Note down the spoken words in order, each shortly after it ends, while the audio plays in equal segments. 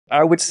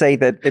I would say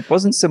that it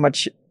wasn't so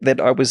much that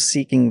I was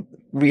seeking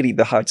really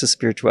the heights of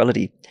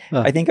spirituality.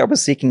 I think I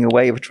was seeking a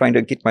way of trying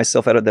to get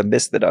myself out of the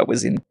mess that I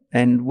was in.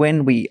 And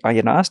when I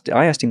asked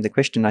him the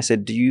question, I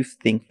said, do you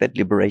think that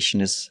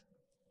liberation is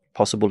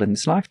possible in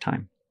this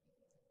lifetime?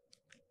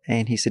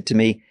 And he said to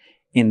me,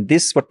 in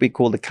this, what we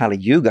call the Kali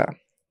Yuga,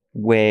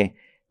 where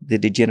the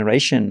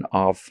degeneration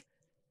of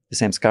the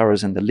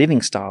samskaras and the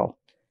living style,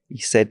 he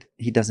said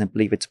he doesn't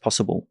believe it's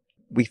possible.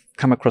 We've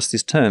come across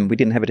this term, we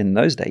didn't have it in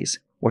those days,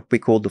 what we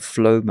call the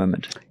flow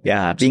moment.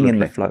 Yeah, absolutely. Being in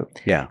the flow.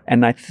 Yeah.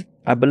 And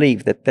I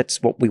believe that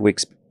that's what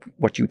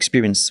what you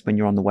experience when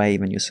you're on the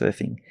wave and you're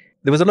surfing.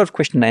 There was a lot of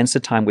question and answer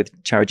time with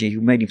Charaji, who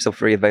made himself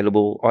very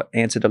available,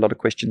 answered a lot of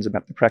questions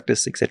about the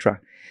practice, etc.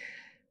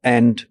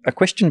 And a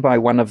question by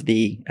one of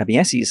the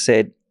Abhyasis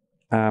said,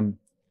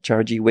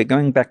 Charaji, we're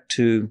going back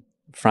to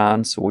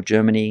France or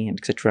Germany,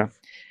 etc.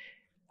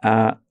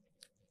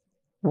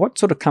 What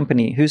sort of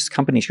company, whose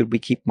company should we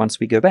keep once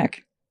we go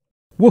back?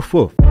 Woof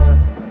woof.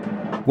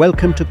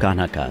 Welcome to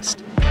Kanha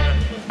Cast.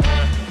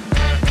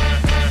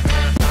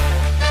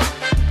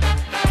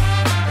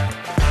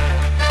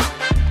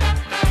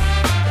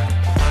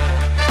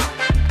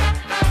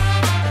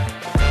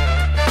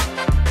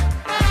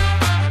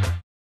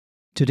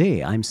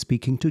 Today I'm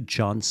speaking to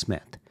John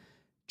Smith.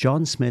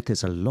 John Smith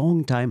is a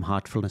long-time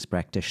heartfulness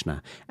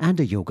practitioner and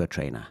a yoga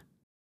trainer.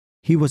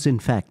 He was in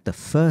fact the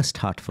first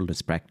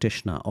heartfulness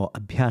practitioner or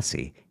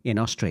Abhyasi in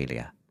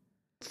Australia.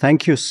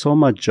 Thank you so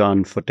much,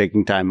 John, for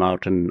taking time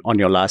out and on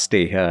your last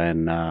day here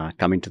and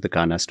coming to the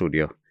Kanha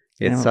studio.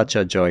 It's such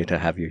a joy to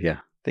have you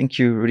here. Thank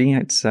you, Rudy.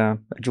 It's a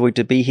joy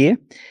to be here.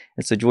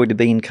 It's a joy to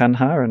be in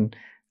Kanha, and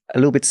a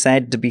little bit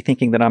sad to be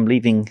thinking that I'm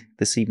leaving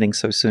this evening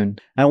so soon.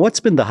 And what's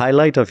been the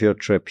highlight of your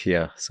trip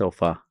here so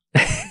far?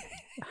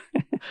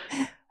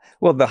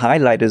 Well, the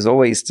highlight is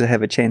always to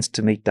have a chance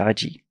to meet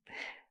Daji.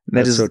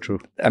 That's so true.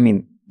 I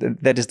mean,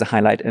 that is the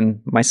highlight.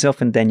 And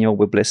myself and Daniel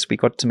were blessed. We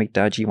got to meet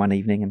Daji one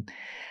evening and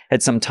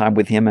had some time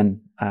with him.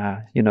 And,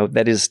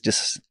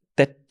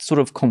 that sort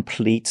of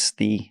completes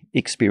the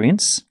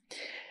experience.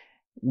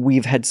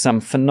 We've had some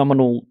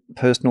phenomenal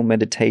personal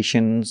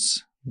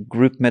meditations,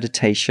 group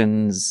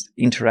meditations,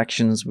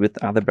 interactions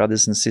with other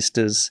brothers and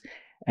sisters.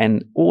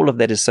 And all of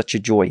that is such a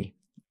joy.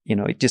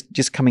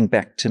 Just coming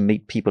back to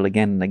meet people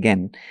again and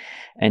again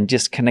and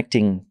just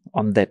connecting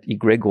on that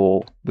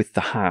egregor with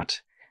the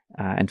heart.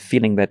 And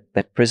feeling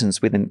that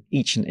presence within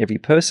each and every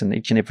person,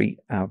 each and every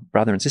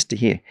brother and sister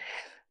here.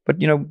 But,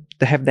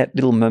 to have that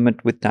little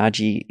moment with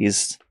Daji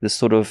is the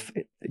sort of,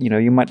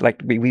 you might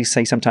we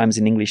say sometimes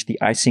in English,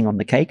 the icing on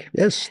the cake.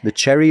 Yes, the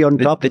cherry on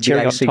top. The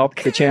cherry on top,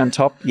 the cherry on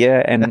top,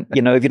 yeah. And,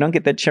 if you don't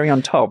get that cherry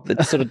on top,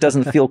 it sort of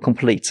doesn't feel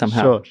complete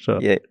somehow.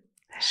 Sure. Yeah.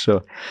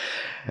 Sure.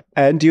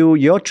 And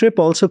your trip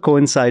also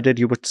coincided,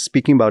 you were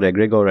speaking about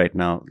egregor right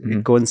now,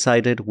 It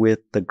coincided with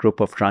the group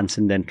of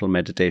transcendental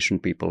meditation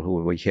people who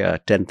were here,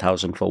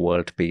 10,000 for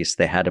World Peace.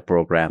 They had a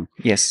program.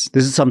 Yes.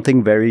 This is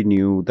something very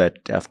new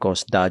that, of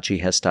course,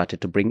 Daji has started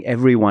to bring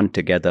everyone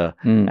together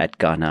at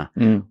Kanha.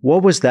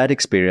 What was that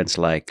experience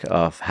like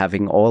of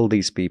having all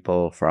these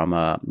people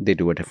they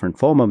do a different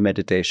form of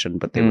meditation,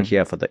 but they were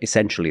here for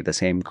essentially the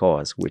same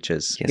cause, which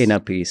is inner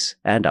peace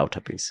and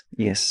outer peace?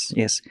 Yes.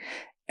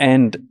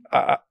 And,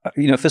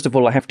 first of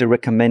all, I have to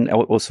recommend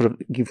or sort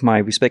of give my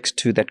respects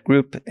to that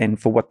group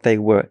and for what they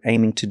were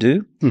aiming to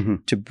do,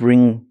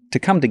 to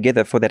come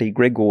together for that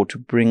egregor, to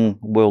bring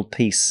world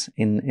peace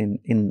in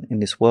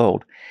this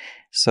world.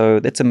 So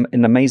that's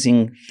an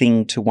amazing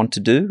thing to want to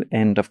do.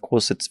 And of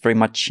course, it's very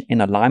much in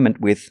alignment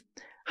with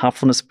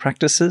heartfulness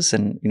practices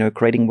and,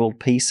 creating world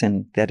peace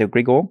and that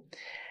egregor.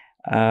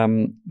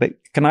 But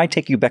can I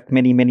take you back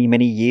many, many,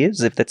 many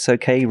years, if that's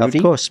okay, Rudy?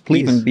 Of course,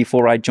 please. Even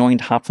before I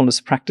joined heartfulness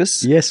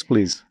practice? Yes,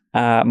 please.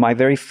 My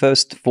very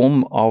first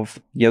form of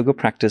yoga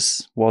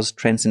practice was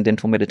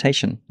transcendental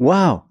meditation.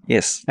 Wow.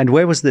 Yes. And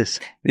where was this?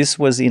 This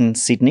was in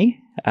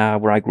Sydney,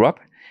 where I grew up.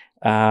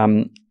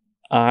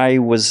 I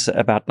was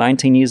about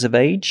 19 years of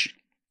age.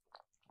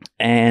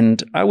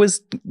 And I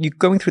was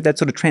going through that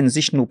sort of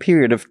transitional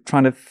period of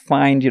trying to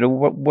find,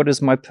 what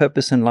is my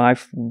purpose in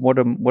life? What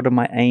are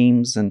my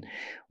aims? And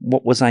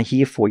what was I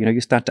here for? You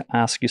start to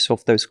ask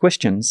yourself those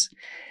questions.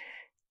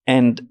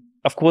 And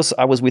of course,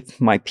 I was with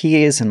my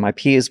peers, and my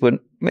peers were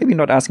maybe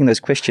not asking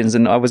those questions.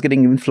 And I was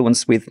getting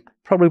influenced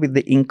probably with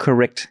the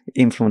incorrect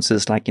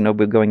influences, like,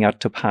 we're going out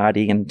to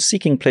party and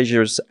seeking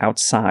pleasures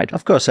outside.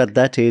 Of course, at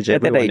that age,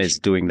 everyone is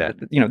doing that.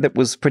 That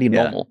was pretty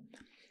normal.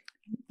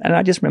 And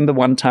I just remember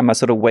one time I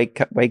sort of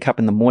wake up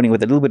in the morning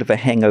with a little bit of a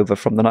hangover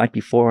from the night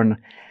before, and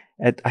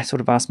I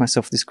sort of asked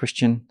myself this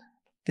question: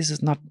 this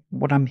is not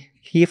what I'm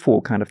here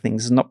for, kind of thing.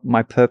 This is not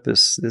my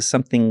purpose. There's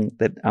something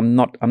that I'm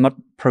not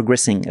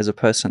progressing as a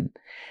person,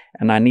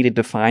 and I needed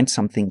to find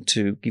something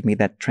to give me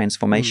that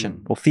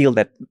transformation or feel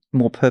that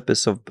more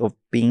purpose of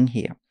being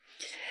here.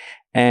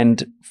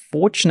 And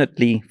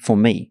fortunately for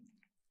me,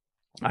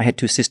 I had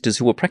two sisters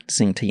who were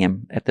practicing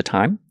TM at the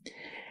time.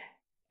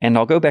 And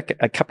I'll go back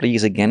a couple of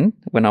years again,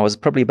 when I was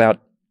probably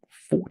about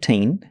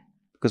 14,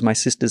 because my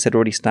sisters had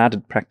already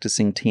started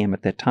practicing TM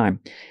at that time.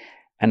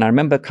 And I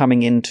remember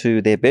coming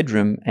into their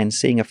bedroom and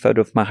seeing a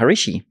photo of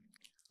Maharishi.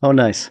 Oh,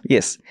 nice.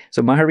 Yes.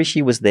 So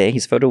Maharishi was there.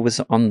 His photo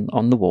was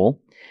on the wall.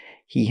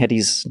 He had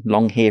his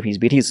long hair, his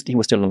beard. He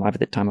was still alive at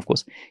that time, of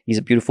course. He's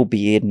a beautiful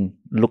beard and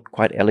looked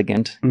quite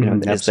elegant,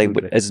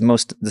 as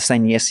most the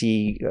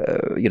sannyasi,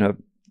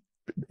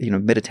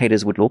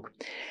 meditators would look.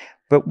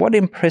 But what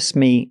impressed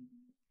me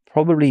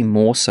probably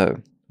more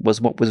so was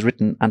what was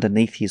written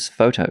underneath his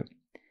photo.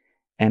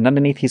 And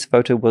underneath his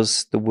photo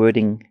was the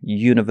wording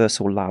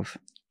universal love.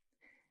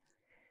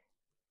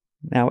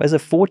 Now, as a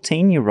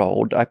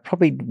 14-year-old, I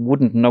probably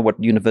wouldn't know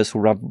what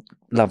universal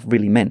love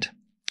really meant,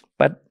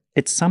 but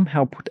it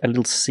somehow put a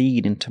little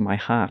seed into my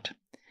heart.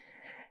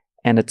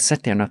 And it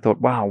sat there and I thought,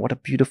 wow, what a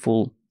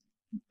beautiful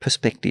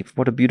perspective,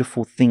 what a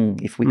beautiful thing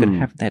if we could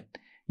have that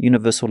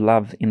universal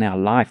love in our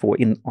life or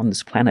on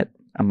this planet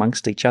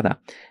amongst each other.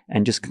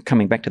 And just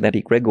coming back to that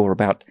egregore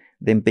about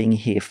them being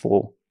here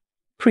for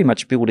pretty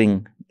much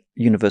building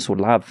universal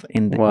love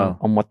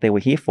on what they were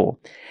here for.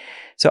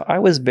 So I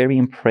was very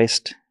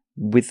impressed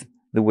with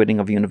the wording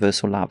of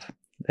universal love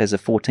as a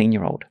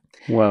 14-year-old.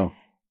 Wow.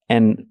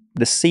 And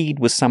the seed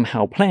was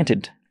somehow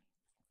planted.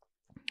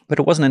 But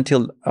it wasn't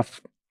until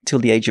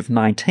the age of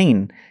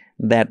 19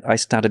 that I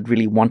started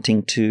really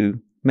wanting to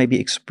maybe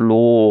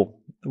explore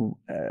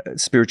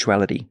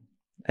spirituality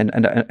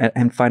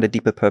and find a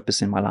deeper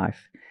purpose in my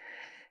life.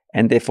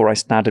 And therefore I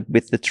started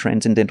with the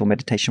transcendental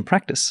meditation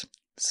practice.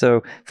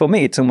 So for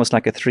me, it's almost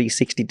like a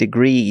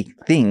 360-degree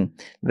thing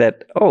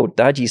that,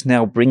 Daji's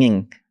now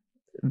bringing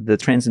the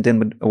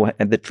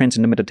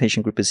transcendental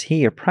meditation group is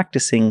here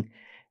practicing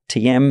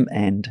TM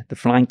and the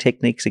flying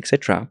techniques,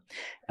 etc.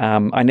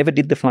 I never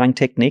did the flying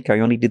technique. I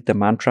only did the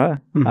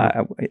mantra.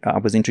 I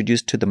was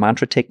introduced to the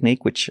mantra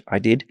technique, which I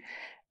did,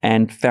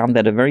 and found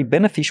that a very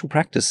beneficial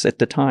practice at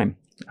the time.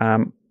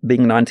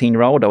 Being a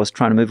 19-year-old, I was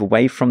trying to move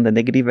away from the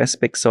negative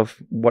aspects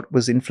of what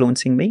was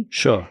influencing me.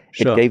 Sure.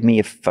 It gave me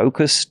a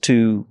focus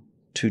to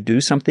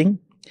do something.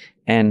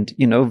 And,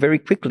 very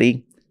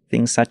quickly,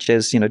 things such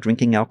as,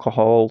 drinking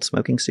alcohol,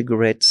 smoking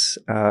cigarettes,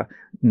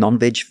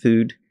 non-veg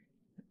food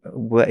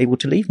were able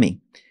to leave me.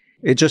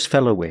 It just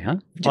fell away, huh?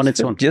 On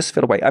its own. Just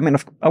fell away. I mean,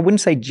 I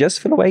wouldn't say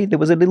just fell away. There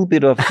was a little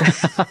bit of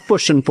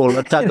push and pull,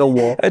 a tug of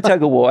war. A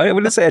tug of war. I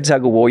wouldn't say a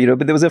tug of war,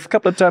 but there was a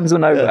couple of times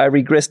when I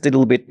regressed a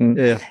little bit, and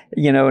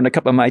and a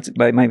couple of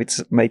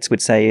mates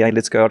would say, "Hey,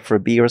 let's go out for a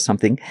beer or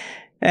something,"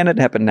 and it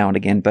happened now and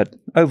again. But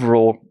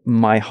overall,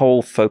 my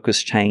whole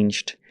focus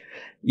changed.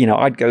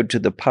 I'd go to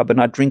the pub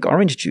and I'd drink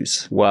orange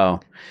juice.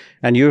 Wow.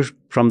 And you're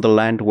from the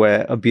land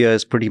where a beer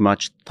is pretty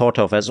much thought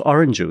of as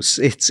orange juice.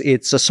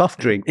 It's a soft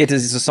drink. It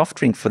is a soft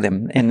drink for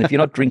them. And if you're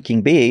not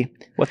drinking beer,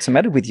 what's the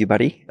matter with you,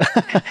 buddy?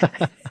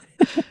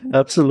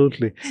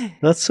 Absolutely.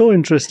 That's so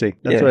interesting.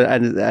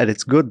 And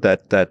it's good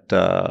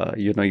that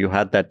you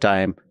had that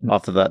time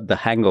after the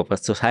hangover.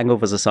 So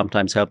hangovers are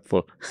sometimes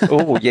helpful.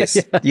 Oh, yes.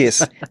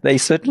 Yes. They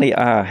certainly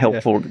are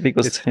helpful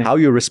because how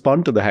you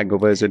respond to the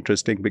hangover is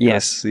interesting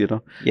because,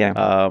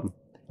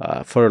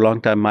 for a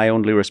long time, my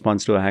only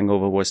response to a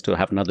hangover was to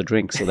have another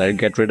drink so that I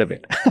get rid of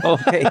it.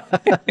 Okay.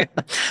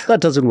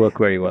 That doesn't work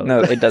very well. No,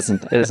 it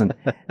doesn't. It doesn't.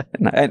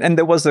 No, and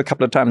there was a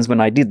couple of times when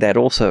I did that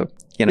also.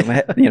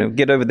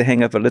 Get over the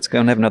hangover. Let's go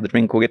and have another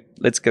drink, or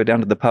let's go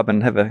down to the pub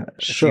and have a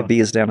few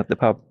beers down at the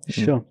pub.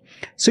 Sure.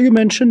 So you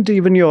mentioned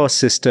even your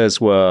sisters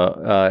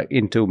were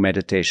into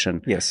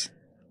meditation. Yes.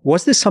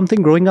 Was this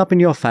something growing up in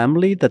your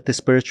family, that the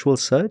spiritual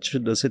surge?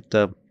 Does it...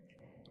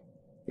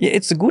 Yeah,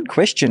 it's a good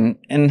question,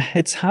 and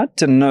it's hard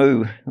to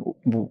know,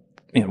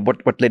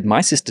 what led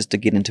my sisters to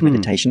get into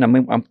meditation. I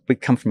mean, we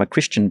come from a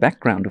Christian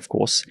background, of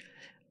course,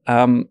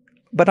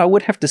 but I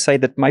would have to say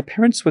that my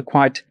parents were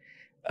quite,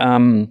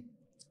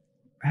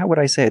 how would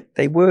I say it?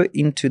 They were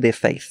into their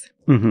faith,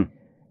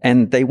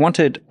 and they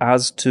wanted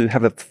us to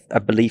have a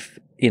belief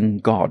in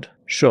God.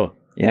 Sure.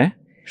 Yeah.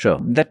 Sure.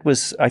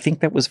 I think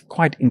that was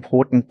quite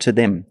important to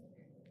them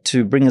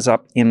to bring us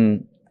up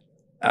in.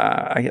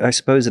 I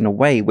suppose in a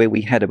way where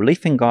we had a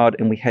belief in God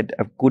and we had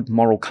a good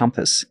moral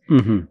compass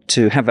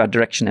to have our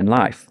direction in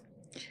life.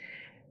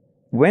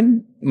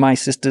 When my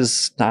sisters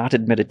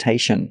started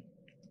meditation,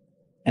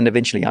 and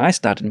eventually I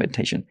started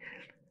meditation,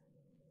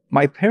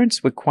 my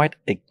parents were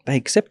they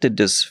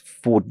accepted us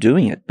for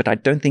doing it, but I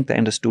don't think they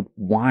understood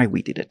why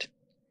we did it.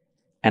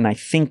 And I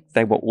think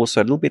they were also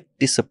a little bit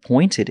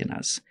disappointed in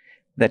us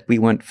that we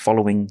weren't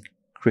following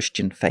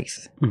Christian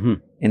faith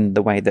in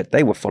the way that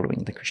they were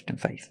following the Christian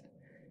faith.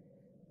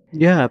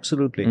 Yeah,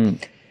 absolutely.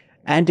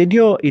 And in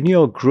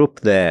your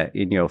group there,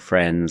 in your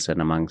friends and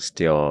amongst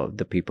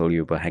the people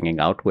you were hanging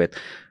out with,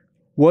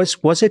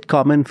 was it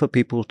common for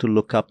people to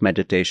look up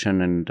meditation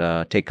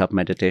and take up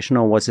meditation,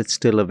 or was it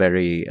still a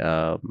very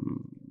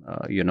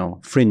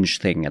fringe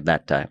thing at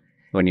that time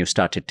when you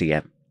started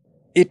TM?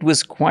 It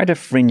was quite a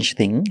fringe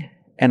thing,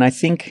 and I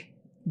think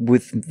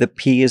with the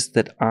peers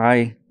that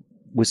I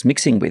was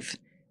mixing with,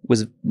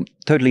 was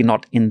totally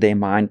not in their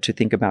mind to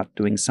think about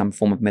doing some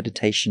form of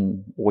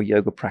meditation or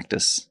yoga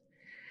practice.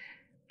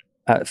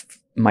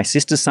 My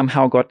sisters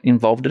somehow got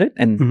involved in it,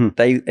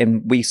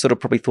 and we sort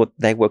of probably thought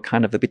they were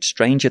kind of a bit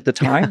strange at the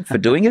time for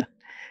doing it.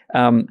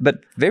 But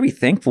very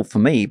thankful for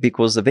me,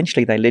 because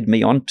eventually they led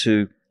me on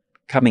to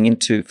coming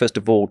into, first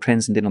of all,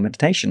 transcendental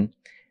meditation,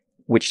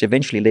 which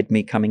eventually led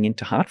me coming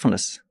into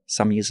heartfulness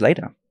some years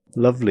later.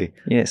 Lovely.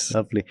 Yes.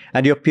 Lovely.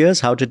 And your peers,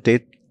 how did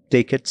they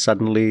take it?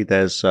 Suddenly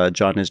there's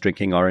John is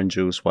drinking orange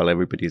juice while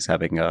everybody's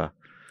having a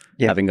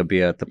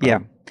beer at the pub. Yeah.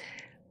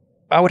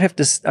 I have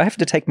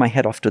to take my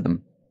hat off to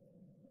them,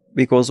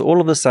 because all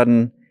of a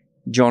sudden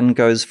John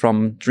goes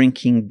from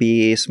drinking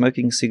beer,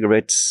 smoking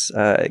cigarettes,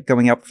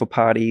 going out for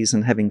parties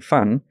and having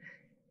fun,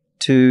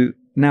 to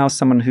now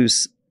someone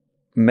who's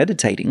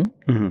meditating,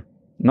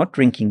 not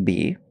drinking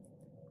beer,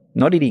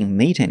 not eating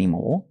meat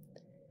anymore,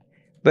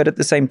 but at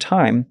the same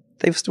time,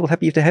 they were still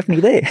happy to have me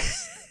there.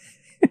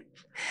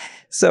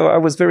 So I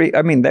was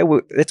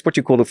that's what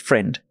you call a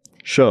friend.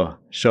 Sure,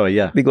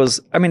 yeah.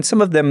 Because,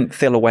 some of them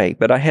fell away,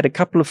 but I had a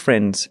couple of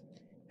friends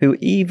who,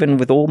 even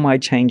with all my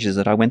changes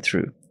that I went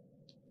through,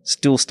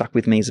 still stuck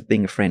with me as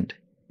being a friend,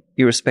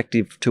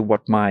 irrespective to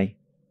what my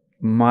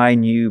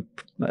new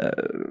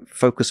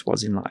focus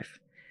was in life.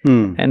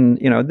 And,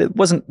 there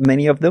wasn't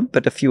many of them,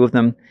 but a few of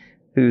them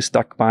who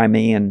stuck by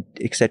me and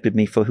accepted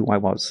me for who I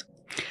was.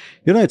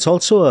 It's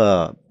also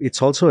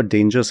a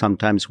danger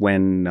sometimes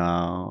when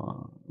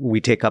we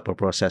take up a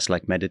process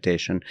like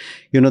meditation.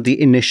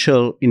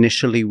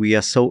 Initially we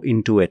are so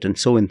into it and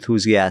so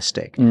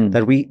enthusiastic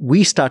that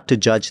we start to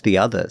judge the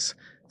others.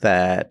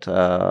 That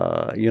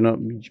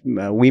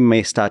we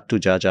may start to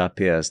judge our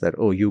peers that,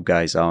 oh, you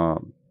guys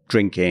are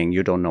drinking,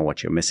 you don't know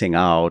what you're missing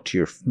out.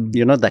 You're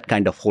that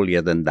kind of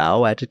holier than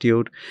thou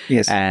attitude.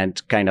 Yes.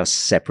 And kind of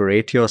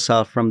separate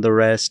yourself from the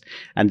rest.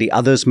 And the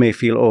others may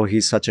feel, oh,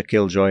 he's such a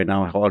killjoy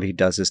now. All he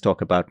does is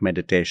talk about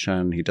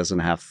meditation. He doesn't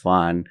have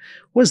fun.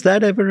 Was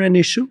that ever an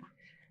issue?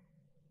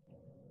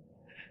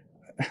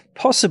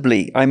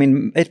 Possibly.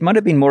 It might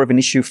have been more of an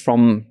issue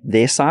from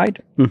their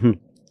side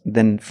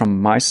than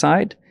from my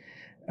side.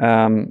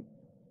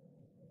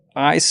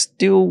 I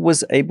still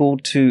was able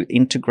to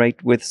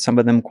integrate with some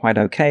of them quite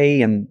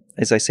okay. And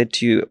as I said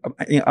to you,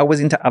 I was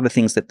into other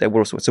things that they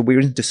were also. So we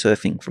were into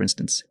surfing, for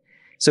instance.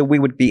 So we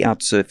would be out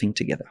surfing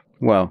together.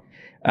 Wow.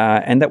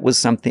 And that was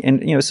something.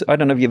 And, so I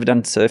don't know if you've ever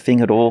done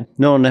surfing at all.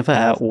 No, never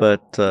have.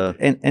 But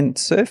and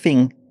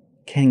surfing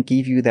can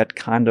give you that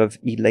kind of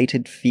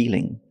elated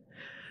feeling.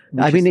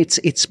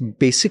 It's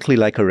basically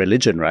like a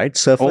religion, right?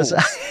 Surfers,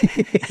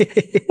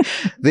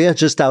 they are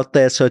just out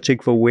there searching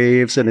for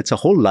waves, and it's a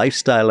whole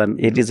lifestyle. And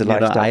it is a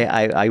lifestyle.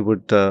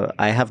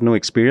 I have no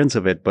experience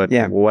of it, but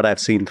what I've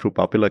seen through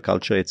popular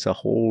culture, it's a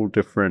whole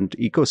different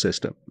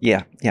ecosystem.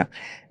 Yeah.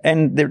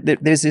 And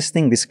there's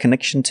this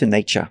connection to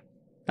nature.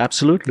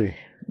 Absolutely.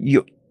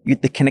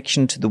 The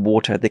connection to the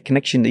water, the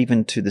connection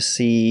even to the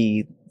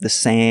sea, the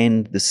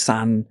sand, the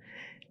sun,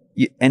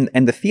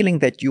 and the feeling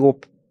that you're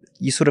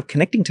sort of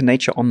connecting to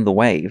nature on the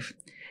wave.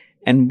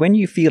 And when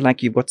you feel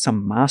like you've got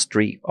some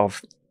mastery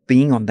of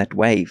being on that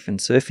wave and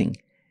surfing,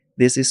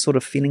 there's this sort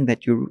of feeling that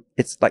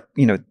it's like,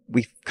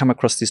 we've come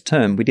across this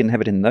term, we didn't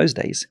have it in those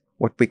days,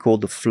 what we call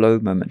the flow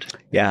moment.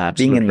 Yeah,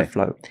 absolutely. Being in the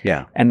flow.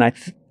 Yeah. And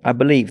I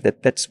believe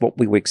that's what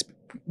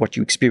what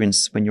you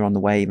experience when you're on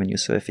the wave and you're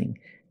surfing.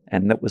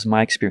 And that was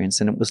my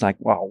experience. And it was like,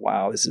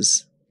 wow, this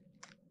is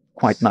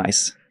quite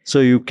nice.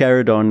 So you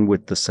carried on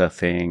with the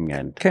surfing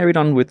and... Carried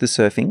on with the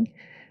surfing.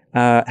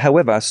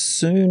 However,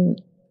 soon,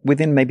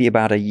 within maybe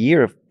about a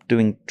year of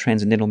doing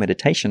transcendental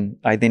meditation,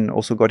 I then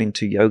also got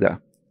into yoga.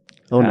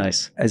 Oh,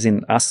 nice. As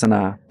in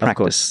asana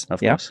practice. Of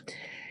course.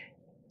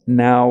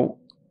 Now,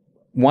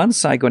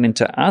 once I got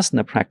into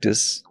asana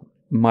practice,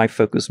 my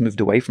focus moved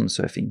away from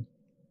surfing.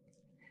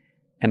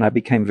 And I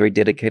became very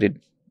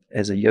dedicated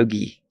as a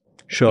yogi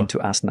into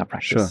asana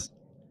practice. Sure.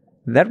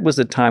 That was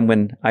the time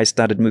when I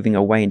started moving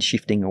away and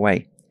shifting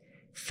away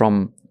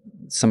from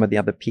some of the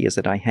other peers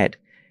that I had.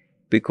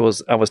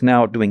 Because I was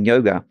now doing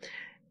yoga,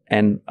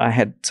 and I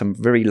had some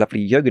very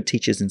lovely yoga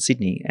teachers in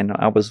Sydney, and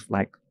I was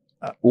like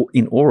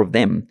in awe of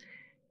them,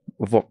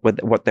 of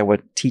what they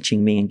were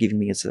teaching me and giving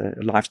me as a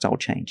lifestyle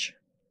change.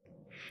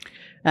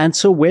 And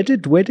so, where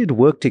did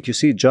work take you?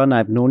 See, John,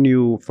 I've known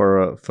you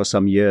for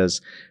some years,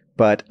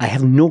 but I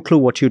have no clue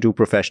what you do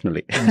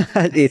professionally.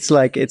 It's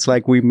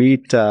like we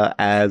meet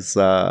as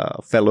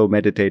fellow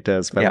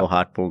meditators, fellow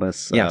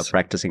heartfulness,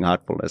 practicing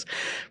heartfulness,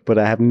 but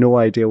I have no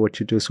idea what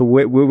you do. So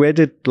where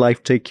did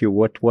life take you?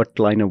 What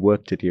line of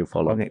work did you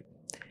follow? Okay.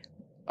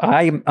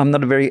 I'm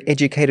not a very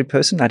educated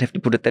person. I'd have to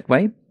put it that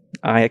way.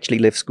 I actually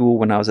left school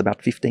when I was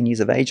about 15 years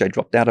of age. I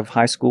dropped out of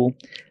high school.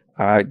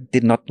 I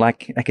did not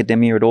like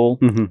academia at all.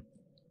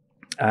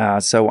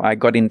 So I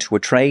got into a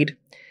trade.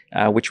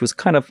 Which was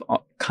kind of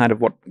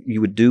what you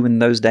would do in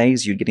those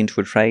days. You'd get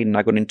into a trade, and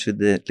I got into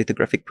the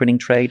lithographic printing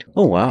trade.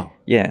 Oh, wow.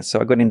 Yeah,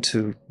 so I got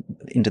into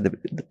the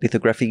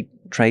lithography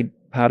trade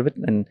part of it,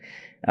 and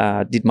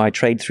did my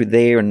trade through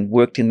there and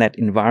worked in that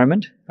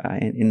environment,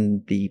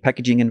 in the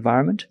packaging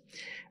environment,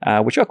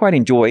 which I quite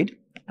enjoyed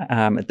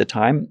at the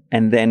time.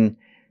 And then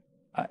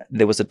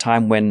there was a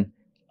time when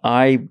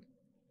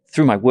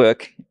through my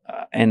work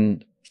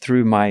and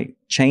through my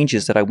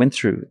changes that I went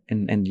through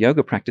in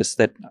yoga practice,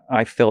 that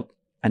I felt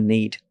a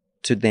need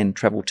to then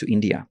travel to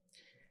India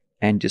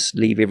and just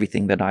leave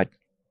everything that I'd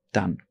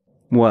done.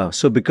 Wow.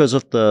 So because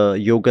of the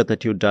yoga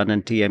that you'd done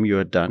and TM you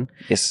had done,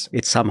 Yes.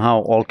 it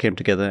somehow all came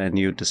together and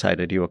you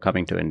decided you were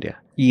coming to India.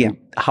 Yeah. And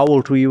how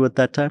old were you at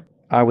that time?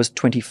 I was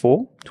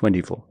 24.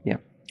 24. Yeah.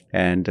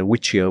 And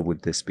which year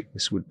would this be?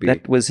 This would be...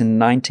 That was in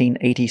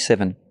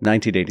 1987.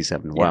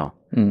 1987. Wow.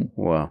 Yeah.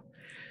 Wow.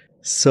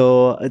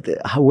 So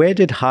where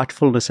did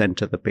heartfulness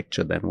enter the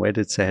picture then? Where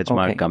did Sahaj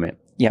Marg come in?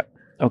 Yeah.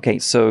 Okay.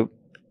 So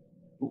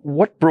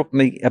what brought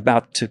me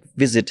about to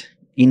visit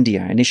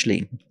India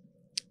initially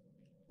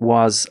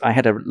was I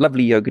had a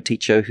lovely yoga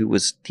teacher who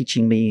was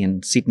teaching me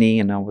in Sydney,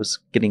 and I was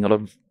getting a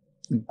lot of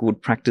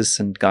good practice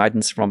and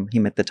guidance from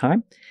him at the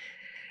time.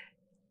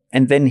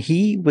 And then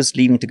he was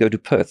leaving to go to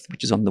Perth,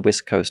 which is on the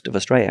west coast of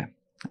Australia.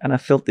 And I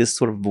felt this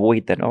sort of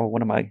void that,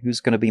 who's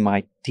going to be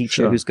my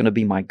teacher? Sure. Who's going to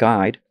be my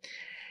guide?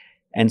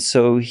 And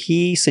so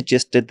he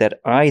suggested that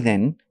I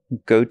then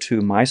go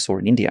to Mysore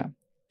in India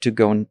to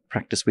go and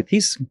practice with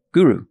his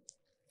guru,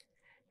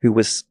 who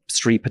was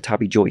Sri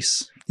Pattabhi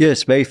Jois.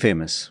 Yes, very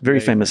famous. Very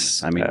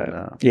famous. I mean,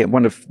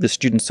 one of the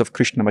students of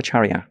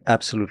Krishnamacharya.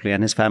 Absolutely.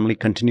 And his family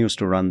continues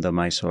to run the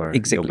Mysore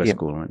yoga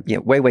school. Yeah,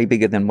 way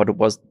bigger than what it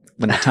was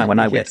when the time when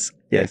I went.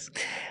 Yes.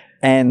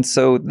 And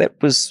so that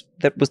was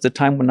the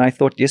time when I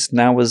thought, yes,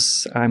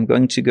 I'm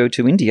going to go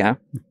to India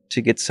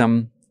to get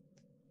some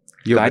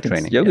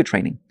yoga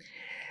training.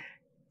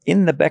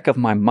 In the back of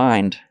my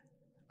mind,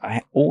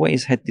 I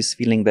always had this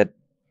feeling that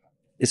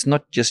it's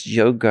not just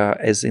yoga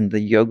as in the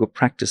yoga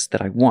practice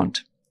that I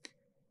want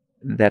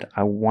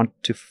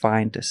to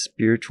find a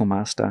spiritual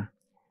master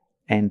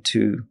and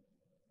to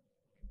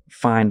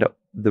find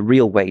the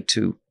real way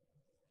to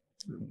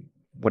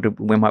what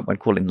we might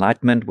call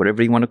enlightenment,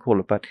 whatever you want to call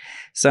it. But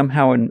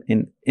somehow, and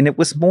it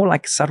was more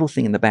like a subtle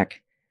thing in the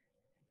back.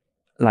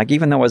 Like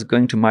even though I was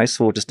going to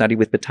Mysore to study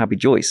with Pattabhi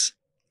Jois,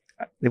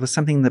 there was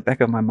something in the back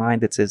of my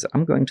mind that says,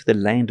 I'm going to the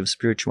land of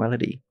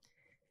spirituality.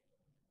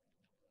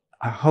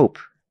 I hope,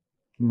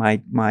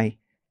 my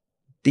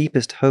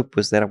deepest hope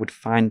was that I would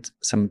find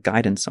some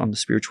guidance on the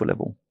spiritual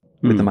level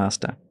with the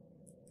master.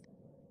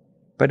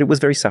 But it was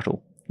very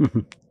subtle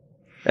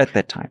at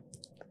that time.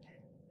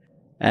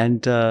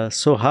 And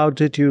so how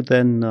did you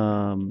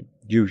then,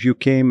 you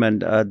came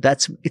and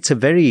it's a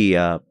very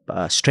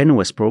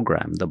strenuous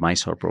program, the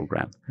Mysore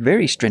program.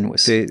 Very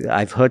strenuous.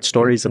 I've heard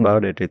stories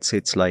about it.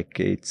 It's like,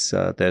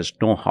 there's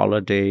no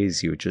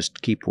holidays, you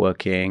just keep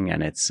working,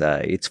 and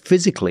it's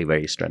physically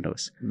very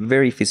strenuous.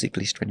 Very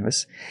physically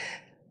strenuous.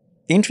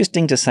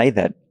 Interesting to say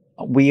that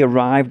we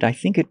arrived, I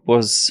think it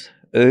was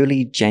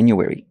early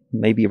January,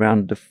 maybe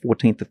around the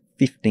 14th or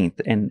 15th.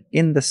 And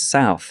in the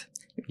south,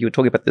 you were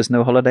talking about there's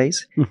no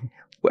holidays.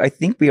 I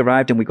think we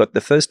arrived and we got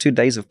the first 2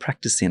 days of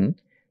practice in,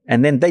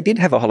 and then they did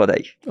have a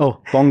holiday.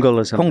 Oh, Pongal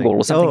or something. Pongal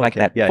or something like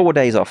that. Yeah. 4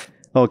 days off.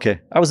 Okay.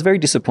 I was very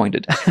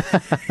disappointed. I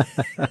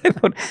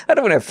thought, I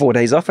don't want to have 4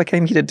 days off. I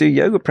came here to do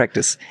yoga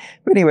practice.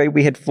 But anyway,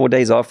 we had 4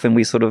 days off and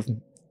we sort of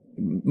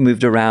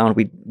moved around.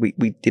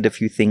 We did a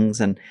few things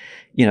and,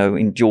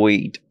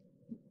 enjoyed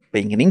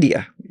being in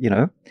India,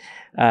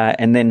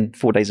 and then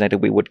 4 days later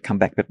we would come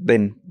back. But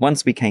then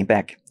once we came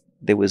back,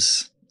 it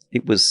was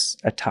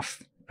a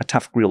tough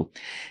grill.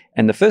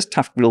 And the first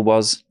tough grill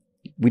was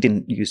we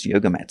didn't use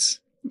yoga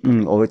mats.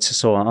 It's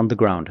so on the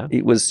ground, huh?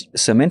 It was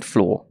cement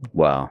floor.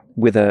 Wow.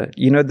 With when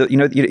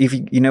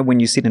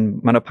you sit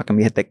in Manapakam,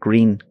 you had that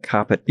green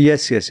carpet.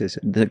 Yes.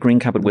 The green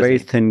carpet was very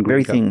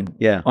thin.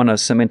 Yeah. On a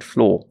cement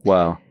floor.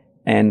 Wow.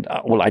 And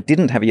I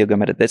didn't have a yoga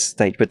mat at that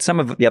stage, but some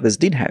of the others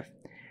did have.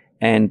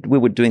 And we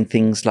were doing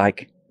things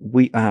like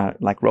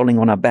rolling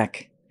on our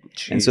back.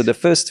 Jeez. And so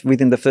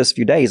within the first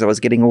few days, I was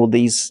getting all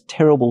these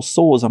terrible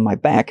sores on my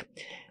back,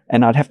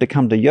 and I'd have to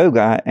come to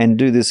yoga and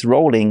do this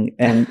rolling,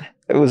 and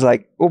it was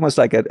like almost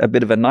like a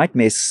bit of a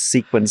nightmare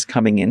sequence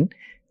coming in,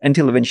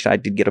 until eventually I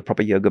did get a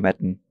proper yoga mat,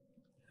 and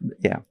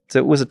so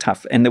it was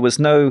tough. And there was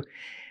no,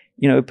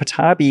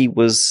 Pattabhi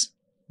was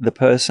the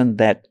person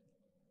that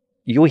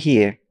you're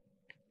here,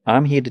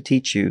 I'm here to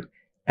teach you,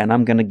 and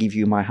I'm going to give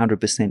you my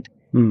 100%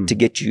 to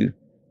get you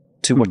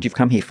to what you've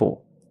come here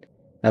for.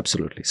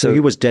 Absolutely. So he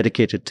was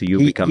dedicated to you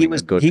becoming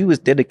good. He was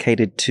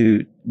dedicated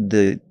to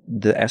the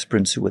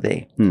aspirants who were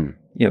there.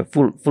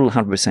 Full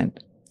 100%.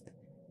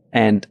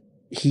 And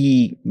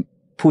he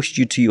pushed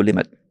you to your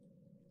limit.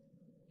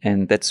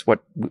 And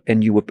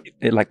you were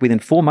like within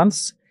 4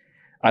 months,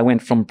 I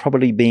went from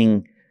probably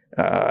being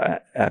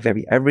a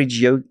very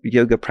average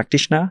yoga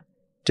practitioner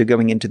to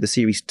going into the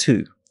series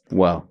 2.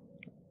 Wow.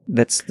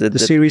 That's the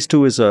series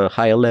 2 is a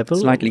higher level?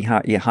 Slightly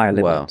higher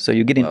level. Wow. So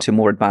you get into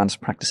more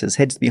advanced practices.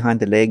 Heads behind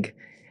the leg.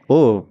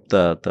 Oh,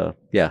 the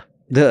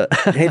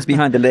heads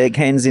behind the leg,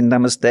 hands in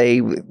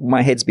namaste.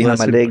 My head's behind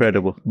my leg.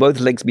 Incredible. Both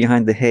legs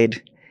behind the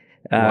head.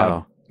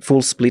 Wow.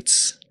 Full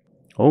splits.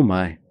 Oh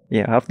my.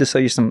 Yeah, I have to show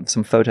you some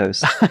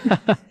photos.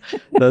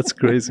 That's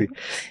crazy.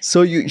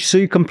 So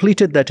you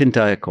completed that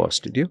entire course,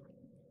 did you?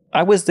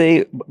 I was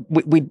there.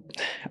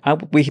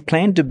 We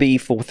planned to be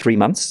for 3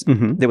 months.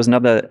 Mm-hmm. There was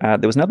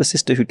another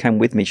sister who came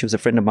with me. She was a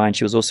friend of mine.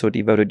 She was also a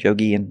devoted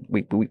yogi, and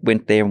we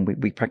went there and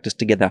we practiced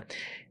together.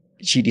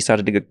 she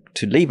decided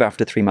to leave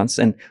after 3 months.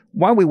 And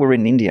while we were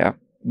in India,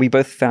 we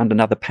both found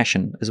another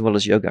passion as well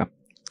as yoga.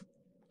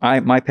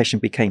 My passion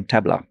became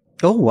tabla.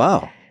 Oh,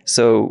 wow.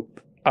 So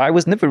I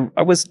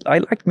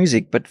liked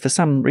music, but for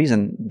some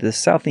reason, the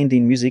South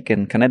Indian music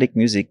and Carnatic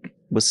music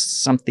was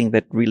something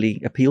that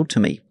really appealed to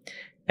me.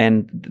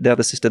 And the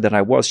other sister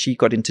that she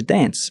got into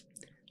dance.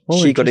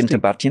 Oh, she got into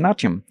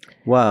Bharatanatyam.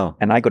 Wow.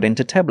 And I got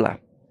into tabla,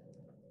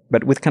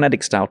 but with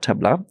Carnatic style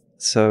tabla.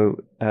 So,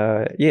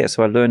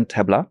 so I learned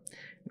tabla,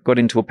 got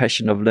into a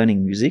passion of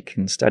learning music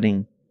and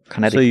studying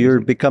Carnatic So you're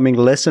music. becoming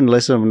less and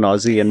less of an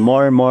Aussie and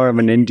more of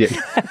an Indian.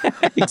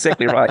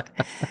 Exactly right.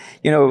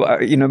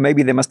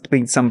 Maybe there must have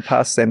been some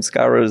past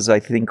samskaras, I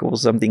think, or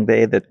something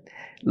there that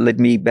led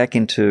me back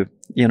into,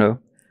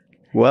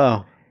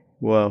 Wow.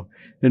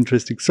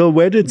 Interesting. So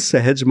where did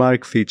Sahaj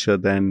Marg feature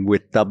then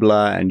with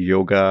tabla and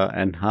yoga,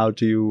 and how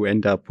do you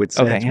end up with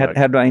Sahaj Marg?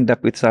 How do I end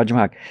up with Sahaj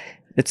Marg?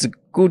 It's a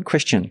good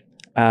question.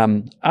 I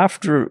think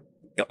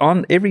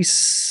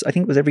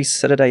it was every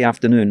Saturday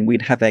afternoon,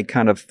 we'd have a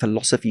kind of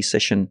philosophy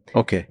session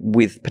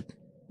with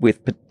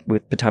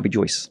Pattabhi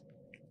Jois.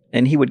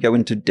 And he would go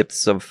into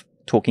depths of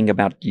talking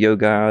about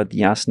yoga,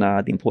 the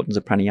asana, the importance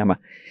of pranayama.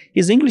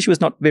 His English was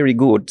not very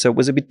good, so it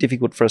was a bit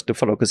difficult for us to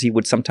follow because he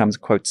would sometimes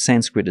quote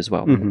Sanskrit as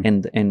well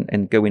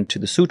and go into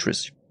the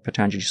sutras,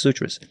 Patanjali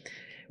sutras,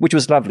 which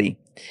was lovely.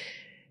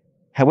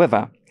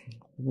 However,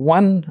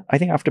 I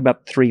think after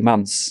about 3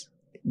 months,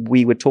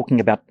 we were talking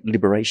about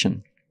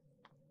liberation,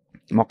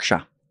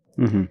 moksha,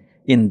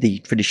 in the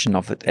tradition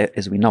of it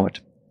as we know it.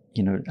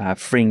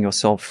 Freeing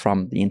yourself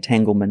from the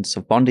entanglements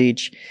of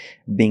bondage,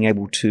 being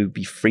able to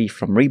be free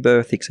from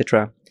rebirth,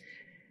 etc.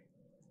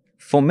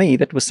 For me,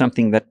 that was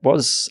something that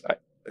was,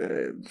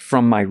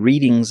 from my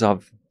readings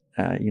of,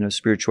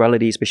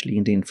 spirituality, especially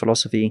Indian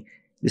philosophy,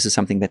 this is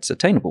something that's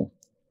attainable.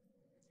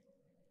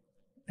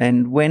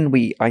 And when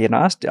I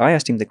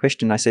asked him the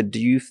question, I said, do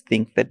you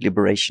think that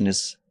liberation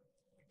is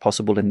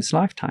possible in this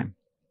lifetime?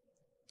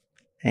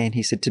 And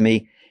he said to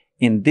me,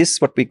 in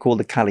this, what we call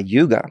the Kali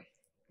Yuga,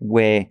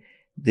 where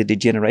the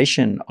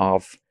degeneration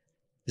of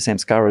the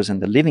samskaras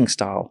and the living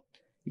style,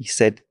 he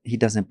said he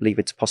doesn't believe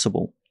it's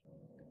possible.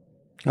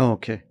 Oh,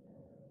 okay.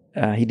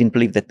 He didn't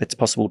believe that it's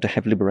possible to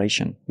have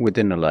liberation.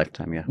 Within a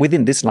lifetime, yeah.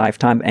 Within this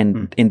lifetime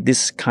and in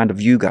this kind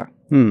of yuga.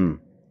 And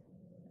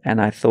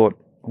I thought,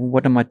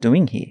 what am I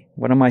doing here?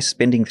 What am I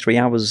spending 3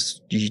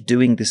 hours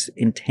doing this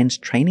intense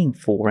training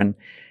for and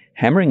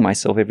hammering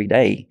myself every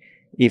day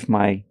if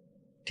my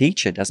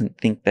teacher doesn't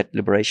think that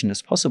liberation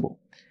is possible?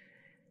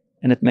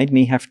 And it made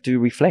me have to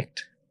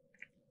reflect.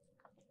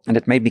 And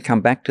it made me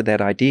come back to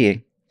that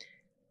idea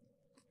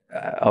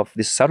of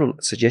this subtle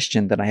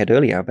suggestion that I had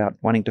earlier about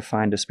wanting to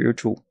find a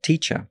spiritual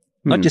teacher,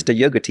 not just a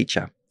yoga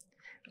teacher.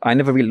 I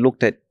never really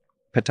looked at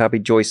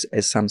Pattabhi Jois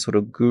as some sort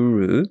of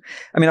guru.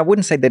 I mean, I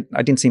wouldn't say that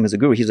I didn't see him as a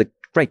guru. He's a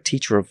great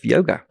teacher of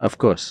yoga. Of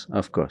course.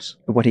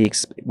 What he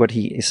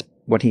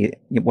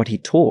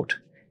taught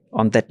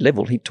on that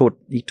level, he taught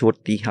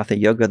the hatha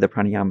yoga, the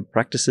pranayama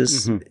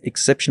practices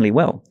exceptionally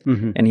well,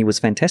 and he was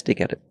fantastic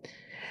at it.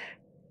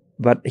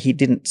 But he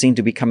didn't seem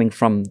to be coming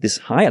from this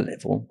higher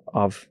level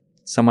of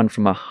someone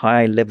from a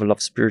high level of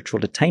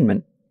spiritual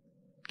attainment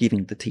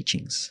giving the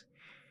teachings.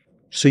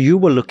 So you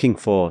were looking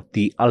for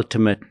the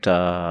ultimate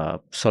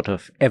sort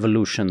of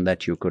evolution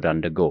that you could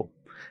undergo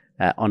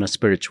on a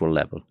spiritual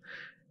level.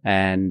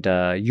 And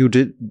you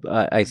did,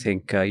 I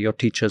think your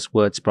teacher's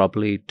words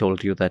probably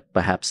told you that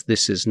perhaps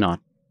this is not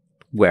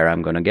where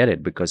I'm going to get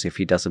it, because if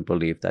he doesn't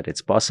believe that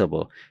it's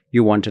possible,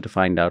 you wanted to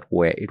find out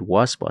where it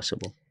was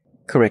possible.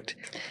 Correct.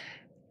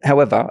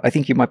 However, I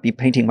think you might be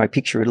painting my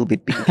picture a little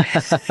bit big.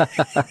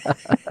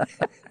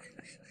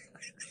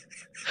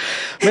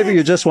 Maybe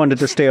you just wanted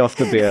to stay off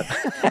the beer.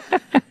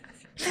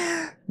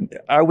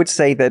 I would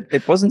say that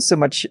it wasn't so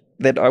much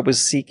that I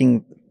was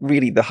seeking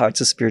really the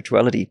heights of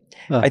spirituality.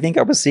 I think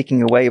I was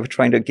seeking a way of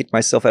trying to get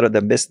myself out of the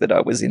mess that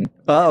I was in.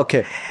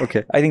 Okay.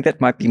 I think that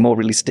might be more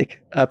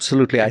realistic.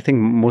 Absolutely. I think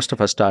most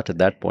of us start at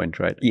that point,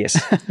 right? Yes.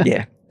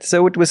 Yeah.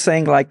 So it was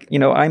saying like,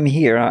 I'm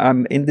here,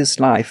 I'm in this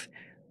life,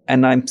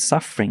 and I'm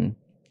suffering.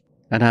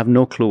 And I have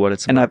no clue what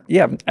it's about.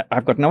 And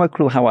I've got no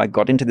clue how I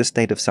got into the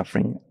state of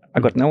suffering.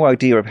 I've got no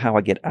idea of how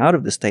I get out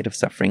of the state of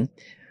suffering.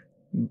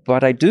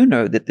 But I do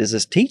know that there's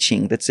this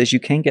teaching that says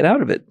you can get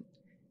out of it.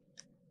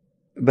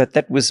 But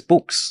that was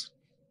books.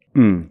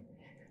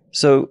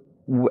 So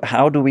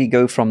how do we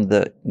go from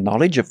the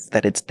knowledge of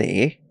that it's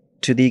there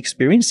to the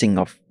experiencing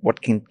of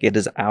what can get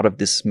us out of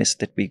this mess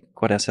that we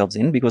got ourselves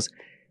in? Because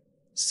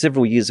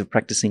several years of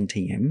practicing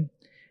TM,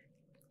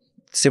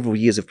 several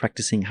years of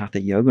practicing hatha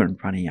yoga and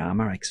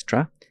pranayama,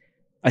 etc.,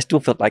 I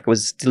still felt like I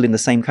was still in the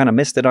same kind of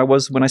mess that I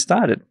was when I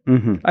started.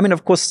 I mean,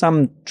 of course,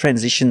 some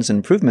transitions and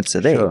improvements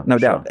are there, no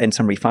doubt, and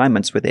some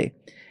refinements were there.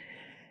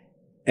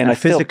 And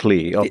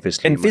physically,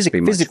 obviously, and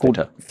physically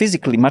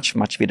much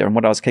fitter. And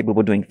what I was capable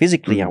of doing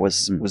physically, I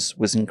was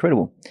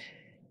incredible.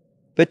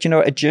 But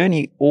a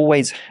journey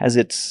always has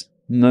its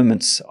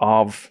moments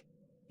of,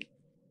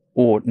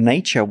 or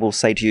nature will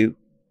say to you,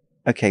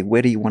 okay,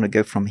 where do you want to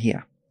go from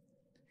here?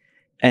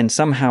 And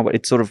somehow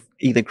it sort of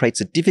either creates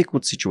a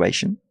difficult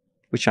situation,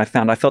 which I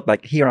felt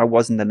like here I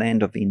was in the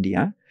land of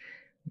India,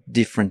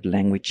 different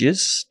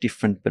languages,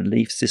 different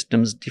belief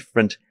systems,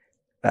 different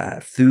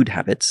food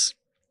habits,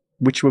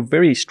 which were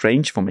very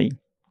strange for me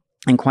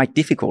and quite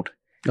difficult.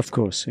 Of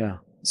course, yeah.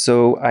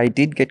 So I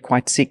did get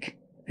quite sick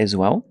as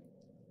well,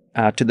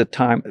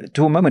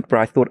 to a moment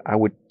where I thought I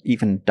would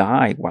even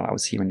die while I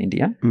was here in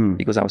India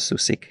because I was so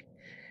sick.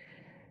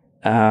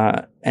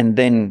 And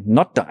then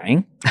not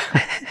dying,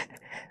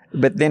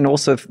 but then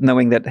also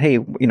knowing that, hey,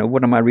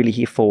 what am I really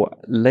here for?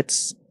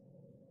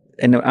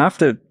 And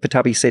after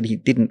Pattabhi said he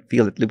didn't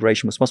feel that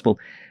liberation was possible,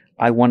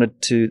 I wanted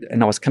to,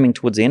 and I was coming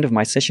towards the end of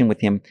my session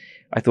with him,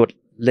 I thought,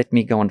 let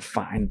me go and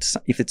find,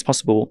 if it's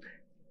possible,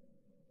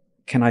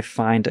 can I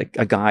find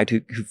a guide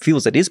who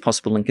feels that is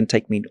possible and can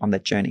take me on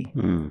that journey?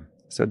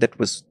 So that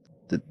was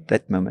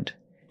that moment.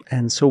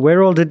 And so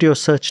where all did your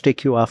search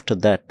take you after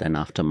that, then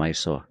after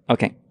Mysore?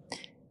 Okay.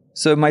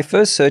 So my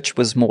first search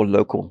was more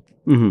local.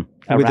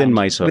 Within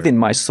Mysore? Within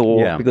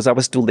Mysore, Yeah. because I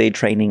was still there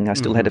training. I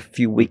still had a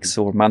few weeks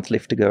or a month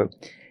left to go.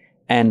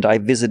 And I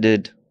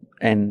visited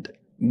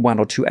one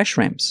or two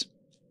ashrams.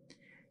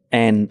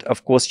 And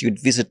of course, you'd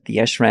visit the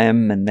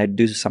ashram and they'd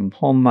do some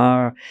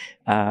homa,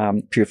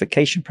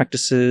 purification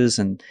practices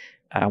and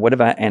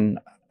whatever. And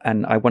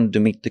I wanted to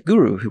meet the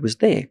guru who was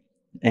there.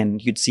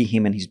 And you'd see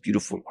him in his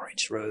beautiful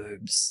orange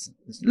robes,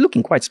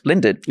 looking quite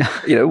splendid,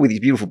 with his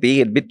beautiful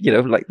beard,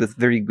 like the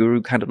very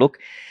guru kind of look.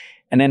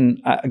 And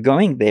then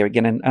going there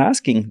again and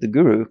asking the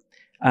guru,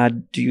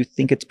 do you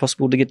think it's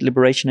possible to get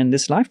liberation in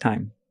this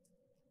lifetime?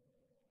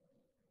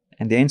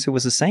 And the answer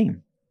was the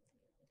same.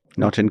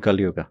 Not in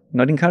Kali Yuga.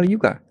 Not in Kali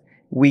Yuga.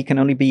 We can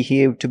only be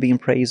here to be in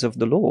praise of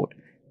the Lord,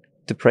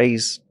 to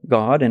praise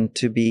God and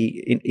to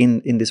be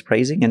in this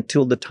praising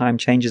until the time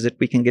changes that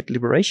we can get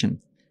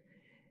liberation.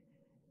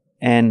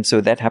 And so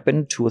that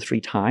happened 2 or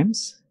 3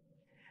 times.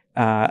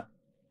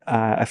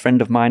 A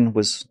friend of mine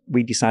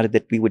we decided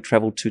that we would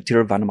travel to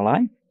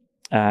Tiruvannamalai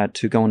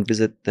to go and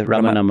visit the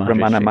Ramana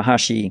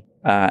Maharshi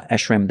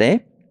ashram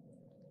there.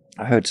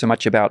 I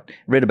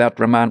read about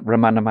Ramana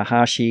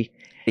Maharshi.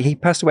 He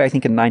passed away, I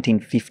think, in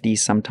 1950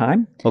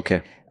 sometime.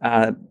 Okay.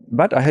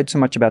 But I heard so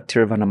much about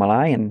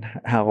Tiruvannamalai and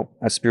how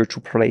a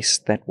spiritual place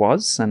that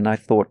was, and I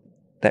thought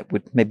that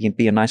would maybe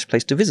be a nice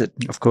place to visit.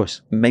 Of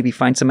course. Maybe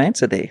find some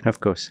answer there. Of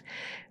course.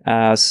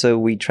 So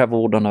we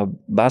traveled on a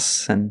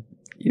bus, and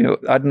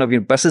I don't know,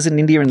 buses in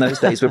India in those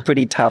days were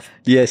pretty tough.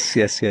 Yes.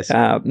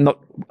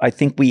 I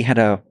think we had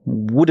a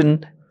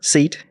wooden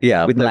seat.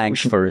 Yeah, with blank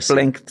for a seat.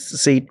 Blank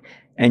seat,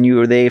 and you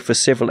were there for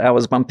several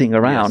hours bumping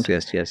around.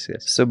 Yes.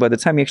 So by the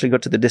time you actually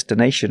got to the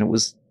destination, it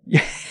was...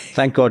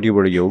 Thank God you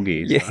were a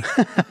yogi. Yeah,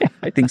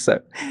 I think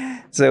so.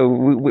 So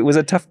it was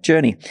a tough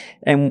journey.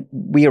 And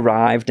we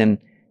arrived and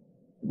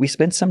we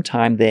spent some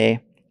time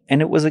there.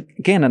 And it was,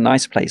 again, a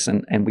nice place.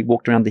 And we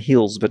walked around the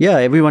hills. But yeah,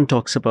 everyone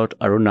talks about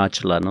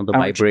Arunachala, the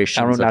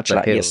vibrations of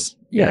the hills. Yes.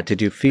 Yeah.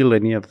 Did you feel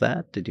any of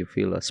that? Did you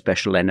feel a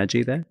special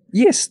energy there?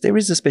 Yes, there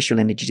is a special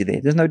energy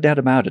there. There's no doubt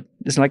about it.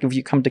 It's like if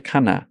you come to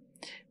Kanha,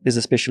 there's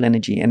a special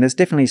energy. And there's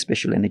definitely a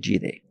special energy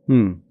there.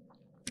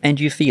 And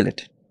you feel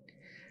it.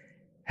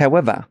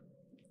 However,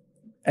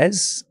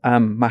 as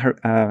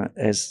Ramana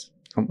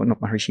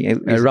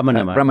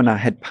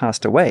had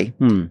passed away,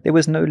 there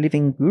was no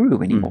living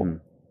guru anymore.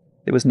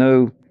 There was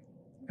no,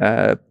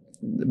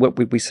 what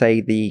would we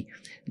say, the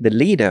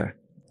leader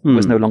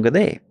was no longer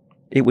there.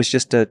 It was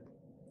just a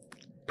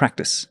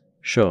practice.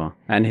 Sure.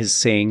 And his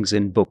sayings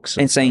in books.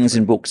 And sayings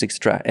in books,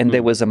 etc. And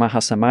there was a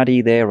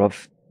Mahasamadhi there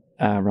of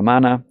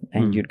Ramana,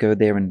 and you'd go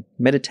there and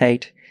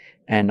meditate.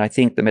 And I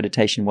think the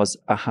meditation was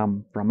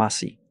Aham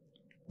Brahmasi,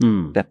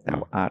 that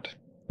thou art,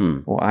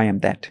 or I am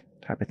that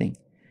type of thing.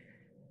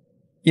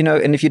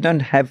 And if you don't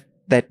have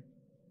that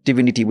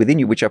divinity within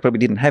you, which I probably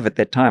didn't have at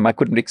that time, I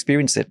couldn't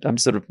experience it.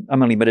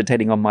 I'm only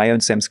meditating on my own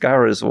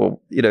samskaras or,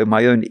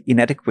 my own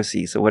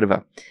inadequacies or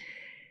whatever.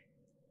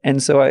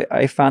 And so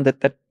I found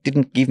that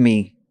didn't give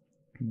me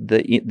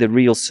the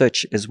real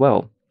search as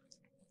well.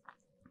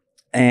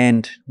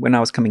 And when I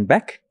was coming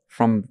back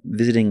from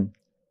visiting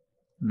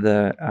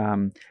the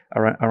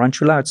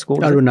Arunachala, it's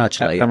called?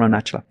 Arunachala, yeah.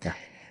 Arunachala. Yeah.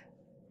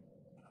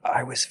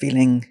 I was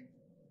feeling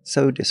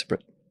so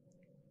desperate.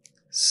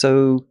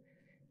 So,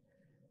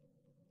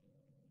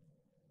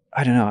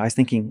 I don't know, I was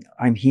thinking,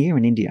 I'm here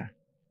in India.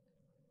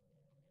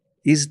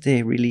 Is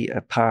there really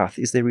a path?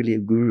 Is there really a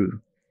guru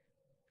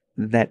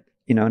that,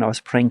 and I was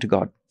praying to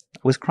God. I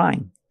was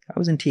crying. I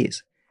was in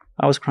tears.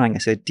 I was crying. I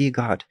said, dear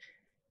God,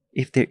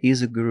 if there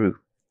is a guru,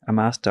 a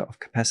master of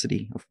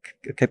capacity, of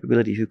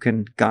capability who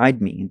can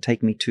guide me and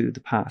take me to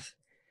the path,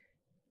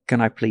 can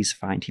I please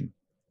find him?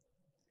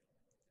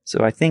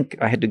 So I think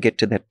I had to get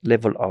to that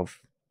level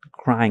of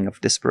crying,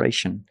 of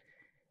desperation,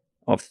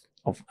 of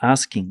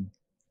asking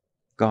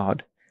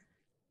God,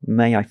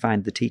 may I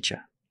find the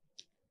teacher?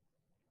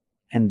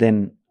 And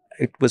then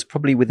it was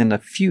probably within a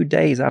few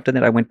days after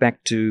that I went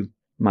back to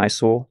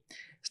Mysore,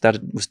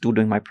 was still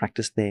doing my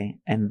practice there.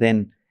 And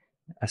then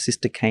a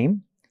sister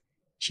came.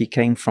 She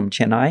came from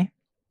Chennai.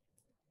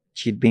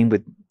 She'd been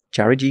with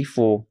Charaji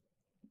for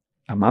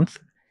a month,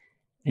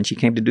 and she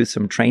came to do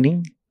some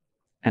training,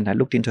 and I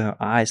looked into her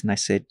eyes and I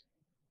said,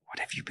 "What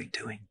have you been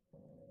doing?"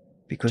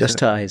 Because just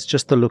her eyes,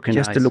 just the look in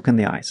just the eyes. the look in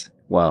the eyes.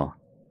 Wow.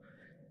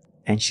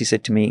 And she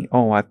said to me,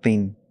 "Oh, I've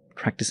been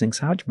practicing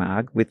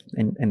Sajmarg with,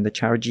 and the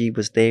Charaji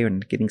was there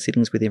and getting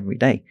sittings with him every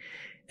day."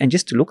 And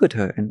just to look at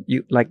her, and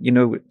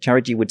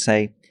Charaji would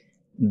say,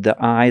 the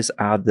eyes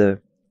are the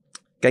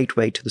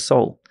gateway to the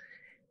soul.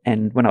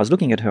 And when I was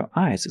looking at her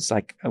eyes, it's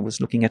like I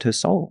was looking at her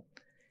soul.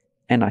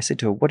 And I said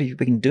to her, "What have you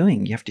been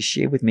doing? You have to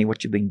share with me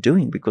what you've been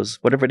doing, because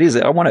whatever it is,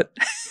 I want it."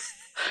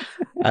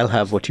 I'll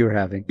have what you're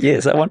having.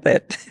 Yes, I want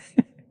that.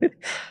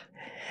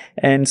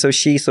 And so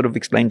she sort of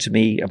explained to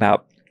me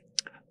about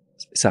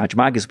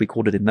Sajmarg, as we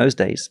called it in those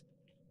days.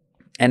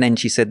 And then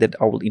she said that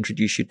I will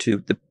introduce you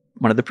to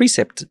one of the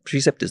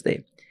preceptors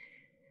there.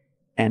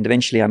 And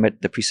eventually I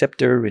met the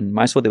preceptor in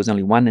Mysore. There was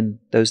only one in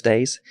those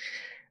days.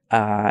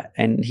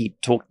 And he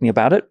talked to me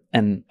about it.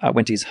 And I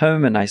went to his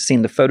home and I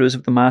seen the photos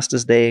of the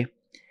masters there.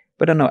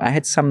 But I don't know, I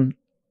had some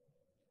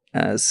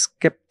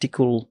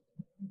skeptical...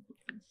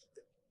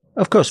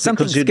 Of course,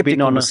 because you'd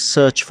been on a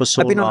search for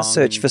so long. I've been on a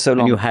search for so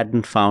long. And you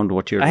hadn't found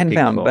what you're looking for. I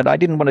hadn't found, but I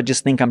didn't want to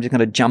just think I'm just going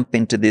to jump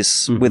into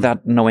this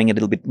without knowing a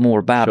little bit more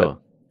about it.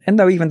 And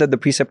even though the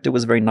preceptor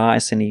was very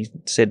nice and he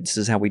said, "This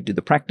is how we do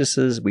the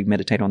practices. We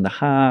meditate on the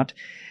heart.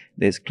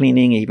 There's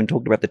cleaning." He even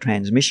talked about the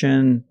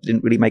transmission.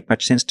 Didn't really make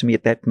much sense to me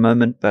at that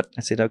moment, but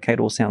I said, "Okay, it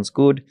all sounds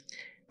good."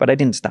 But I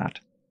didn't start.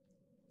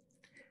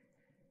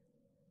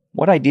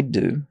 What I did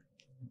do,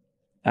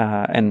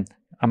 and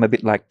I'm a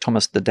bit like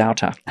Thomas the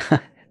Doubter,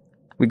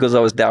 because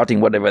I was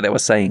doubting whatever they were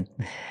saying,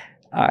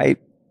 I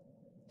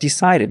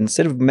decided,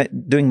 instead of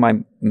doing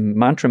my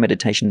mantra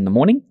meditation in the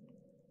morning,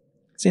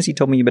 since he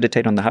told me you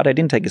meditate on the heart, I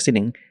didn't take a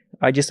sitting.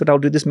 I just thought I'll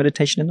do this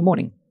meditation in the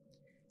morning.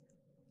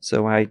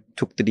 So I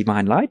took the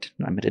divine light,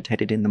 I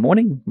meditated in the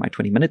morning, my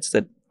 20 minutes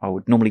that I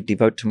would normally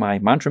devote to my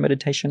mantra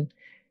meditation,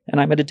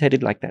 and I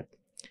meditated like that.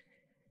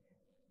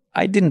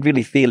 I didn't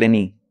really feel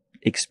any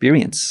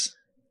experience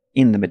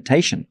in the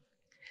meditation.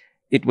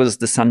 It was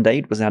the Sunday,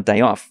 it was our day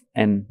off.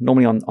 And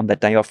normally on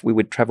that day off, we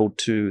would travel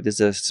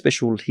there's a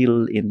special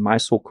hill in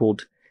Mysore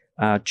called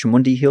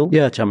Chamundi Hill.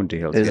 Yeah, Chamundi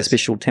Hill. There's a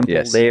special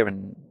temple there,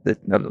 and the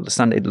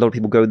Sunday, a lot of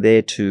people go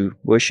there to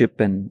worship,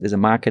 and there's a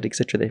market,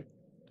 etc. there.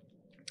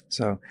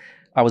 So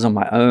I was on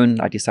my own.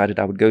 I decided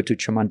I would go to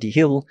Chamundi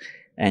Hill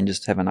and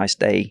just have a nice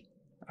day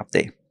up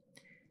there.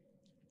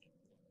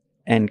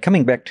 And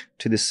coming back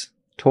to this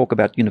talk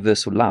about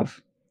universal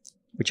love,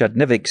 which I'd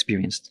never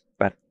experienced,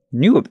 but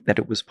knew that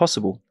it was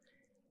possible.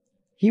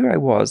 Here I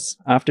was,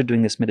 after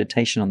doing this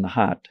meditation on the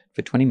heart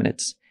for 20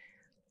 minutes,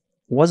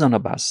 was on a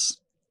bus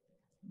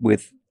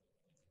with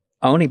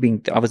I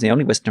was the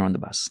only Westerner on the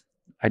bus.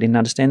 I didn't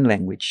understand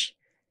language.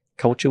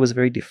 Culture was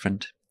very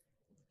different.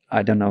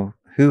 I don't know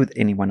who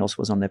anyone else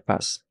was on that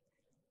bus.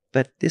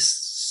 But this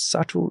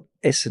subtle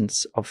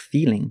essence of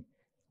feeling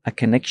a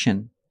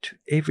connection to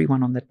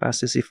everyone on that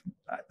bus, as if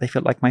they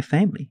felt like my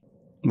family.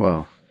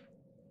 Wow.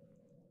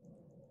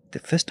 The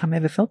first time I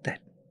ever felt that.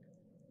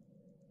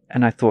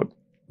 And I thought,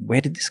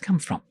 where did this come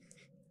from?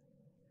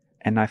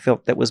 And I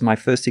felt that was my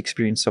first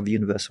experience of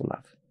universal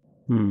love.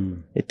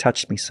 It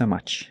touched me so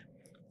much.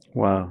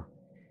 Wow.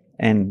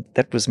 And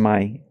that was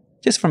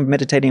just from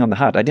meditating on the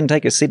heart. I didn't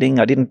take a sitting.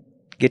 I didn't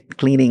get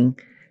cleaning.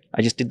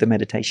 I just did the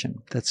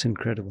meditation. That's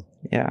incredible.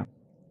 Yeah.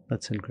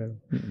 That's incredible.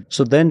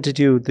 So then did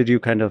you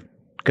kind of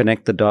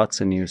connect the dots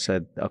and you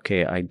said,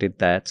 okay, I did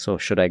that, so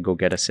should I go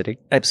get a sitting?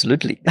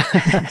 Absolutely.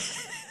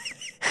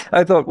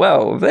 I thought,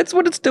 wow, that's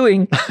what it's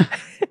doing.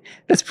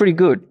 That's pretty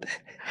good.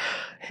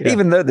 Yeah.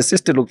 Even though the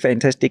sister looked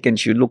fantastic and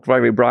she looked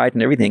very bright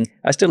and everything,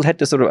 I still had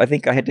to I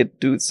think I had to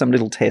do some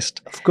little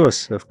test. Of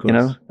course.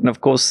 And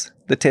of course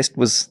the test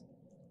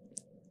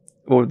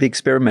or the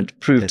experiment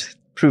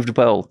proved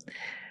well.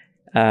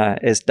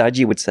 As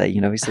Daji would say,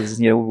 he says,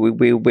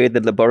 we're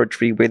the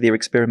laboratory, we're the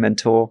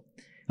experimenter.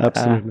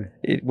 Absolutely.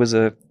 It was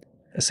a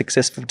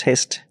successful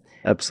test.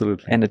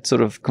 Absolutely. And it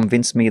sort of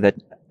convinced me that,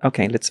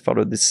 okay, let's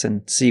follow this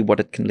and see what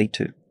it can lead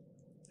to.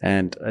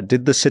 And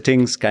did the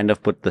sittings kind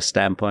of put the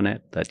stamp on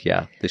it that,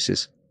 yeah, this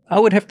is... I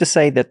would have to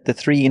say that the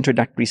 3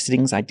 introductory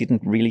sittings I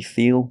didn't really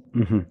feel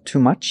too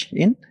much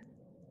in.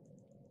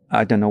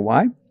 I don't know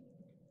why.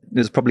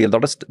 There's probably there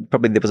was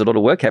a lot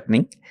of work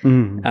happening,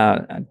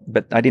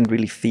 but I didn't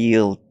really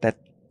feel that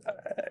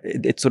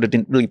it sort of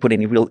didn't really put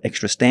any real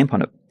extra stamp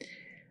on it.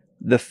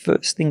 The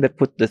first thing that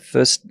put the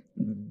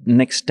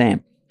next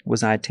stamp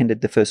was I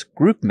attended the first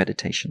group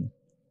meditation.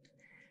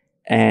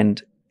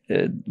 And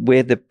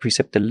where the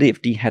preceptor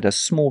lived, he had a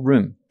small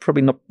room,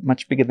 probably not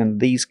much bigger than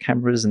these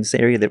cameras in this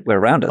area that were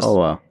around us. Oh,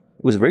 wow.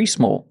 It was very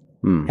small.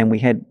 And we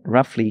had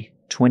roughly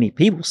 20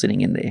 people sitting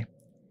in there.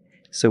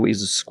 So it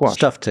was squashed.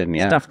 Stuffed in,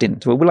 yeah. Stuffed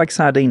in. So we're like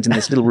sardines in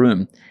this little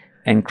room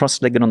and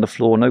cross-legged on the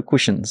floor, no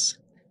cushions.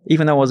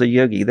 Even though I was a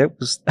yogi, that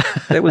was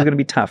going to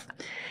be tough.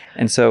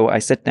 And so I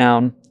sat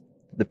down.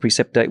 The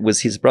preceptor, it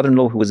was his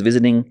brother-in-law who was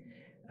visiting.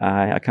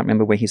 I can't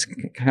remember where he's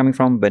coming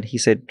from, but he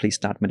said, please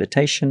start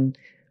meditation.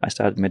 I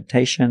started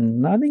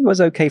meditation. I think it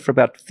was okay for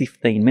about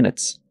 15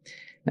 minutes.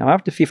 Now,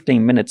 after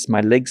 15 minutes,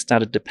 my legs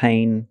started to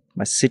pain.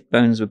 My sit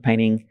bones were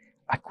paining.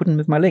 I couldn't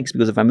move my legs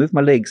because if I moved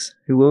my legs,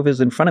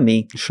 whoever's in front of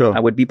me, Sure. I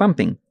would be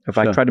bumping. If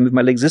I tried to move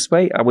my legs this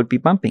way, I would be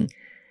bumping.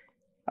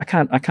 I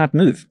can't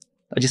move.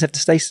 I just have to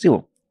stay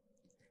still.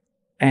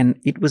 And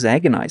it was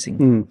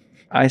agonizing.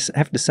 I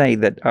have to say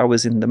that I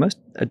was in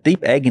a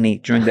deep agony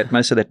during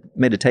most of that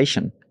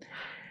meditation.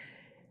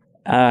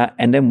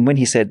 And then when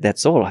he said,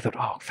 that's all, I thought,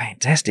 oh,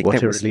 fantastic.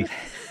 What a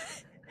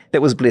relief.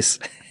 That was bliss.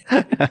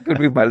 I could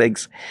move my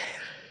legs.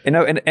 And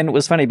it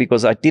was funny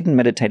because I didn't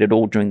meditate at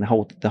all during the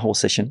whole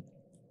session.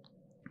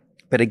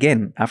 But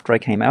again, after I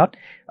came out,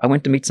 I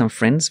went to meet some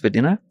friends for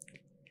dinner.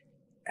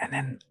 And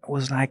then it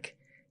was like,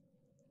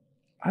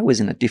 I was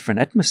in a different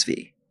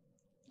atmosphere.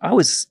 I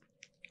was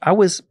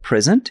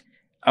present.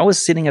 I was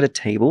sitting at a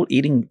table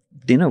eating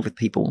dinner with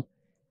people.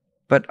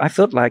 But I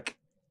felt like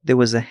there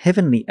was a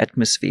heavenly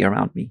atmosphere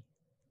around me.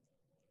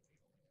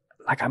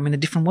 Like I'm in a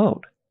different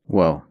world.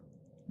 Wow.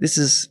 This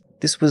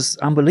was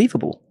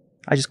unbelievable.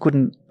 I just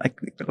couldn't,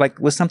 like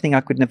was something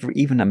I could never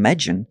even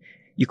imagine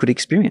you could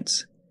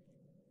experience.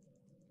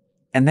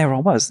 And there I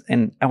was.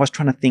 And I was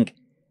trying to think,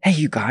 hey,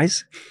 you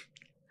guys,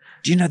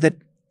 do you know that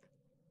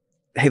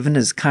heaven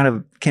is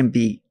can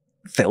be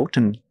felt?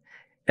 And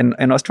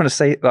I was trying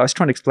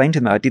to explain to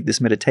them, I did this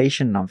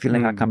meditation and I'm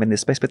feeling like I'm in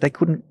this space, but they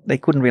couldn't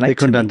relate. They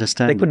couldn't to me.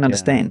 understand. They couldn't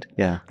understand.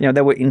 Yeah.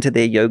 They were into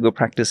their yoga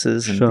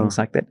practices and things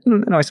like that.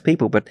 Nice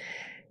people,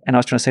 and I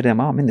was trying to say to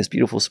them, oh, I'm in this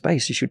beautiful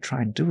space. You should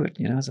try and do it.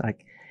 It's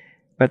like,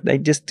 but they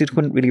just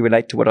couldn't really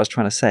relate to what I was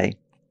trying to say.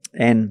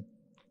 And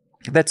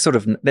that sort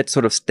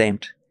of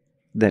stamped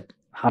that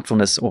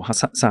heartfulness, or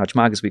Sahaj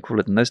Marg as we call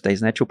it in those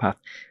days, naturopath,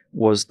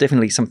 was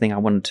definitely something I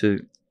wanted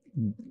to,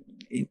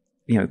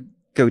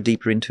 go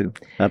deeper into.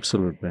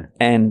 Absolutely.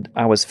 And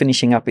I was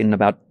finishing up in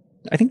I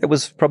think that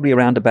was probably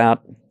around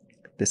about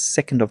the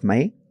 2nd of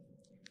May.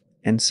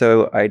 And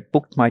so I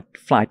booked my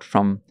flight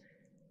from,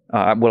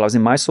 I was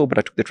in Mysore, but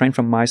I took the train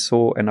from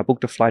Mysore and I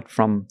booked a flight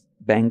from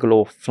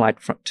Bangalore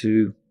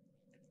to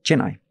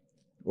Chennai,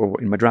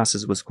 or in Madras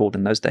as it was called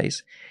in those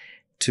days,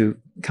 to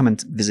come and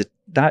visit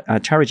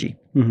Charaji.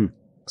 Mm-hmm.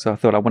 So I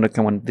thought I want to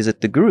come and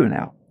visit the Guru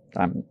now.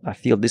 I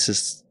feel this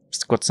has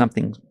got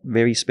something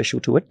very special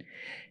to it.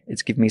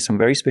 It's given me some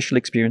very special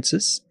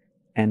experiences.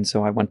 And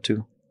so I want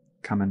to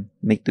come and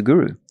meet the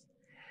Guru.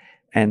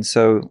 And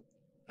so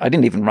I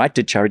didn't even write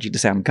to Charaji to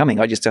say I'm coming.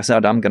 I just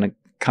decided I'm going to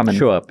come and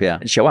show up. Yeah.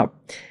 Show up.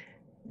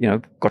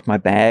 Got my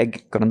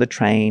bag, got on the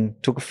train,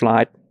 took a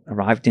flight,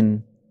 arrived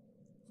in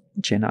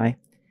Chennai.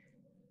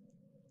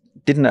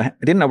 Didn't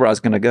know where I was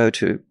going to go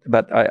to,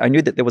 but I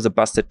knew that there was a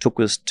bus that took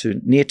us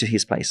near to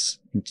his place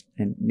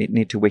and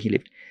near to where he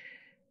lived.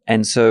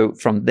 And so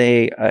from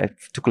there, I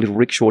took a little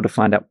rickshaw to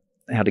find out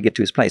how to get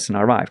to his place, and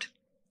I arrived.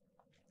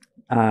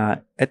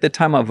 At the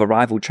time of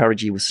arrival,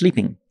 Charaji was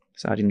sleeping,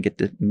 so I didn't get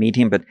to meet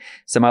him, but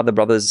some other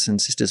brothers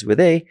and sisters were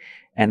there,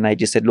 and they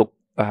just said, look,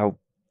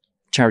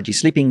 Charaji's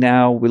sleeping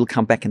now. We'll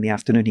come back in the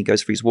afternoon. He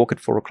goes for his walk at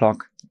 4:00.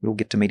 We'll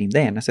get to meet him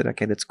there. And I said,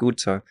 okay, that's good.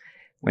 So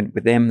went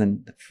with them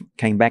and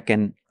came back,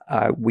 and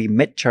we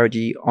met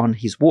Charaji on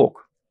his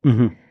walk.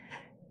 Mm-hmm.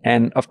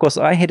 And of course,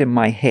 I had in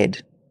my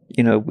head,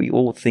 we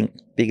all think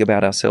big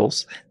about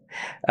ourselves.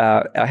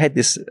 I had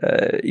this,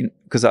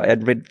 because I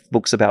had read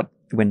books about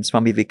when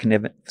Swami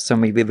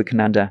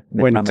Vivekananda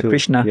met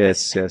Ramakrishna.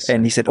 Yes.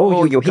 And he said,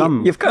 oh, you're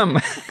here. You've come.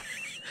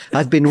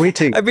 I've been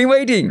waiting. I've been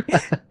waiting.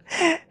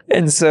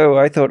 And so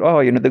I thought,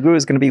 the Guru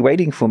is going to be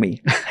waiting for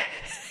me.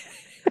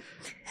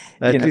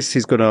 At least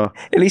he's going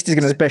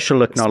to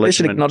special acknowledgement.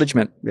 Special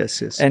acknowledgement.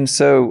 Yes. And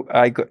so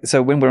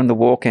so when we're on the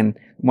walk, and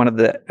one of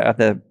the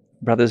other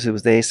brothers who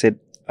was there said,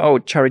 oh,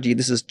 Charaji,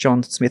 this is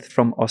John Smith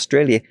from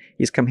Australia.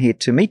 He's come here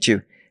to meet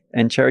you.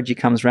 And Charaji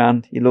comes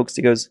round, he looks,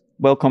 he goes,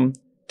 welcome,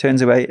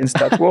 turns away and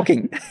starts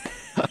walking.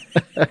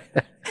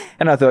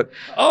 And I thought,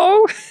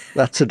 oh.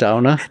 That's a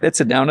downer.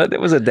 That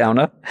was a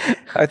downer.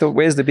 I thought,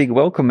 where's the big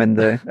welcome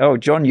and oh,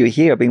 John, you're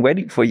here. I've been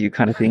waiting for you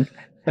kind of thing.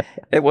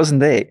 It wasn't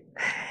there.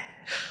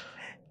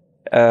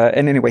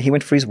 And anyway, he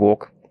went for his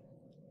walk.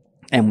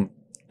 And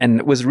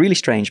it was really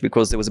strange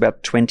because there was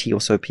about 20 or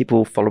so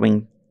people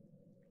following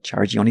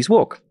Charaji on his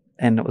walk.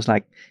 And it was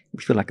like,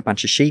 we feel like a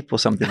bunch of sheep or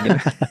something,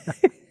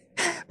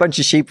 bunch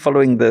of sheep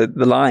following the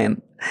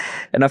lion.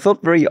 And I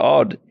felt very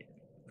odd.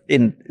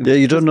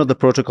 You don't know the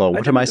protocol.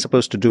 What am I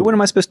supposed to do? What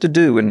am I supposed to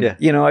do? And,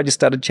 I just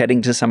started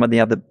chatting to some of the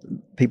other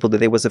people.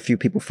 There was a few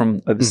people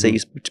from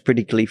overseas,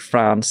 particularly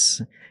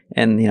France,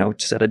 and,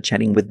 just started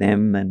chatting with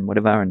them and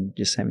whatever, and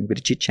just having a bit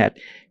of chit-chat.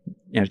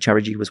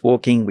 Charaji was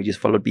walking. We just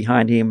followed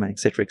behind him, et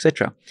cetera, et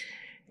cetera.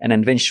 And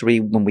then eventually,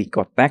 when we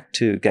got back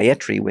to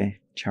Gayatri, where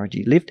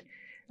Charaji lived,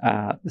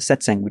 the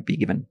satsang would be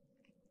given.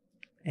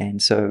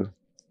 And so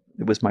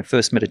it was my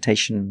first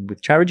meditation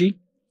with Charaji.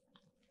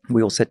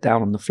 We all sat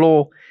down on the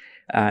floor.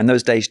 In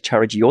those days,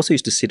 Charaji also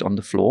used to sit on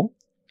the floor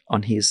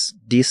on his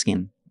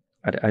deerskin.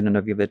 I don't know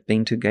if you've ever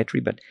been to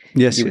Gayatri, but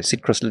he would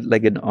sit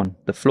cross-legged on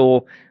the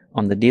floor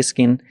on the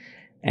deerskin,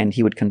 and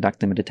he would conduct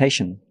the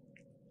meditation.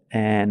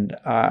 And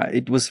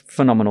it was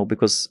phenomenal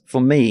because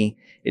for me,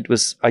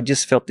 I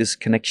just felt this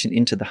connection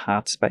into the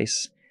heart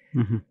space.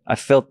 I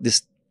felt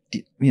this,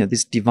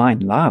 this divine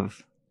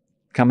love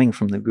coming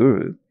from the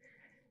Guru,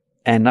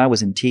 and I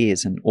was in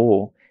tears and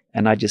awe,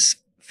 and I just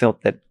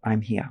felt that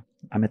I'm here.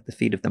 I'm at the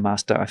feet of the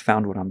Master. I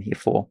found what I'm here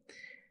for.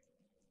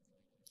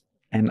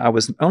 And I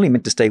was only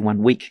meant to stay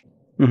 1 week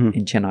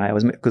in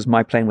Chennai. Because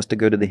my plan was to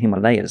go to the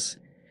Himalayas,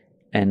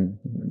 and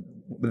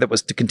that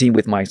was to continue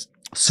with my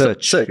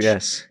search.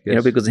 Yes.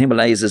 Because the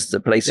Himalayas is the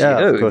place you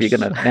go if you're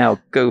going to now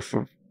go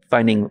for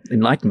finding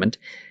enlightenment.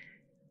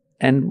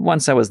 And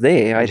once I was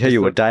there, I tell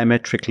you were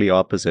diametrically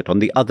opposite on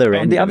the other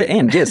end. On the other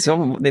end, yes.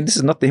 So this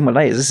is not the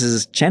Himalayas. This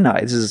is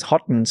Chennai. This is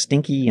hot and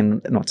stinky,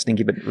 and not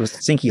stinky, but it was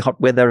stinky,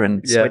 hot weather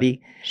and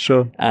sweaty.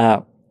 Sure.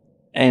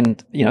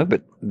 And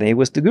but there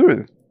was the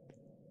Guru.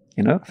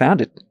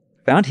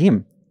 Found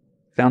him,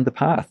 found the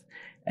path,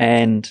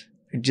 and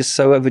just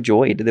so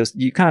overjoyed.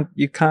 You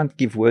can't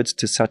give words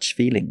to such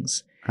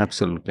feelings.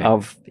 Absolutely.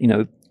 Of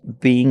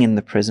being in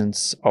the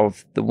presence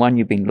of the one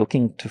you've been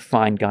looking to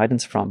find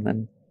guidance from,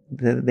 and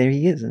there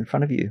he is in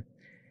front of you.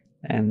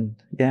 And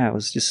it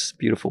was just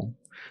beautiful.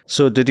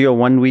 So did your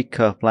 1 week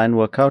plan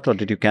work out, or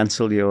did you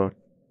cancel your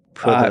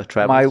further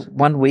travels? My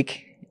 1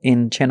 week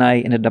in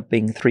Chennai ended up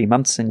being 3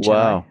 months in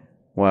Chennai.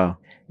 Wow.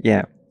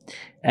 Yeah.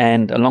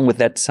 And along with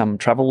that, some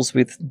travels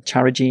with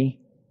Charaji,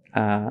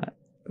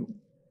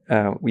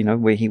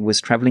 where he was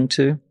traveling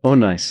to. Oh,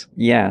 nice.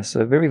 Yeah,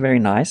 so very, very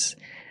nice.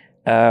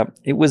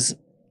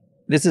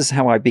 This is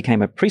how I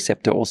became a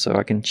preceptor also.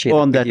 I can share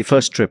on that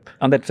first trip.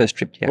 On that first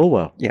trip, yeah. Oh,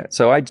 wow. Yeah,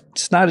 so I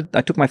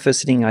took my first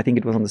sitting, I think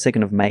it was on the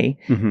 2nd of May.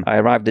 I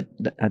arrived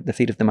at the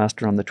feet of the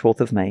Master on the 12th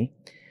of May.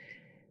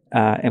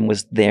 And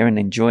was there and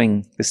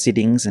enjoying the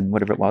sittings and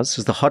whatever it was. This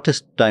is the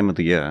hottest time of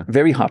the year.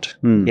 Very hot,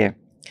 yeah.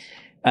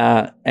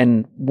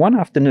 And one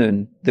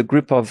afternoon, the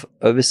group of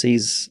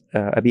overseas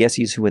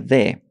Abhyasis who were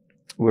there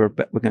were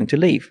going to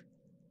leave.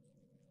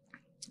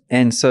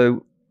 And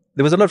so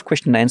there was a lot of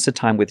question and answer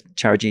time with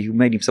Charaji, who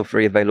made himself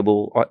very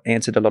available,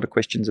 answered a lot of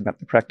questions about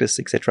the practice,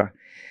 etc.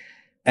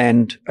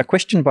 And a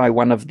question by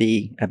one of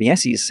the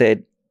Abhyasis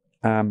said,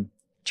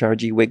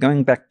 Charaji, we're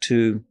going back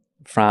to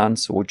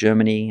France or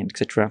Germany,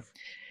 etc.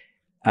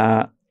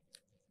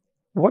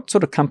 What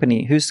sort of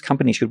company, whose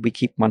company should we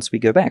keep once we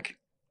go back?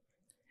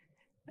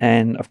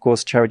 And of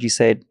course, Charaji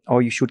said,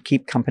 you should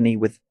keep company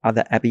with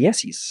other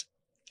Abhyasis.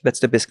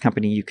 That's the best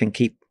company you can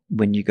keep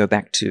when you go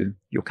back to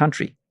your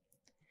country.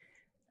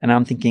 And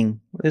I'm thinking,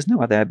 there's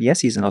no other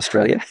Abhyasis in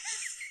Australia.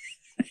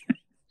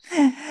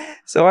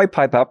 So I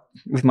pipe up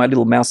with my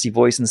little mousy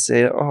voice and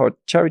say,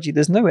 Charaji,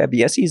 there's no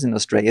Abhyasis in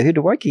Australia. Who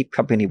do I keep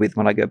company with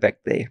when I go back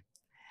there?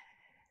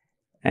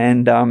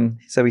 And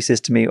so he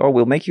says to me,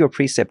 we'll make you a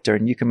preceptor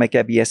and you can make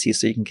Abhyasis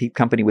so you can keep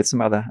company with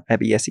some other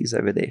Abhyasis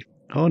over there.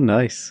 Oh,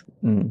 nice.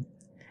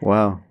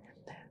 Wow.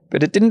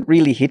 But it didn't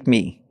really hit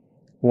me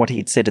what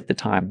he'd said at the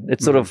time.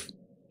 It sort of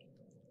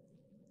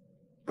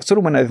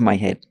went over my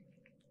head.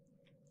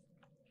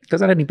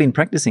 Because I'd only been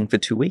practicing for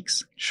 2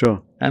 weeks.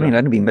 Sure. I mean,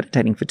 I'd only been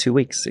meditating for 2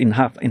 weeks in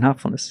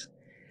heartfulness.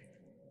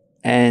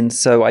 And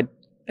so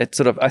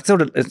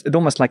it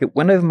almost like it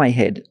went over my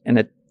head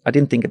and I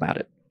didn't think about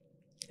it.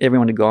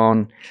 Everyone had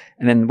gone.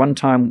 And then one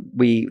time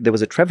there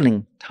was a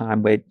traveling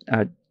time where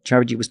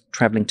Charaji was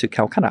traveling to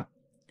Calcutta.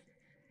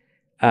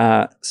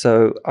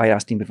 So I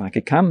asked him if I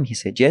could come. He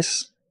said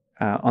yes.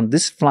 On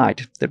this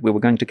flight that we were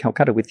going to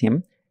Calcutta with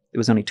him, there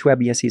was only 2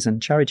 Abhyasis and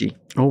Charaji.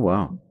 Oh,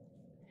 wow.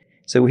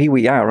 So here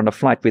we are on a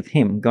flight with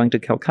him going to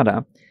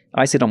Calcutta.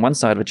 I sit on one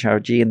side of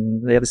Charaji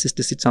and the other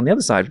sister sits on the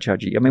other side of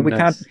Charaji. I mean, we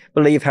can't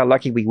believe how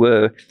lucky we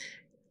were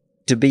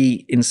to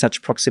be in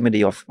such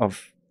proximity of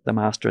the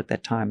Master at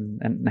that time,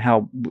 and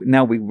how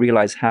now we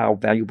realize how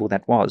valuable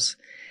that was.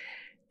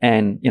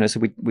 And, so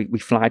we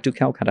fly to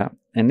Calcutta.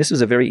 And this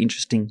was a very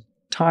interesting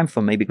time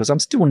for me because I'm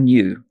still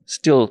new,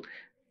 still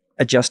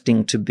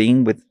adjusting to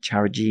being with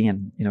Charaji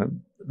and,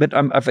 but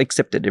I've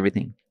accepted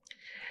everything.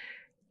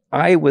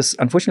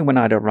 Unfortunately, when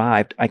I'd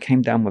arrived, I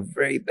came down with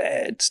very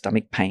bad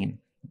stomach pain.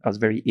 I was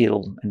very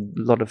ill and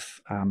a lot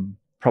of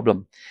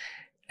problem.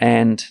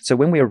 And so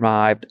when we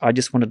arrived, I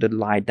just wanted to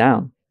lie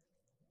down.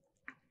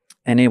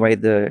 And anyway,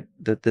 the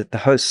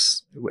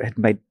hosts had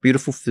made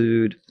beautiful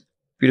food,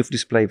 beautiful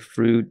display of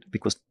food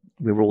because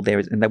we were all there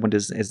and they went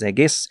as their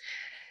guests.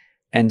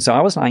 And so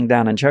I was lying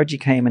down and Charaji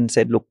came and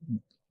said, look,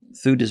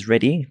 food is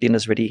ready,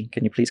 dinner's ready.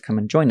 Can you please come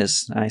and join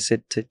us? And I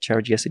said to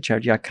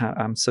Charaji, I can't,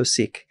 I'm so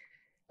sick.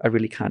 I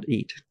really can't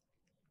eat.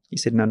 He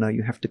said, no,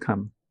 you have to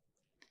come.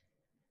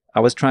 I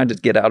was trying to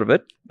get out of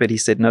it, but he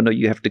said, no,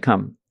 you have to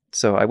come.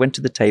 So I went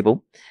to the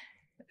table,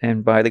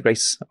 and by the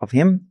grace of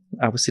him,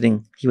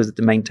 he was at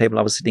the main table,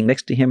 I was sitting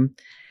next to him.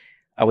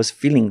 I was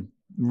feeling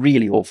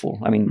really awful.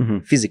 I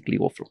mean, physically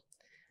awful.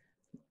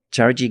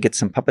 Charaji gets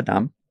some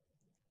poppadom,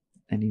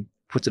 and he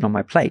puts it on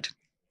my plate.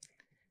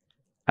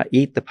 I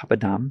eat the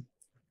poppadom,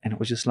 and it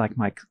was just like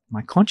my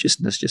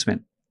consciousness just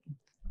went,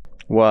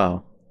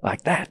 wow,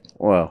 like that.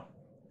 Wow.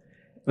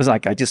 It was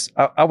like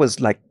I was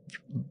like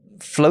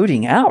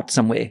floating out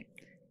somewhere.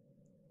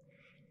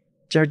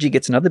 Charaji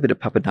gets another bit of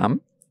poppadom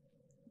and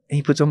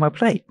he puts it on my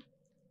plate.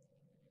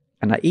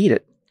 And I eat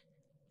it.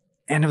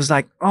 And it was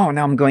like, oh,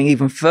 now I'm going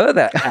even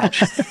further out.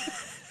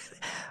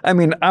 I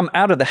mean, I'm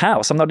out of the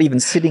house. I'm not even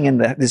sitting in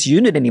this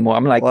unit anymore.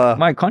 I'm like, Wow.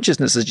 my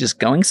consciousness is just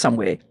going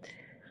somewhere.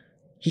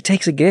 He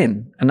takes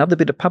again another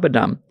bit of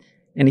poppadom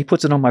and he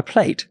puts it on my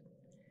plate.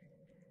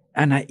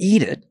 And I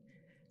eat it.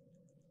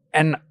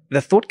 And the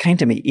thought came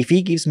to me, if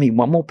he gives me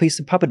one more piece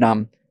of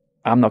poppadom,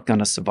 I'm not going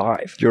to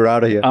survive. You're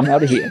out of here. I'm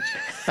out of here.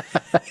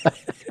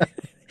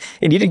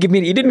 And he didn't give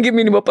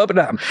me any more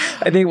poppadom.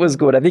 I think it was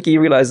good. I think he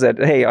realized that,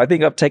 hey, I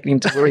think I've taken him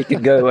to where he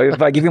can go.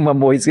 If I give him one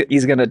more,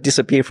 he's going to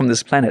disappear from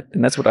this planet.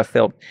 And that's what I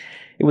felt.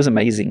 It was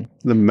amazing.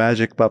 The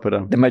magic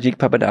poppadom. The magic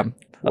poppadom.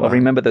 Wow. I'll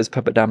remember those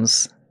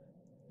poppadoms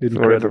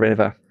forever and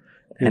ever.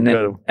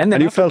 Incredible. And then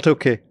you felt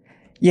okay.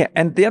 Yeah.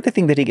 And the other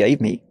thing that he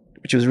gave me,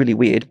 which was really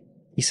weird,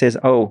 he says,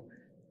 oh,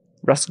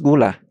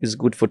 rasgulla is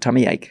good for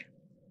tummy ache.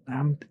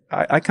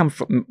 I come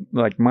from,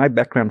 like, my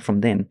background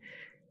from then,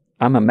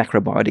 I'm a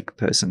macrobiotic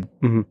person.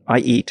 Mm-hmm. I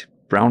eat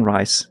brown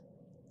rice,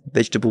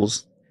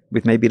 vegetables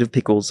with maybe a bit of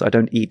pickles. I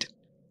don't eat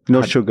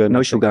No sugar.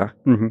 no sugar,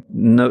 Mm-hmm.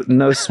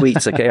 no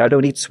sweets. Okay, I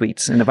don't eat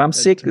sweets. And if I'm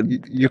sick,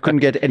 You couldn't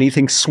get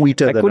anything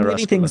sweeter I than couldn't a get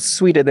anything rasgulla.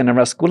 sweeter than a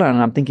rasgulla. And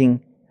I'm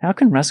thinking, how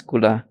can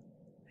rasgulla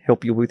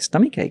help you with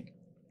stomach ache?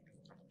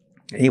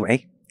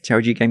 Anyway,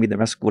 Charji gave me the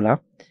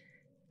rasgulla.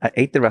 I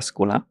ate the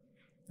rasgulla,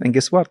 and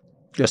guess what?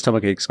 Your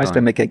stomach ache's My gone.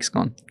 stomach ache's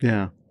gone.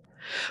 Yeah.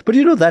 But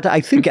you know that I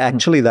think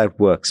actually that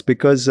works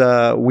because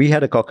we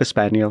had a Cocker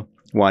Spaniel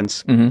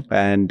once Mm-hmm.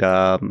 and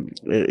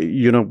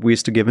we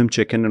used to give him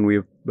chicken and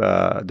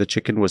the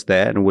chicken was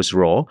there and it was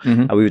raw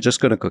Mm-hmm. and we were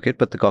just going to cook it,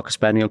 but the Cocker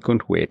Spaniel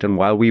couldn't wait, and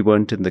while we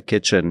weren't in the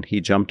kitchen he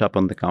jumped up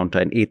on the counter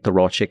and ate the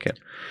raw chicken,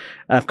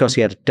 and of course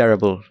he had a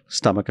terrible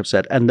stomach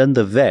upset, and then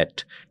the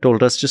vet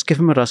told us, just give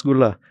him a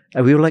rasgulla,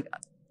 and we were like,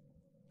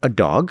 a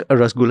dog, a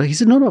rasgulla? He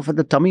said, no, for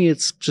the tummy,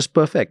 it's just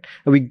perfect.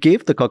 And we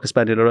gave the Cocker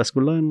Spaniel a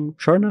rasgulla, and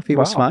sure enough, he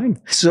was Wow. fine.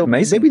 So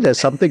Amazing. maybe there's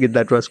something in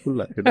that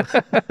rasgulla. You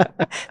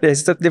know?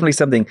 There's definitely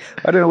something.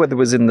 I don't know whether it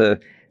was in the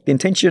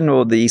intention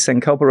or the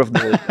sankalpa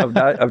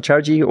of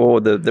Charji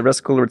or the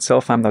rasgulla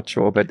itself. I'm not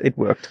sure, but it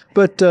worked.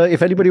 But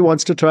if anybody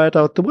wants to try it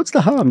out, what's the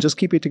harm? Just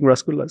keep eating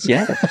rasgullas.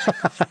 Yeah.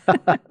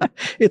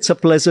 It's a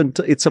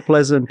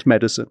pleasant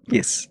medicine.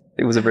 Yes.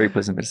 It was a very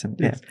pleasant medicine.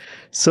 Yeah.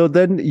 So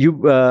then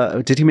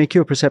did he make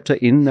you a preceptor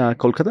in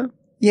Kolkata?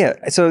 Yeah.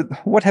 So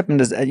what happened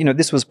is,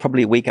 this was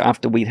probably a week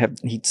after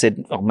he'd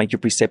said, I'll make you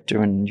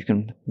preceptor and you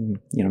can,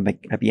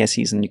 make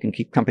abhyassis and you can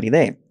keep company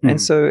there. Mm-hmm.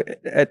 And so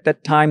at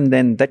that time,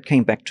 then that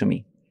came back to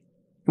me.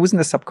 It was in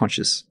the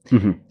subconscious.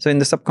 Mm-hmm. So in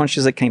the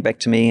subconscious, it came back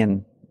to me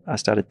and I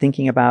started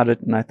thinking about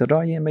it and I thought,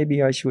 oh yeah,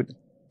 maybe I should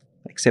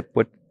accept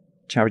what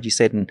Charji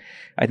said. And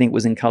I think it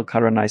was in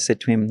Calcutta, and I said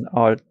to him,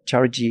 oh,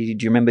 Charji,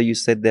 do you remember you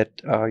said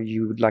that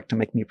you would like to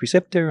make me a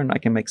preceptor and I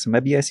can make some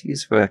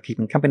abhyassis for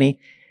keeping company?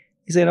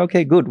 He said,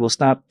 okay, good, we'll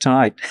start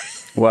tonight.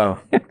 Wow.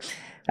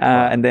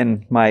 And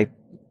then my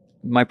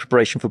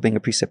preparation for being a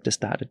preceptor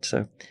started.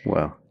 So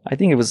Wow. I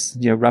think it was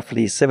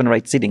roughly 7 or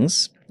 8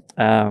 sittings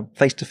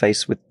face to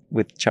face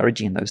with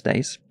Charji in those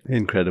days.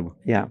 Incredible.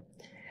 Yeah.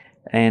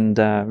 And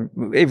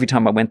every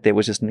time I went there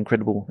was just an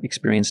incredible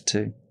experience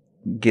to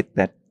get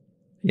that,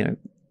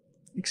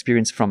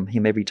 experience from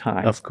him every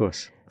time. Of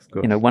course.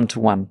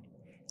 One-to-one.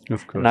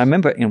 Of course. And I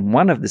remember in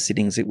one of the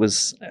sittings, it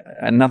was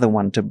another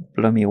one to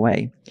blow me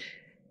away.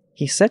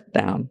 He sat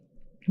down,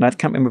 and I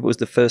can't remember if it was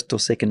the first or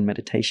second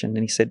meditation,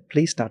 and he said,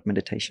 please start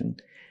meditation.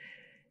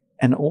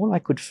 And all I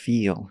could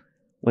feel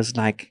was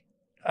like,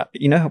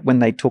 when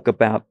they talk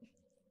about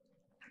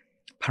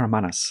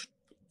paramanas,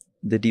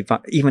 the divine,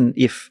 even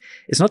if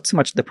it's not so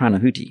much the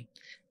pranahuti,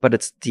 but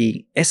it's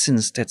the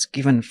essence that's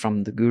given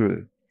from the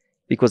guru,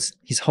 because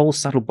his whole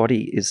subtle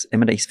body is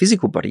emanating, his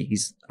physical body,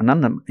 his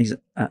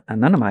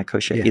Anandamaya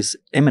kosha is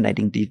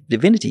emanating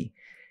divinity.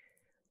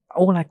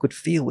 All I could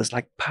feel was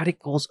like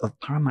particles of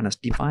paramanas,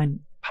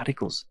 divine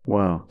particles,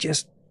 Wow.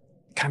 just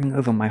coming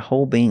over my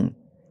whole being.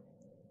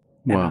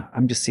 And Wow.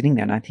 I'm just sitting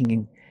there and I'm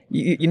thinking,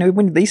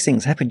 when these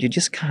things happen, you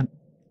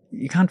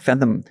can't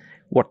fathom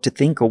what to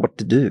think or what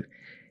to do.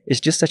 It's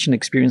just such an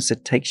experience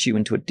that takes you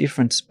into a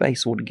different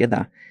space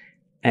altogether.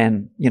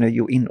 And,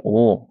 you're in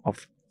awe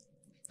of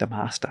the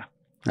master.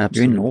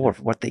 Absolutely. You're in awe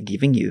of what they're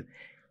giving you.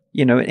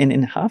 And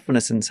in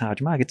heartfulness and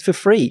Sahaj Marg, it's for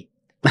free.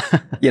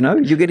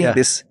 You're getting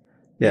this.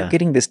 Yeah. You're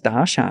getting this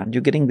darshan.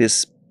 You're getting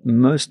this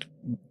most.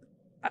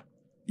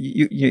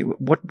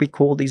 What we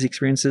call these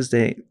experiences,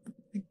 they,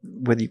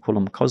 whether you call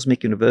them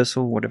cosmic,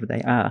 universal, whatever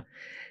they are,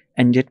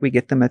 and yet we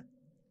get them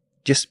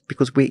just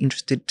because we're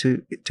interested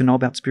to know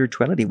about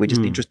spirituality. We're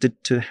just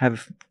interested to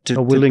have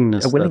A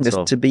willingness, that's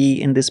all. to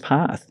be in this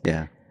path.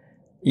 Yeah.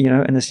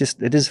 And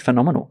it is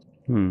phenomenal.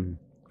 Hmm.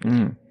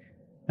 Mm.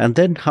 And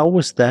then how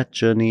was that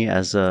journey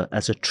as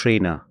a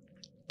trainer?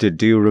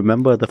 Do you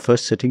remember the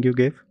first sitting you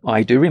gave?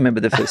 I do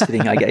remember the first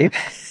sitting I gave.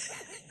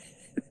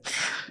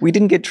 We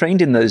didn't get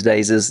trained in those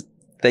days as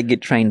they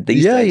get trained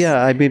these days.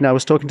 Yeah. I mean, I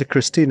was talking to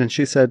Christine and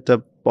she said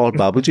all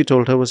Babuji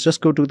told her was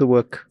just go do the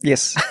work.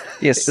 Yes.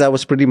 That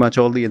was pretty much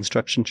all the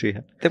instruction she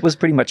had. That was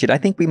pretty much it. I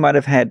think we might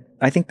have had,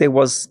 there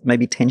was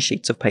maybe 10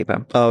 sheets of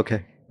paper. Oh,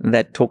 okay.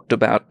 that talked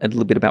about a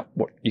little bit about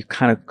what you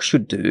kind of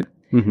should do.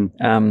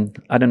 Mm-hmm.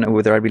 I don't know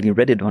whether I really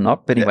read it or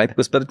not, but anyway,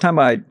 because by the time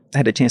I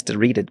had a chance to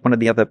read it, one of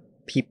the other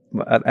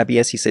people at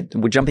ABS, he said,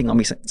 were jumping on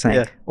me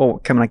saying, "Oh,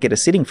 can I get a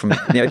sitting from it?"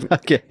 You know,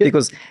 Okay.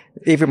 Because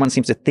everyone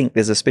seems to think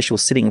there's a special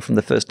sitting from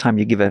the first time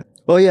you give a.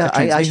 Oh yeah, a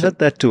I transmission. heard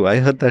that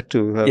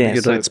too. Yeah,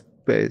 you so know, it's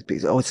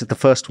the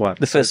first one.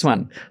 The first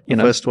one, you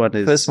know, first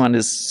one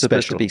is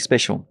supposed to be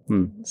special.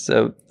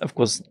 So of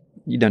course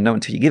you don't know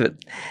until you give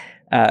it.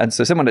 And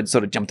so someone had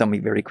sort of jumped on me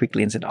very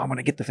quickly and said, "I want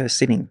to get the first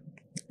sitting."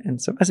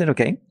 And so I said,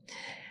 "Okay,"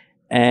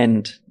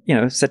 and you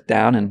know, sat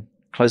down and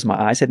closed my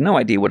eyes. Had no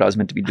idea what I was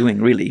meant to be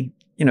doing, really.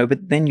 You know,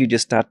 but then you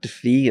just start to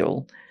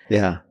feel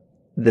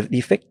the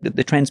effect that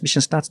the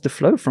transmission starts to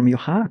flow from your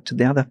heart to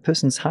the other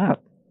person's heart,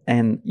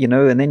 and you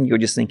know, and then you're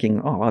just thinking,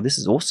 "Oh, wow, this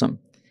is awesome."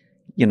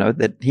 You know,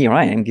 that here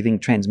I am giving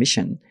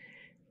transmission,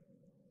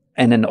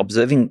 and then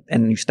observing,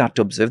 and you start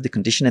to observe the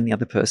condition in the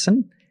other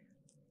person.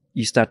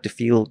 You start to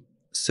feel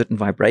certain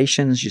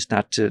vibrations. You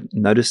start to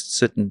notice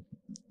certain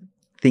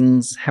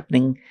things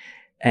happening,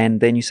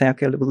 and then you say,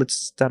 "Okay, well, let's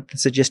start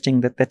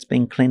suggesting that that's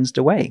being cleansed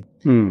away."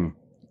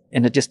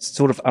 And it just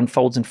sort of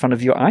unfolds in front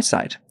of your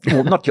eyesight.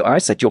 Well, not your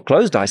eyesight, your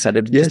closed eyesight.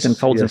 It just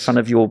unfolds in front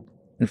of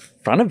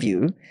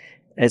you,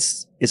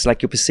 as it's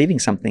like you're perceiving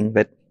something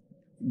that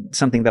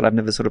I've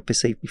never sort of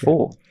perceived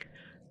before.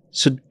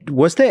 So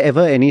was there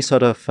ever any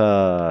sort of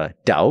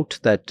doubt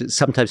that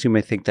sometimes you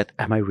may think that,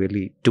 am I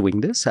really doing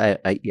this?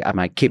 Am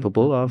I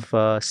capable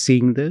of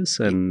seeing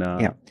this and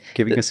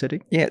giving a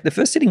sitting? Yeah, the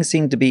first sitting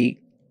seemed to be,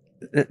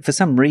 for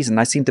some reason,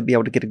 I seemed to be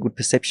able to get a good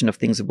perception of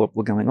things of what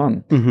were going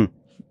on. Mm-hmm.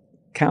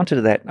 Counter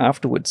to that,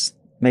 afterwards,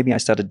 maybe I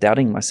started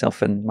doubting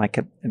myself and my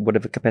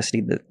whatever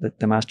capacity that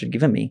the master had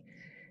given me.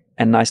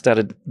 And I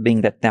started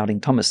being that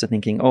doubting Thomas,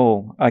 thinking,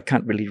 "Oh, I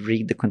can't really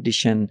read the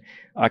condition.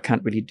 I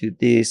can't really do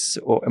this."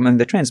 Or, I mean,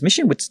 the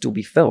transmission would still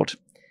be felt,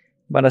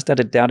 but I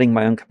started doubting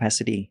my own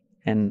capacity.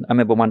 And I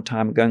remember one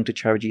time going to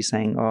Chariji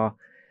saying, "Oh,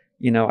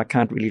 you know, I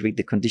can't really read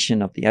the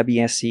condition of the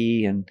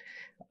Abhyasi, and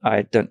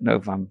I don't know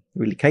if I'm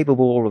really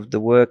capable of the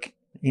work."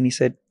 And he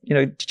said, you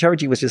know,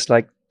 Chariji was just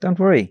like, "Don't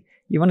worry.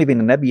 You've only been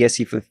in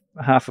Abhyasi for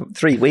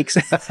 3 weeks.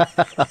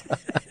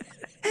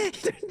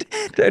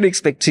 Don't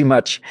expect too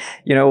much."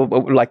 You know,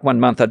 like 1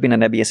 month. I'd been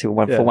in Abhyasi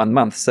for 1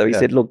 month. So he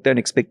said, "Look, don't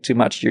expect too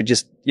much.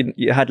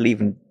 You're hardly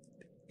even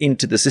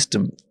into the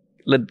system.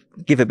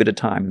 Give a bit of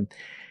time."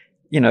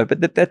 You know,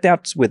 but the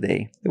doubts were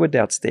there. There were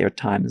doubts there at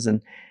times.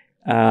 And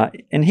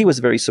he was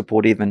very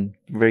supportive and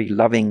very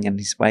loving in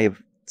his way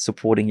of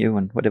supporting you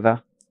and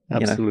whatever.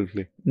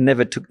 Absolutely. You know,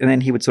 and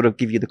then he would sort of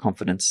give you the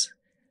confidence,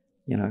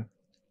 you know.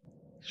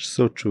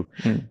 So true.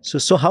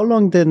 So how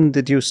long then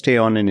did you stay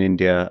on in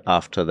India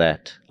after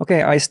that?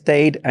 Okay, I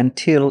stayed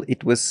until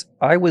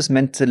I was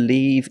meant to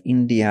leave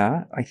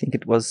India, I think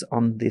it was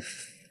on the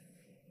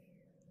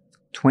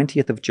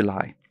 20th of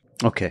July.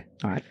 Okay.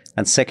 All right.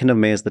 And 2nd of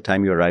May is the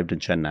time you arrived in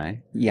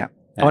Chennai? Yeah.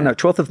 Oh, no,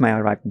 12th of May I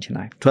arrived in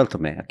Chennai. 12th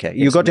of May, okay.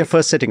 You got your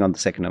first sitting on the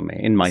 2nd of May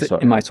in Mysore?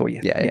 In Mysore,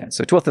 yeah. Yeah.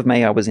 So 12th of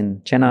May I was in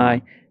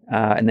Chennai,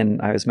 and then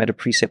I was made a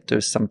preceptor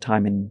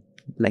sometime in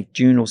late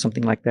June or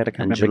something like that. I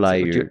can't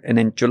remember. And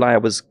then July I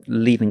was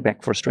leaving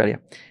back for Australia.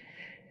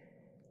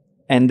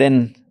 And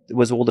then there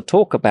was all the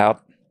talk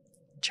about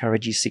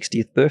Charaji's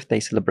 60th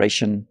birthday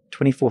celebration,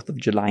 24th of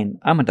July in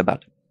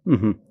Ahmedabad.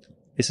 Mm-hmm.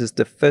 This is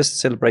the first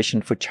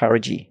celebration for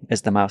Chariji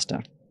as the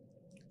master.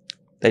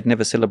 They'd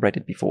never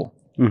celebrated before.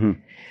 Mm-hmm.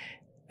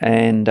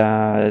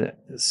 And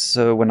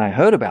so when I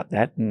heard about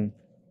that and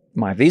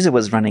my visa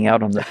was running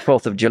out on the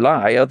 12th of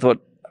July, I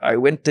thought, I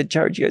went to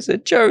Chariji. I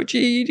said,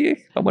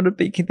 "Chariji, I want to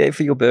be there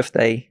for your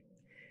birthday."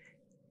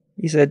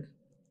 He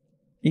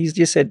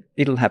just said,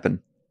 "It'll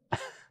happen."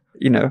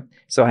 You know,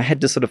 so I had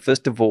to sort of,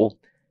 first of all,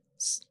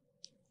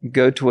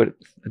 go to a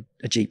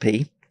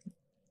GP.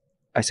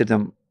 I said to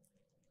him,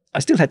 I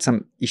still had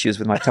some issues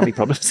with my tummy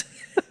problems.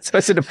 So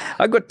I said to him,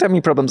 "I've got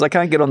tummy problems. I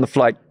can't get on the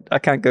flight. I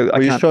can't go."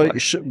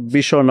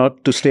 Be sure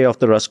not to stay off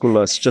the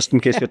rasgullas, just in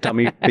case your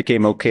tummy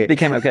became okay.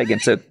 Became okay again.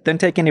 So don't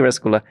take any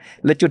rasgulla.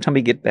 Let your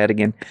tummy get bad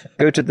again.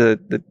 Go to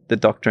the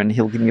doctor and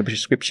he'll give me a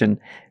prescription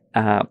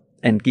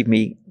and give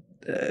me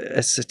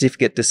a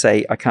certificate to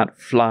say I can't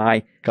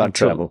fly. Can't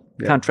travel.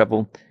 Can't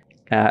travel.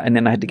 And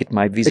then I had to get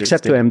my visa.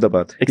 Except to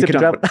Ahmedabad. I can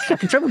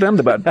travel to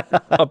Ahmedabad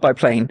by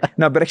plane.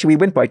 No, but actually we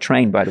went by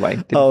train, by the way.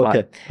 Didn't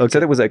fly. So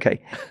that was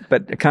okay.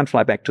 But I can't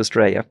fly back to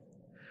Australia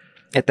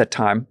at that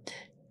time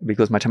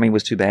because my tummy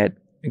was too bad.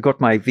 I got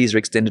my visa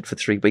extended for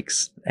 3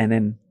 weeks, and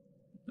then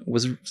it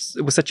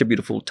was such a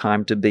beautiful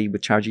time to be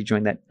with Chariji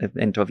during that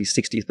event of his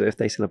 60th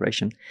birthday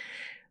celebration.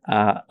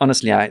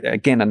 Honestly,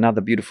 again,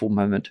 another beautiful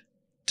moment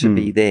to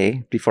be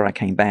there before I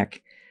came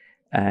back.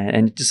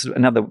 And just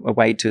another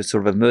way to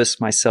sort of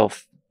immerse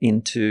myself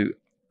into,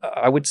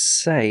 I would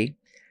say,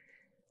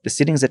 the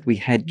sittings that we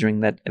had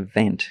during that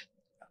event.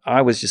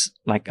 I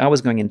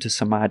was going into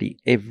samadhi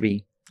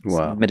every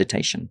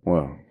meditation.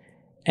 Wow.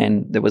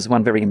 And there was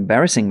one very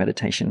embarrassing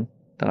meditation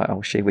that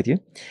I'll share with you.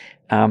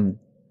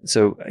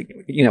 So,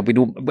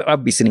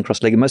 I'd be sitting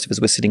cross-legged. Most of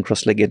us were sitting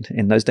cross-legged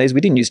in those days.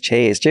 We didn't use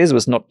chairs. Chairs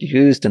was not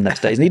used in those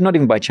days, not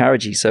even by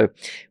charity. So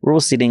we're all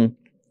sitting,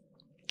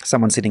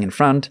 someone sitting in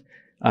front,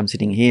 I'm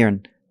sitting here,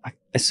 and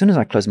as soon as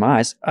I closed my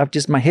eyes,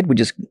 my head would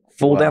just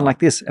fall down like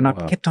this, and I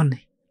kept on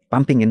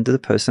bumping into the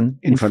person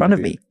in front of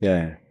me.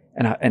 Yeah.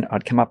 And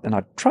I'd come up and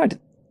I'd try to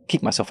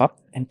kick myself up,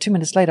 and 2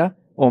 minutes later,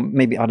 or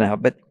maybe, I don't know,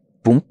 but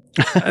boom,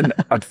 and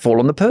I'd fall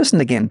on the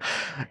person again.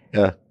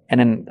 Yeah. And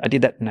then I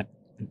did that, and it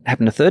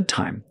happened a third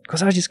time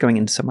because I was just going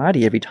into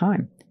samadhi every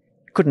time.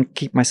 Couldn't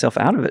keep myself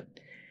out of it.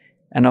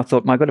 And I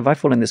thought, my God, if I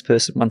fall in this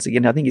person once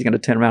again, I think he's going to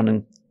turn around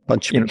and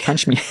punch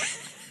me.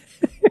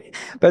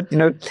 But,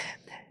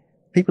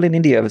 people in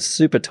India are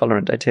super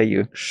tolerant, I tell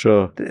you.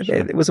 Sure.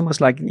 It was almost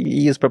like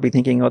he was probably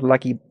thinking, oh,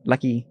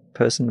 lucky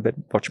person, but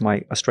watch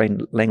my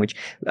Australian language.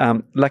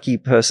 Lucky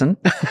person.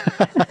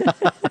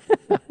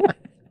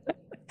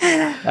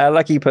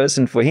 Lucky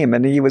person for him.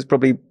 And he was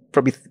probably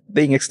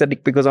being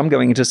ecstatic because I'm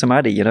going into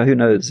samadhi, who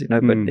knows,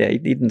 But he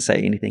didn't say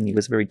anything. He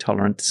was very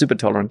tolerant, super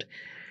tolerant.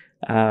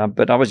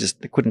 But I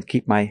couldn't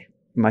keep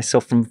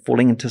myself from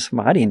falling into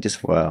samadhi and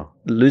just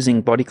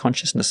losing body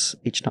consciousness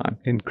each time.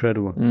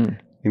 Incredible.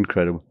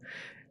 Incredible.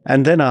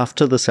 And then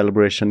after the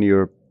celebration,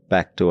 you're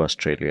back to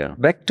Australia.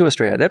 Back to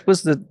Australia. That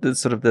was the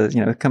sort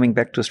of coming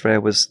back to Australia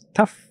was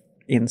tough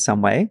in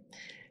some way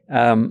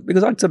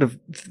because I'd sort of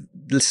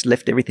just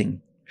left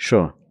everything.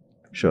 Sure.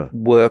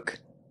 Work,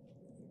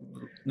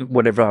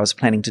 whatever I was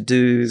planning to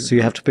do. So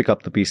you have to pick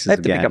up the pieces again. I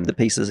have to pick up the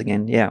pieces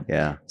again, yeah.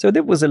 Yeah. So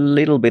there was a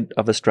little bit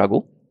of a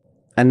struggle.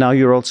 And now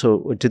you're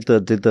also, did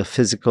the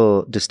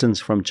physical distance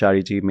from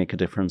charity make a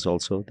difference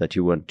also? That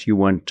you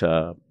weren't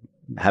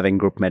having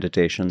group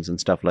meditations and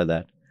stuff like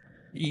that?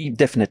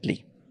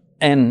 Definitely.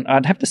 And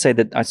I'd have to say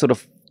that I sort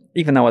of,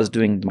 even though I was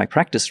doing my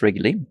practice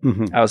regularly,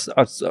 I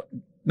was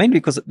mainly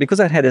because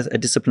I had a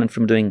discipline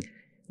from doing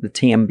the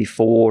TM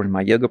before in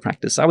my yoga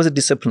practice. I was a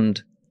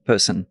disciplined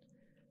person.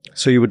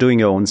 So you were doing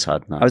your own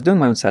sadhana? I was doing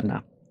my own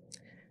sadhana.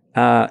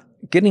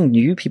 Getting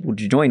new people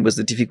to join was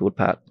the difficult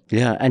part.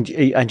 Yeah, and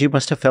you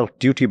must have felt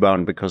duty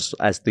bound because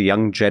as the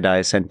young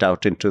Jedi sent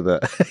out into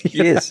the...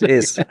 Yes.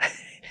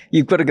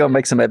 You've got to go and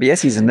make some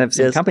ABSs and have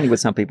some company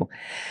with some people.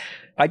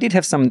 I did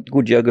have some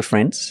good yoga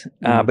friends,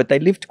 but they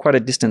lived quite a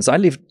distance.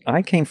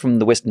 I came from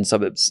the western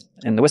suburbs,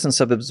 and the western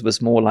suburbs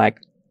was more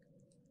like,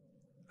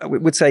 we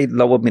would say,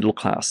 lower middle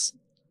class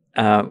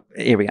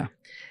area.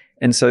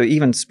 And so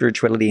even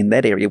spirituality in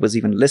that area was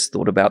even less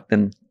thought about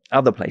than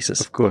other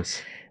places. Of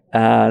course.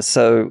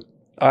 So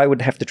I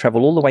would have to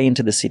travel all the way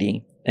into the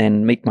city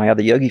and meet my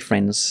other yogi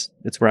friends.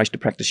 That's where I used to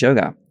practice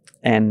yoga.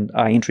 And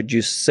I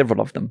introduced several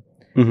of them.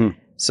 Mm-hmm.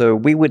 So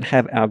we would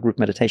have our group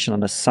meditation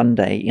on a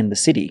Sunday in the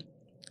city.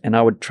 And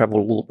I would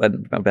travel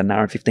about an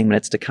hour and 15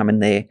 minutes to come in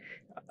there.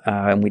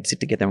 And we'd sit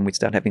together and we'd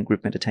start having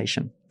group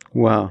meditation.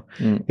 Wow.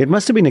 It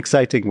must have been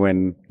exciting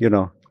when,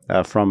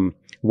 from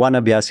one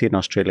Abhyasi in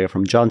Australia,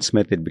 from John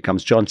Smith, it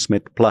becomes John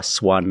Smith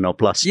plus one or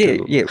plus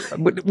two. Yeah.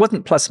 It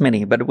wasn't plus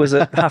many, but it was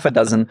half a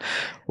dozen.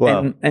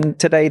 Wow. And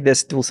today there's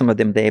still some of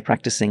them there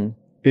practicing.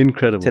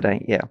 Incredible.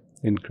 Today, yeah.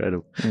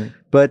 Incredible.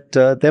 But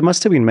there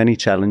must have been many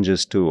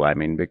challenges too. I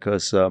mean,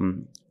 because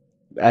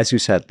as you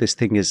said, this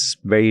thing is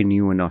very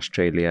new in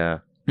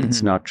Australia.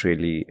 It's not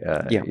really,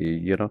 and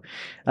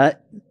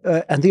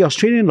the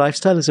Australian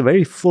lifestyle is a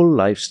very full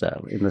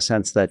lifestyle in the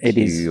sense that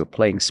you're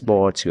playing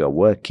sports, you are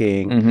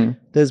working.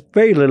 There's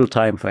very little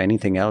time for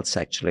anything else,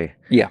 actually.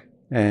 Yeah.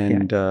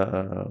 And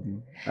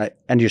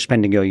and you're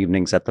spending your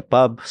evenings at the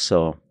pub,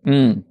 so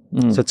so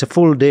it's a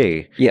full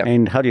day. Yeah.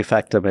 And how do you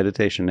factor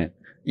meditation in?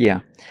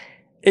 Yeah.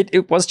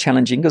 It was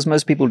challenging because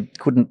most people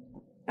couldn't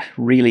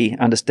really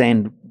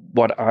understand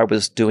what I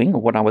was doing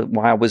or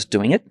why I was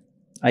doing it.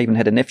 I even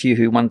had a nephew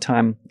who one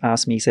time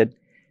asked me, he said,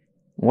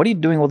 "What are you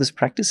doing all this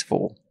practice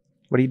for?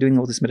 What are you doing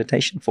all this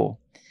meditation for?"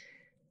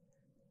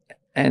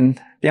 And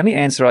the only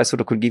answer I sort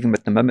of could give him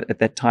at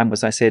that time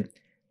was I said,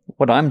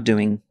 what I'm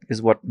doing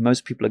is what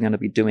most people are going to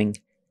be doing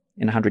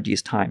in 100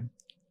 years' time.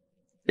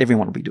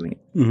 Everyone will be doing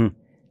it.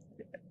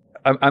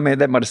 I mean,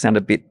 that might have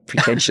sounded a bit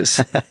pretentious.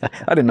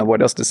 I didn't know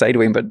what else to say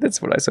to him, but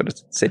that's what I sort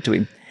of said to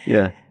him.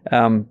 Yeah.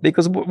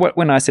 Because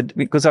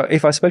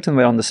if I spoke to them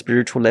on the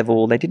spiritual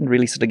level, they didn't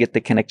really sort of get the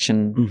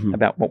connection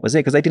about what was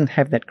there because they didn't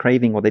have that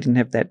craving or they didn't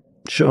have that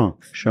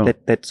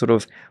that sort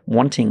of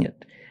wanting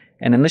it.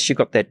 And unless you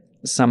got that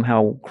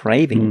somehow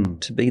craving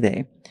to be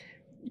there,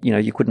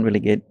 you couldn't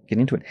really get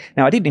into it.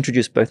 Now, I did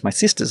introduce both my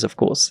sisters, of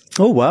course.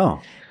 Oh,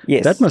 wow.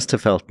 Yes. That must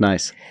have felt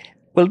nice.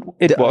 Well,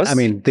 it was. I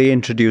mean, they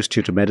introduced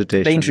you to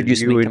meditation. They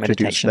introduced me to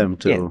meditation. You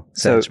introduced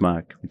them to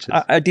Sejmark.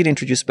 I did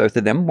introduce both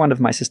of them. One of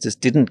my sisters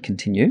didn't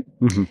continue,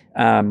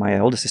 my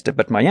older sister,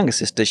 but my younger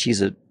sister,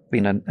 she's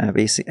been an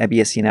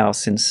ABSE now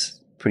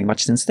pretty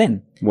much since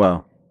then.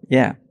 Wow.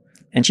 Yeah.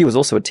 And she was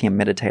also a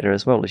TM meditator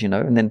as well, as you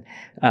know. And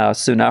then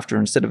soon after,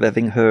 instead of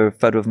having her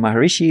photo of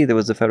Maharishi, there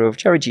was a photo of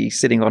Chariji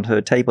sitting on her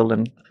table.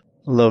 And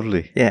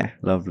lovely. Yeah.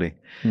 Lovely.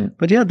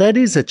 But yeah, that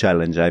is a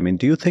challenge. I mean,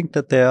 do you think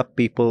that there are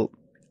people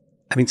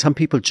I mean, some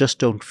people just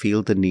don't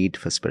feel the need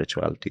for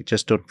spirituality,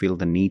 just don't feel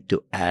the need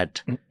to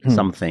add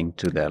something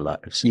to their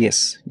lives.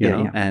 Yes. You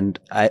know? And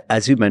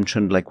as you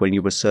mentioned, like when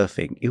you were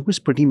surfing, it was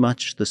pretty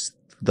much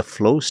the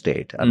flow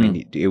state. I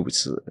mean, it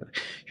was,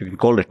 you can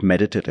call it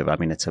meditative. I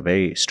mean, it's a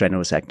very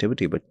strenuous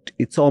activity, but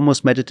it's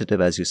almost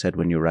meditative, as you said,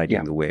 when you're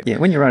riding the wave. Yeah,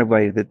 when you're riding a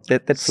wave,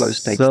 that flow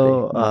state.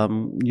 So,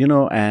 you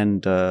know,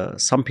 and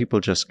some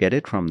people just get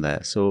it from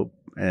there. So,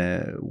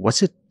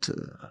 was it,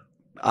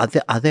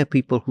 are there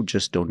people who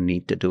just don't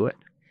need to do it?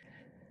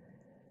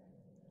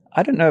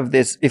 I don't know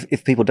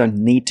if people don't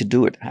need to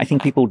do it. I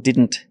think people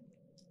didn't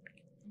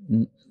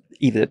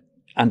either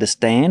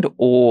understand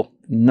or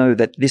know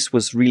that this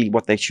was really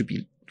what they should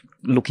be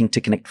looking to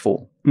connect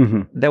for.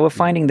 They were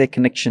finding their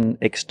connection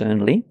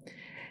externally.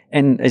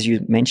 And as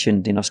you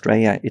mentioned, in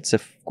Australia, it's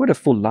quite a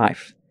full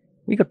life.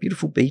 We got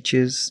beautiful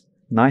beaches,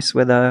 nice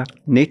weather.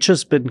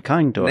 Nature's been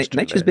kind to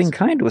Australia. Nature's been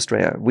kind to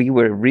Australia. We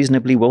were a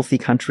reasonably wealthy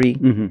country.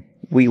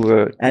 We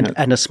were...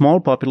 And a small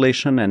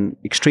population and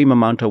extreme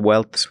amount of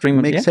wealth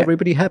makes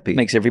everybody happy.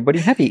 Makes everybody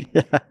happy.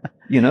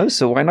 You know,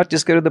 so why not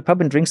just go to the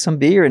pub and drink some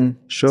beer and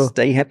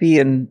stay happy?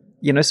 And,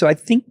 you know, so I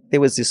think there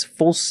was this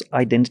false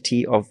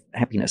identity of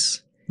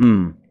happiness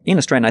in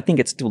Australia. And I think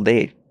it's still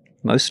there,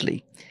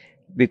 mostly,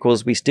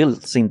 because we still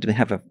seem to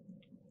have a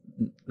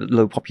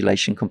low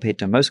population compared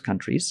to most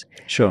countries.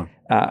 Sure.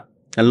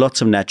 And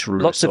lots of natural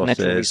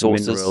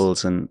resources,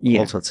 minerals and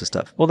all sorts of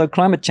stuff. Although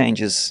climate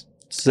change is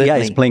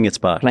certainly it's playing its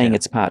part.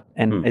 Its part.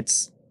 And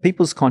it's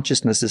people's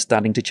consciousness is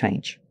starting to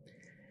change.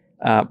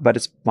 But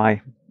it's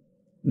by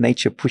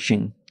nature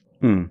pushing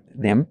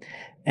them.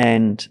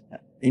 And,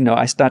 you know,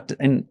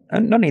 and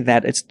not only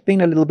that, it's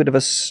been a little bit of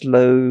a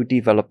slow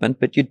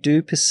development, but you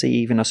do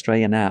perceive in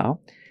Australia now,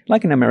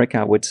 like in America,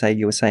 I would say,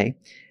 USA,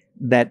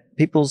 that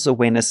people's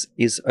awareness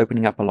is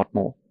opening up a lot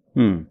more.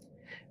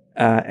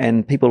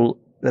 And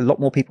a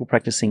lot more people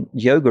practicing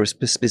yoga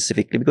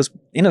specifically, because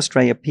in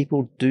Australia,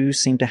 people do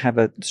seem to have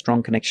a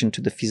strong connection to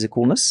the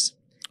physicalness.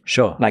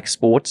 Sure. Like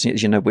sports.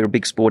 As you know, we're a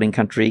big sporting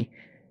country.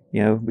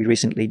 You know, we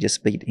recently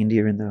just beat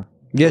India in the...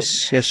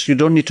 Yes, you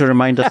don't need to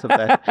remind us of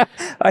that.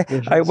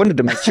 I wanted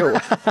to make sure.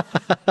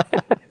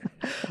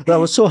 That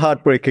was so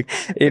heartbreaking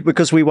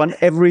because we won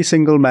every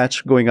single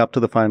match going up to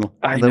the final.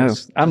 I know.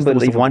 Unbelievable.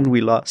 Was the one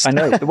we lost. I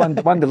know. The one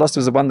that lost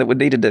was the one that we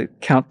needed to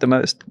count the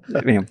most.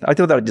 Anyway, I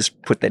thought I'd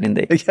just put that in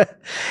there. Yeah.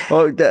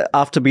 Well,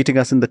 after beating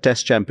us in the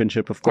Test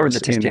Championship, of course. Or in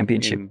the Test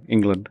Championship. In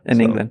England.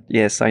 In England.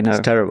 Yes, I know. It's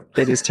terrible.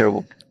 That is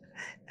terrible.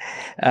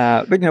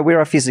 But, you know,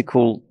 we're a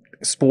physical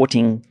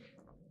sporting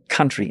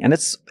country, and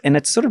it's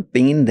sort of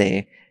been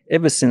there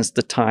ever since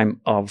the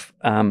time of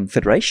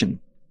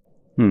federation.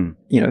 You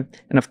know,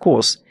 and of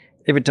course,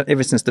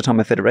 ever since the time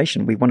of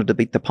federation, we wanted to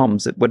beat the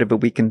Poms at whatever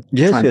we can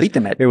try and beat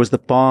them at. It was the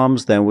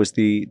Poms, then was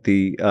the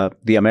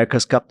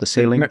America's Cup, the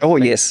sailing.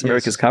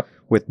 America's Cup.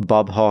 With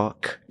Bob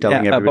Hawke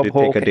telling everybody to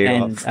take a day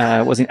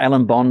off. Was it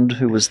Alan Bond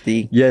who was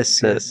the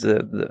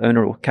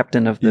owner or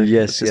captain of the...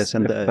 Yes.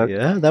 And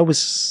that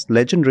was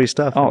legendary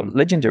stuff. Oh,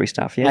 legendary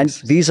stuff, yes.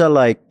 And these are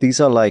like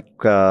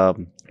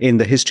in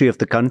the history of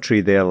the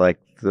country, they're like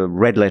the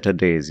red letter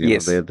days. You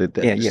know,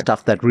 the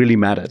stuff that really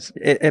matters.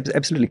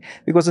 Absolutely.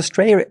 Because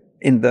Australia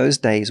in those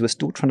days was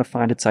still trying to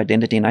find its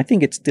identity, and I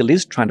think it still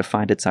is trying to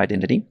find its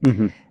identity.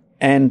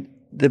 And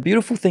the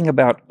beautiful thing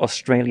about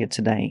Australia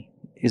today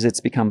is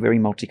it's become very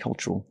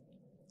multicultural.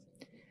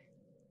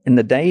 In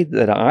the day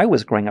that I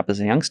was growing up as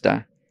a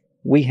youngster,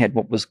 we had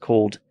what was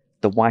called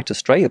the White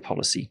Australia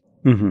policy.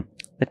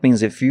 That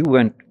means if you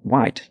weren't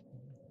white,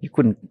 you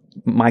couldn't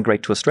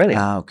migrate to Australia.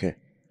 Okay.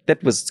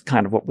 That was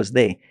kind of what was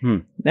there.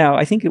 Now,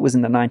 I think it was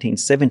in the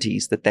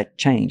 1970s that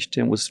changed,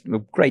 and it was a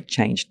great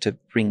change to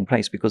bring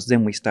place, because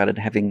then we started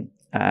having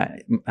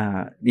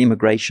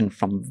immigration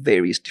from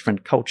various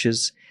different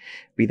cultures,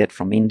 be that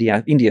from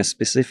India. India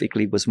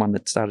specifically was one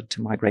that started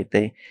to migrate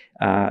there,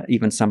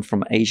 even some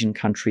from Asian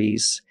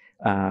countries,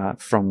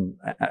 from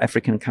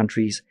African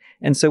countries.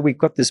 And so we've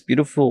got this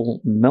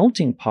beautiful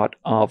melting pot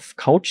of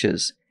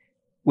cultures,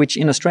 which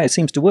in Australia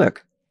seems to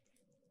work.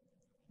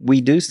 We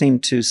do seem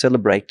to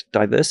celebrate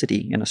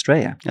diversity in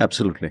Australia.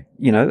 Absolutely.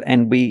 You know,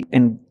 and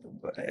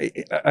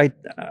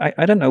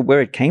I don't know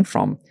where it came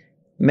from.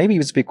 Maybe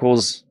it's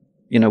because,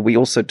 you know, we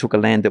also took a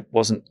land that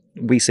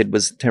we said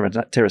was terra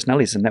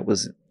nullius, and that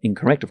was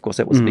incorrect. Of course,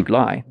 that was a big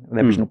lie. The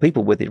Aboriginal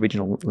people were the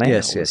original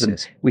landholders.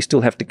 Yes. We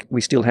still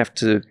have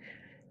to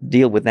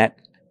deal with that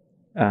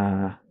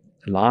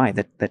lie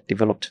that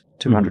developed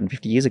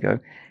 250 years ago,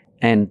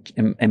 and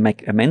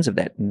make amends of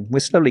that. And we're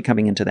slowly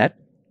coming into that.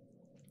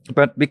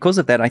 But because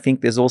of that, I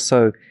think there's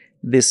also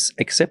this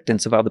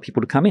acceptance of other people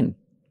to come in.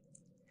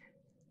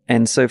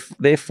 And so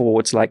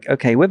therefore, it's like,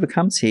 okay, whoever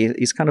comes here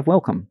is kind of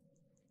welcome.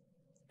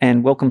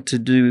 And welcome to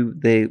do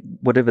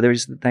whatever there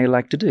is that they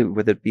like to do,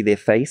 whether it be their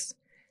faith,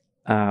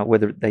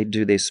 whether they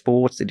do their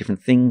sports, their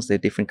different things, their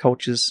different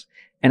cultures.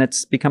 And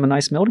it's become a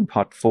nice melting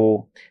pot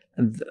for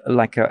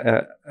like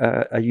a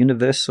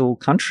universal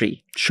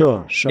country.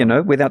 Sure. You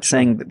know, without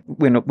saying that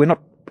we're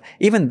not,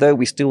 even though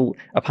we still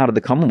are part of the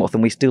Commonwealth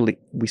and we still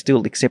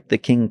accept the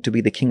king to be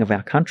the king of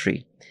our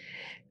country,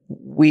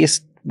 we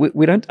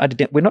don't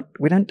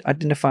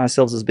identify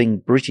ourselves as being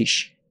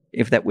British,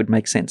 if that would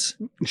make sense.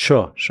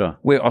 Sure.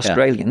 We're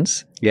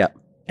Australians. Yeah.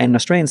 And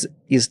Australians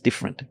is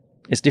different.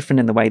 It's different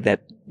in the way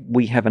that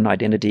we have an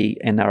identity,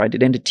 and our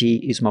identity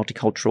is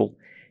multicultural,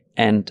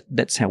 and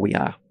that's how we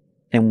are.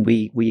 And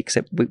we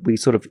accept, we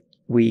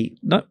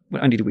not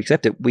only do we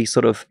accept it, we're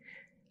sort of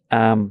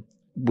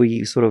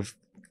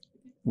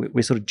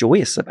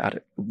joyous about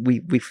it.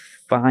 We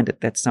find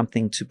that that's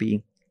something to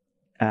be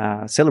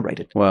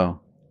celebrated. Wow.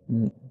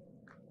 Mm.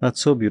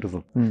 That's so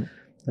beautiful. Mm.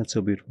 That's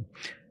so beautiful.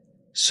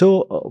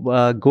 So,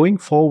 going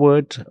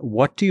forward,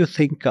 what do you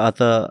think are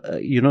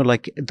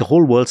like the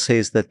whole world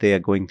says that they are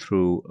going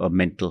through a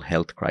mental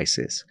health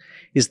crisis.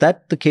 Is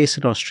that the case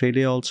in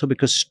Australia also?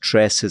 Because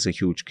stress is a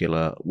huge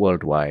killer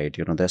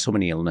worldwide. There's so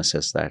many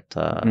illnesses that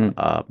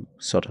are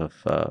sort of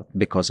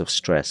because of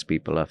stress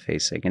people are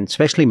facing. And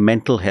especially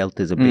mental health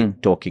is a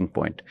big talking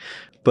point.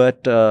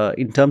 But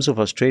in terms of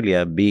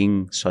Australia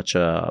being such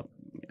a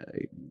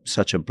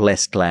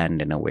blessed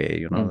land in a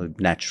way,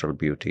 natural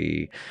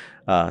beauty,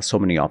 so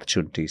many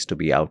opportunities to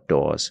be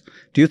outdoors.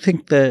 Do you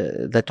think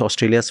that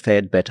Australia's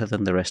fared better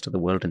than the rest of the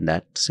world in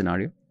that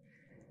scenario?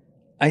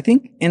 I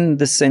think in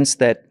the sense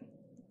that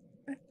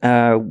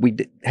we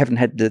haven't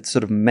had the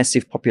sort of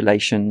massive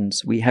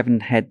populations, we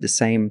haven't had the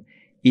same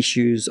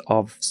issues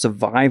of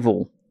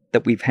survival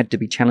that we've had to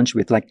be challenged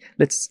with. Like,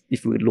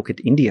 if we look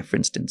at India, for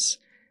instance,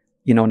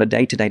 on a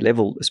day-to-day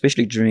level,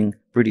 especially during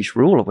British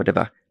rule or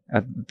whatever,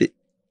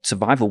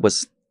 survival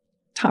was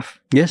tough.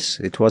 Yes,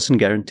 it wasn't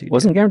guaranteed. It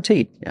wasn't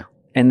guaranteed. Yeah.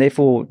 And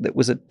therefore, it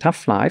was a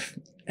tough life,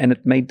 and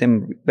it made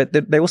them, but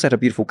they also had a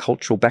beautiful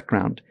cultural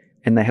background,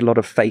 and they had a lot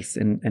of faith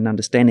and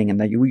understanding, and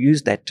they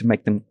used that to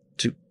make them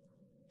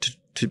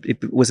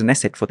it was an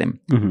asset for them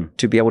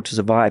to be able to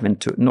survive, and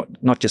to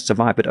not just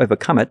survive, but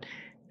overcome it,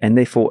 and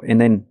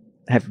then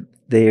have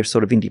their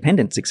sort of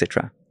independence,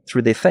 etc.,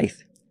 through their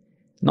faith.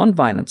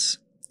 Non-violence.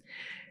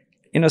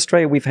 In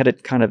Australia, we've had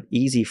it kind of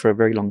easy for a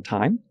very long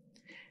time.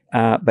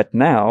 But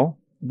now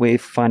we're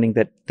finding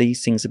that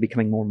these things are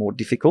becoming more and more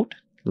difficult.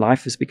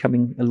 Life is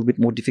becoming a little bit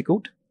more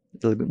difficult,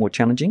 a little bit more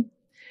challenging.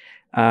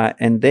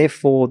 And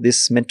therefore,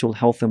 this mental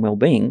health and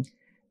well-being,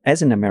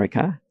 as in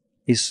America,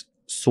 is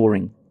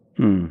soaring.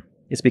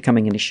 It's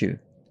becoming an issue.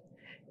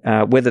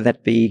 Whether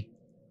that be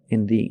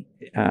in the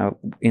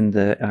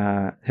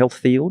health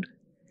field,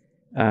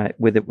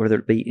 whether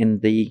it be in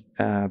the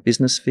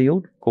business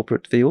field,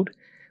 corporate field,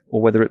 or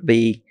whether it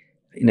be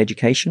in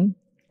education,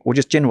 or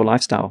just general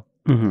lifestyle.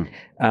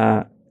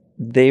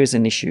 There's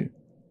an issue,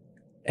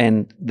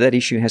 and that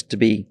issue has to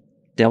be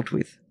dealt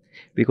with,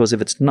 because if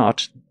it's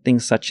not,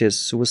 things such as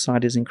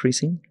suicide is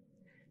increasing,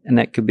 and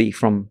that could be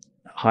from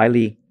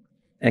highly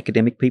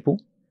academic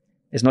people.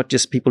 It's not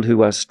just people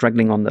who are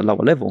struggling on the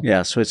lower level.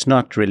 Yeah, so it's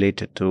not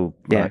related to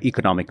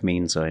economic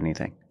means or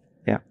anything.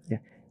 Yeah.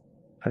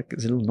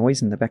 There's a little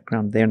noise in the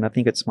background there, and I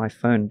think it's my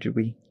phone.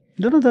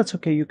 No, that's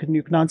okay. You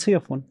can answer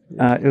your phone.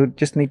 You'll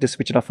just need to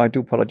switch it off. I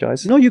do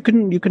apologize. No, you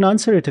can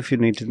answer it if you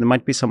need to. There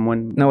might be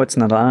someone. No, it's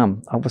an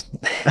alarm. I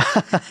wasn't.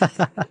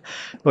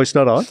 Oh, it's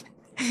not on?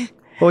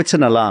 Oh, it's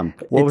an alarm.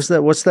 What's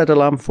that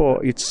alarm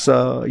for? It's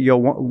your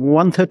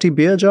 1:30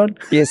 beer, John?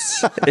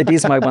 Yes, it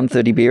is my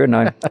 1:30 beer,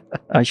 and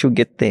I should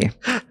get there.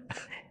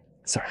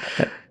 Sorry about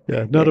that.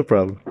 Yeah, not a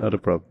problem.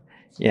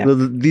 Yeah.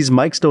 These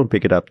mics don't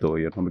pick it up though,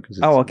 because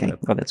it's, okay.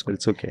 Oh, that's good.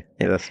 It's okay.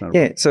 Yeah, that's not.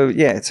 Yeah. So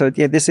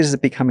this is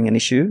becoming an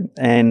issue,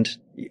 and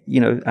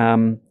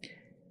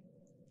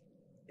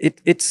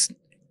it's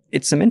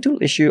a mental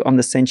issue on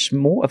the sense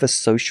more of a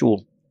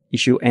social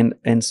issue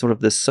and sort of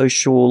the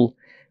social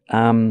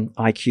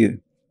IQ.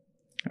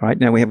 All right.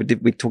 Now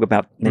we talk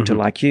about mental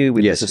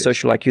IQ. There's a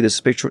social IQ. There's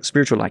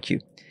spiritual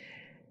IQ.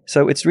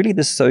 So it's really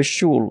the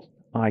social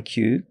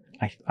IQ,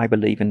 I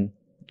believe, in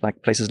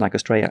like places like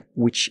Australia,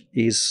 which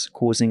is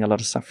causing a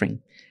lot of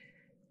suffering.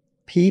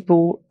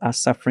 People are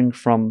suffering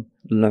from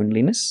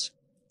loneliness.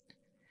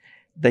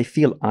 They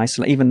feel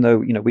isolated, even though,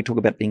 we talk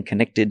about being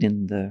connected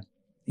in the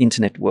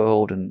internet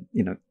world and,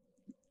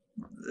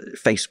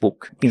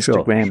 Facebook,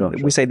 Instagram. Sure.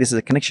 We say this is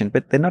a connection,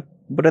 but they're not.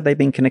 What are they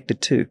being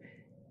connected to?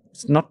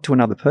 It's not to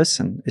another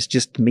person. It's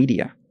just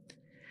media.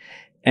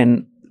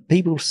 And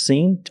people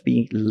seem to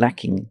be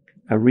lacking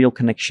a real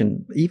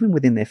connection, even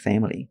within their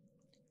family,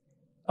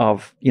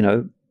 of,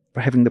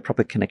 having the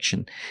proper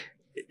connection.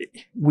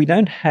 We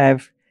don't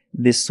have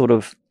this sort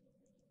of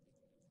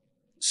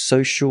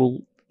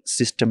social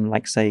system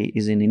like, say,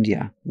 is in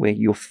India, where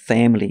your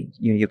family,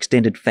 your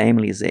extended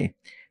family is there.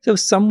 So if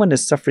someone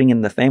is suffering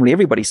in the family,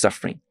 everybody's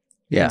suffering.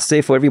 Yeah. And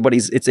therefore,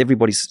 it's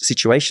everybody's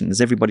situation,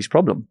 it's everybody's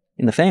problem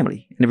in the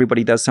family, and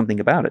everybody does something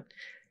about it.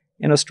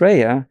 In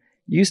Australia,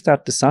 you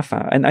start to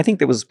suffer. And I think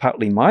that was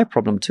partly my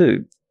problem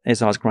too,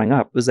 as I was growing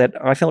up, was that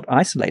I felt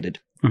isolated.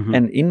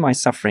 And in my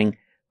suffering,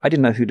 I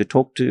didn't know who to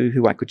talk to,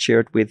 who I could share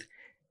it with.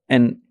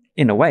 And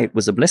in a way, it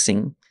was a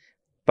blessing,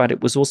 but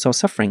it was also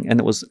suffering. And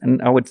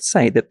I would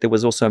say that there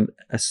was also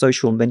a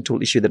social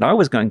mental issue that I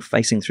was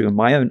facing through in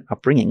my own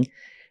upbringing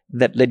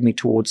that led me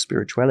towards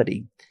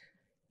spirituality.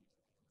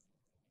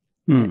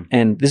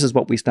 And this is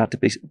what we start to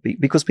be,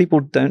 because people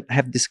don't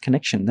have this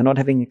connection. They're not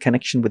having a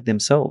connection with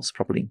themselves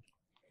properly.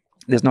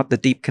 There's not the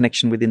deep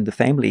connection within the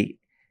family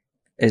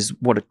as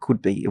what it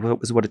could be,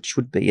 as what it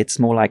should be. It's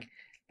more like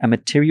a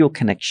material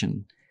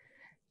connection.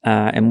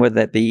 And whether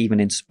that be even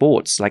in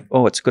sports, like,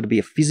 oh, it's got to be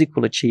a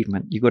physical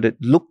achievement. You've got to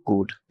look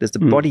good. There's the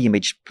body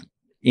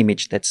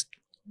image that's,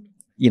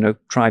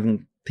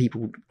 driving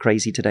people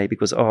crazy today,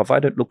 because, oh, if I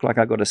don't look like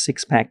I got a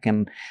six pack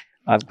and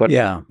I've got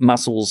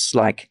muscles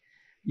like,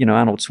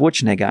 Arnold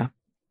Schwarzenegger,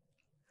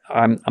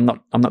 I'm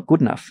not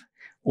good enough.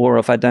 Or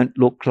if I don't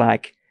look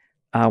like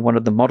one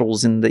of the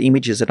models in the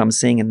images that I'm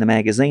seeing in the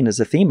magazine as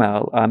a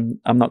female,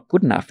 I'm not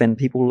good enough. And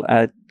people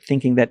are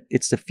thinking that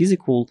it's the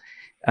physical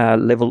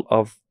level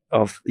of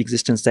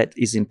existence that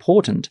is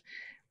important,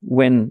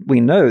 when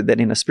we know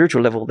that in a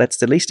spiritual level, that's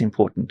the least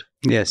important.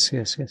 Yes.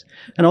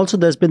 And also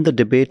there's been the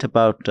debate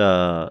about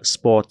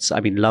sports. I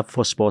mean, love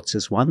for sports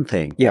is one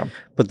thing. Yeah.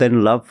 But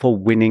then love for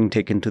winning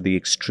taken to the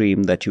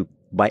extreme, that you,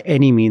 by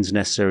any means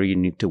necessary, you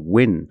need to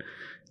win.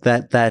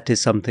 That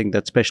is something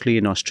that, especially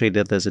in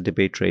Australia, there's a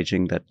debate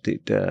raging that,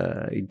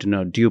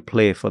 do you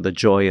play for the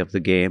joy of the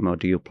game, or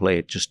do you play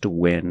it just to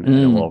win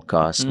at all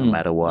costs, no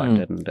matter what?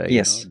 And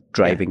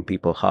driving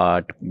people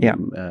hard.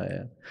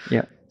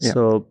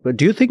 So, but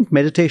do you think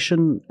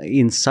meditation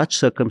in such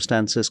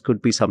circumstances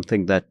could be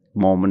something that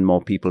more and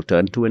more people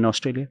turn to in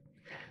Australia?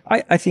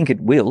 I think it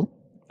will.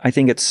 I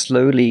think it's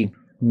slowly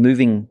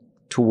moving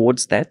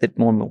towards that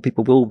more and more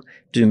people will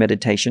do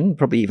meditation,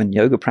 probably even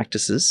yoga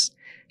practices,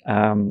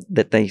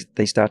 that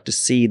they start to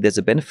see there's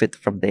a benefit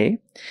from there.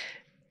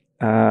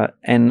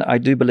 And I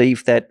do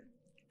believe that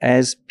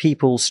as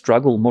people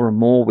struggle more and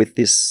more with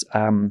this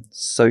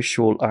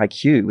social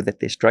IQ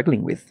that they're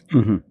struggling with,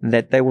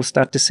 that they will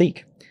start to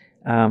seek,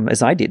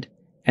 as I did,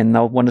 and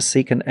they'll want to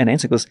seek an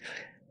answer, because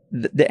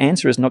the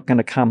answer is not going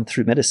to come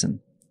through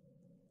medicine.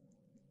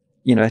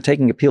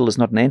 Taking a pill is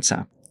not an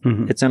answer.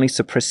 It's only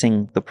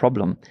suppressing the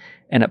problem,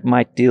 and it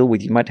might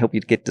might help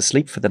you to get to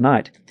sleep for the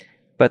night.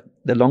 But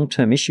the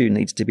long-term issue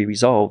needs to be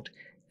resolved.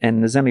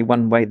 And there's only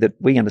one way that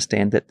we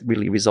understand that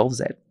really resolves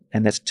that.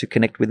 And that's to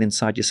connect with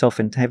inside yourself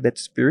and to have that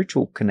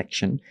spiritual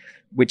connection,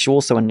 which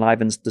also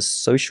enlivens the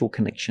social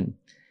connection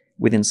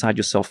with inside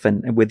yourself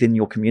and within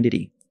your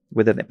community,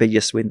 whether that be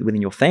just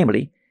within your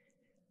family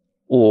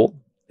or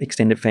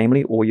extended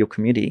family or your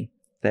community,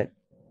 that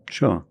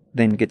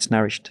then gets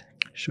nourished.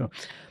 Sure.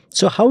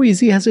 So how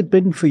easy has it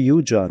been for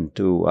you, John,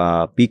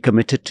 to be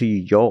committed to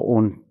your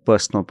own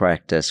personal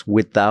practice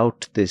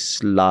without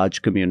this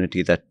large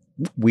community that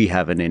we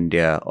have in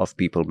India of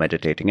people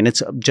meditating? And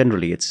it's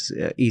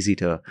easy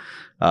to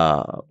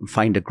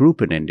find a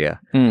group in India.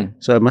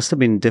 So it must have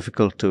been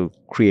difficult to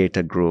create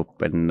a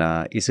group.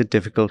 And is it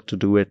difficult to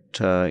do it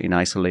in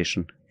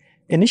isolation?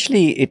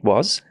 Initially, it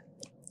was,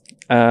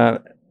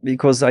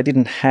 because I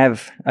didn't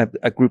have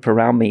a group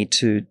around me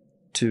to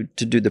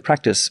do the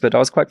practice. But I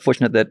was quite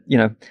fortunate that,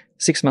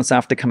 6 months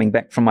after coming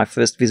back from my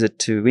first visit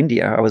to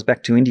India, I was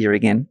back to India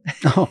again.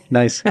 Oh,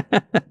 nice.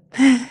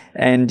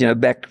 And,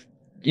 back,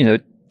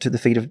 to the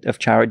feet of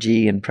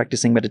Charaji and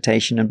practicing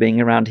meditation and being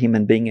around him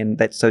and being in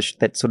that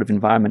sort of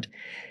environment.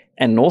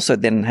 And also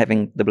then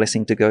having the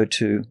blessing to go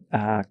to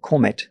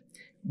Cormet,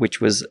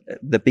 which was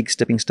the big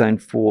stepping stone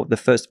for the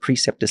first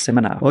preceptor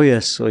seminar. Oh,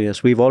 yes.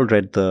 We've all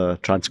read the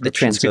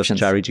transcriptions of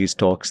Charaji's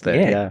talks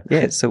there.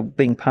 Yeah. So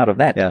being part of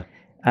that. Yeah.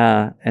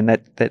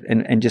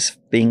 And just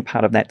being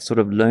part of that sort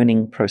of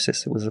learning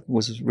process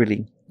was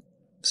really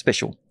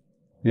special.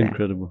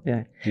 Incredible.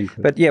 Yeah.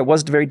 Incredible. But it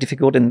was very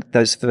difficult in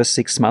those first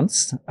 6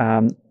 months.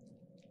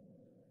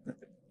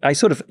 I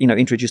sort of,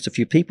 introduced a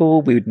few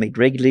people. We would meet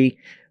regularly.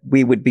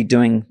 We would be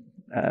doing,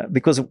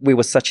 because we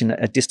were such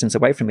a distance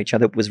away from each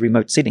other, it was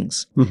remote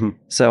sittings.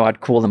 So I'd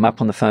call them up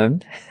on the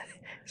phone,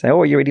 say, "Oh,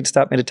 are you ready to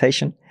start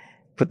meditation?"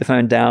 Put the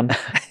phone down.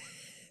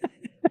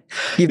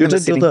 You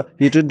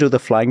didn't do the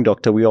flying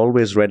doctor. We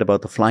always read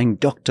about the flying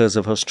doctors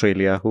of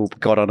Australia who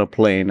got on a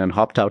plane and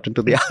hopped out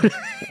into the outer.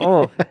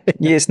 Oh,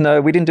 yes,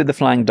 no, we didn't do the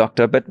flying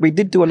doctor, but we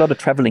did do a lot of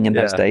traveling in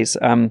those days.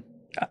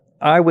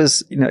 I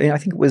was, I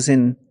think it was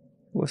a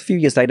few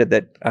years later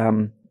that,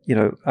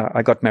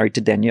 I got married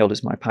to Danielle,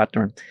 who's my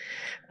partner.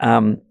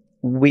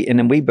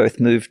 We both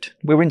moved.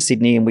 We were in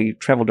Sydney and we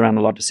traveled around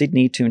a lot to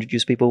Sydney to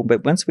introduce people.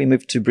 But once we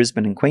moved to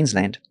Brisbane in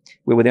Queensland,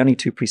 we were the only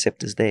two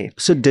preceptors there.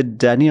 So did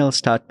Danielle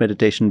start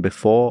meditation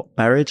before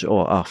marriage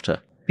or after?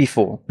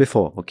 Before.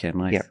 Before. Okay,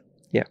 nice.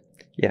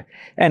 Yeah.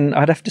 And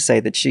I'd have to say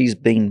that she's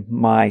been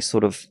my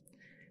sort of,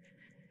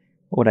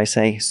 what would I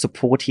say,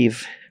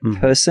 supportive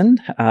person.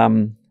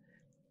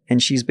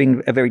 And she's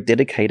been a very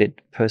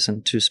dedicated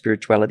person to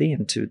spirituality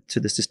and to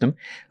the system.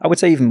 I would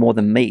say even more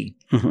than me,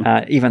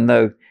 even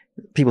though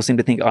people seem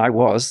to think I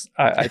was.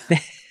 I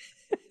think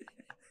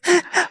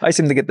I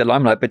seem to get the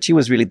limelight, but she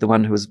was really the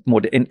one who was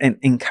more and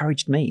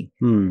encouraged me.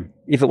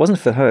 If it wasn't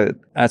for her,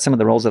 some of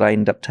the roles that I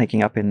ended up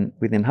taking up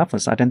within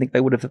heartfulness, I don't think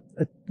they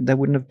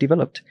wouldn't have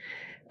developed.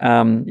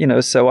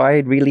 So I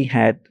really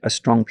had a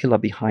strong pillar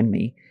behind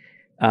me,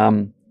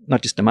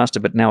 not just a master,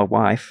 but now a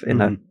wife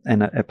and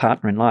a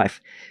partner in life,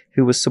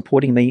 who was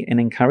supporting me and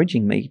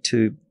encouraging me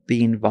to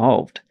be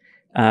involved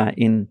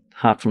in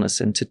heartfulness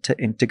and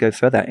to go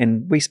further.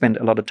 And we spent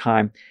a lot of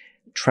time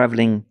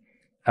traveling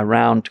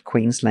around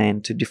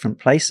Queensland to different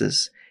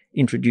places,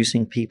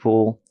 introducing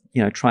people,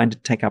 trying to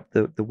take up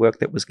the work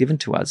that was given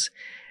to us.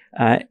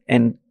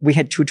 And we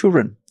had 2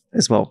 children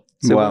as well.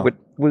 So wow.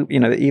 we,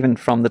 even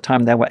from the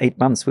time they were 8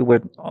 months, we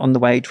were on the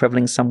way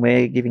traveling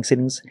somewhere, giving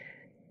sittings.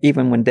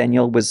 Even when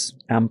Danielle was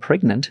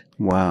pregnant,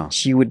 wow,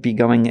 she would be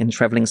going and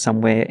traveling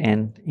somewhere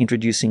and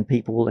introducing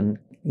people and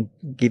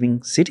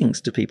giving sittings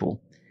to people.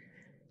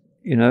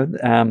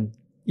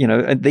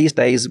 These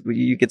days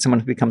you get someone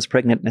who becomes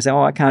pregnant and they say,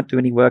 "Oh, I can't do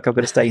any work. I've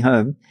got to stay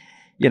home."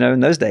 In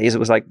those days it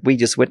was like we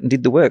just went and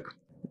did the work.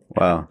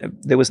 Wow.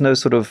 There was no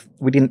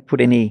we didn't put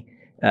any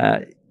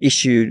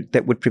issue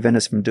that would prevent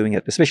us from doing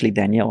it, especially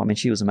Danielle. I mean,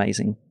 she was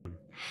amazing.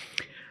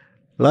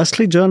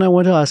 Lastly, John, I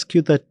want to ask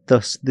you that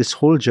this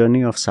whole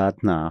journey of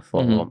sadhana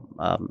for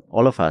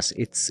all of us,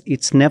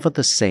 it's never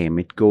the same.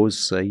 It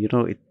goes,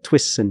 it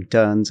twists and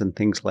turns and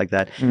things like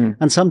that.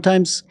 And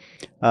sometimes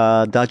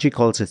Daji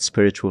calls it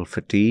spiritual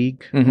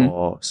fatigue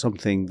or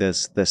something.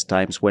 There's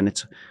times when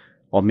it's,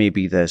 or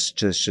maybe there's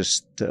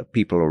just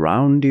people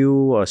around you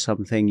or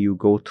something. You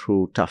go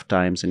through tough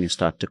times and you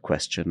start to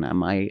question,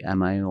 am I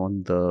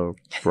on the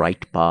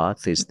right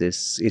path? Is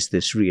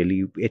this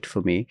really it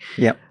for me?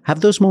 Yeah.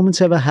 Have those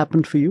moments ever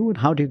happened for you, and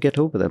how do you get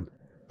over them?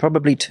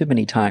 Probably too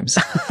many times.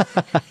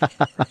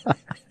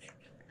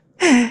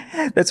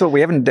 That's what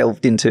we haven't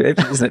delved into,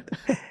 isn't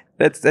it?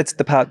 That's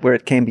the part where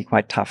it can be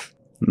quite tough.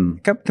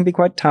 It can be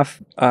quite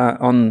tough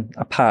on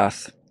a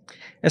path,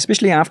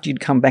 especially after you'd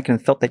come back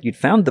and felt that you'd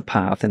found the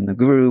path and the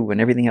guru and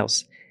everything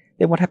else.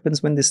 Then what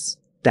happens when this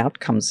doubt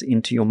comes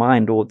into your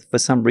mind, or for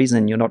some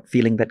reason you're not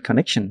feeling that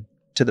connection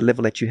to the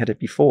level that you had it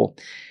before?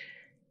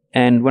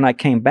 And when I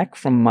came back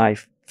from my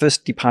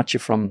first departure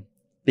from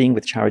being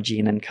with Charaji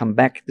and then come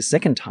back the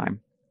second time,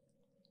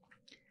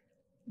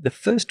 the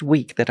first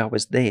week that I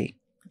was there,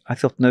 I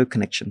felt no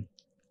connection.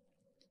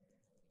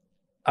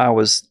 I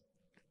was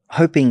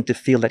hoping to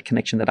feel that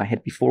connection that I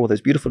had before, all those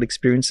beautiful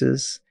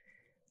experiences,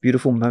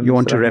 beautiful moments. You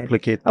want to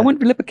replicate that? I want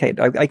to replicate.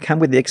 I come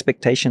with the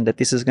expectation that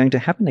this is going to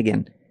happen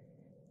again.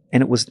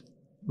 And it was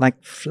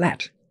like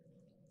flat.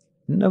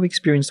 No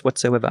experience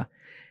whatsoever.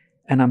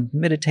 And I'm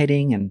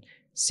meditating and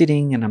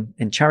sitting, and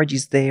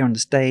Charaji's there on the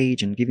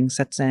stage and giving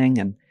satsang,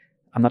 and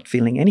I'm not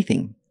feeling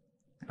anything.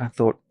 I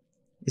thought,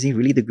 is he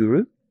really the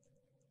guru?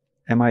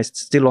 Am I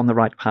still on the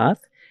right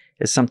path?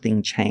 Has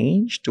something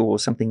changed or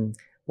something?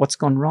 What's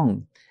gone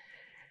wrong?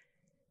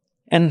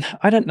 And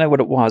I don't know what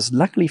it was.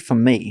 Luckily for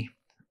me,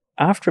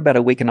 after about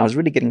a week, and I was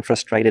really getting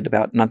frustrated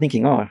about, and I'm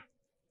thinking, oh,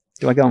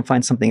 do I go and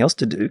find something else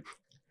to do?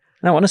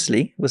 No,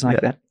 honestly, it was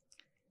like that.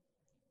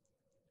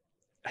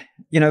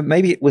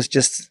 Maybe it was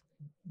just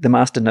the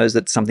master knows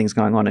that something's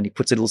going on and he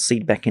puts a little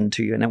seed back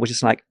into you. And it was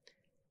just like,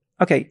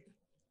 okay,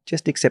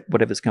 just accept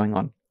whatever's going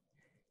on.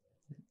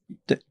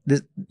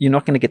 You're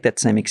not going to get that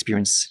same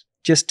experience.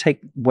 Just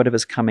take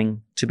whatever's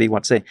coming to be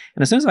what's there.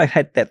 And as soon as I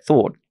had that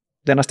thought,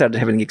 then I started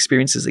having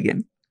experiences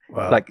again.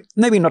 Wow. Like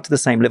maybe not to the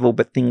same level,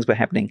 but things were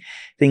happening.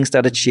 Things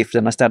started to shift,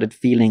 and I started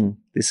feeling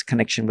this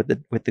connection with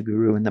the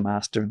guru and the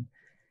master, and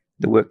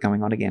the work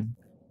going on again.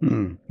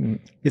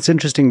 It's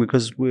interesting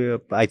because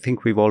I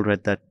think we've all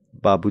read that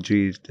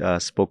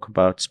Babuji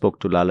spoke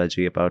to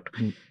Lalaji about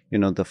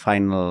the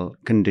final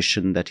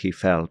condition that he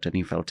felt, and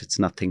he felt it's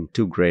nothing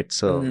too great.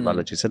 So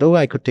Lalaji said, "Oh,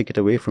 I could take it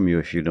away from you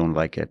if you don't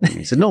like it." And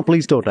he said, "No,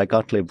 please don't. I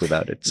can't live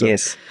without it." So,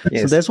 yes.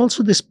 So there's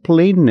also this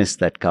plainness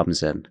that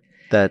comes in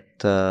that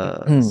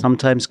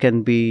sometimes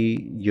can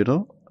be,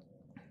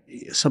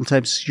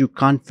 sometimes you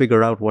can't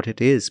figure out what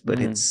it is, but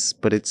it's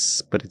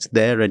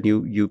there, and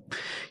you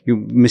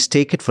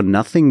mistake it for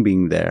nothing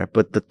being there,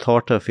 but the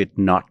thought of it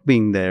not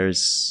being there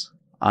is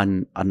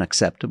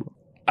unacceptable.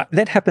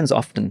 That happens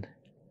often.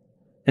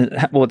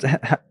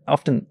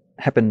 Often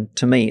happened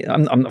to me.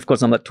 Of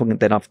course, I'm not talking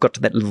that I've got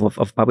to that level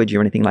of Babaji or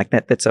anything like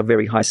that. That's a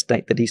very high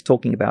state that he's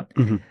talking about.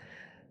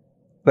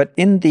 But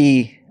in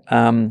the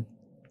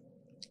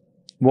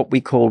what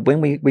we call,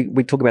 when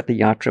we talk about the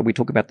yatra, we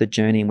talk about the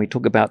journey, and we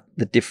talk about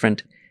the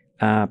different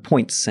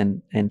points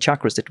and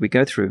chakras that we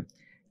go through.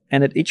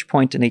 And at each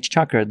point in each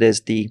chakra, there's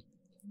the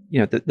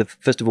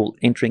first of all,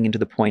 entering into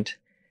the point,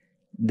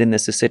 then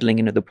there's the settling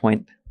into the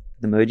point,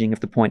 the merging of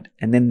the point,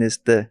 and then there's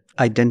the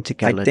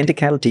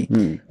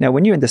identicality. Now,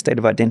 when you're in the state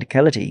of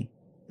identicality,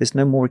 there's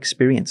no more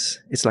experience.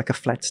 It's like a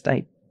flat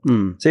state.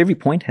 So every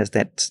point has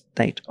that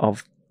state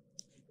of,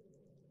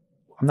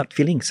 I'm not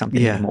feeling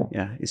something anymore.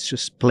 Yeah, it's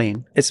just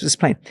plain. It's just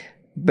plain.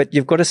 But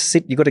you've got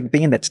to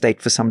be in that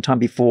state for some time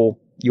before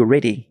you're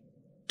ready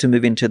to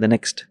move into the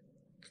next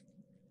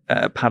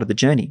part of the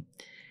journey.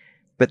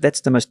 But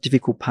that's the most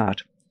difficult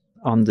part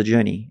on the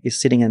journey, is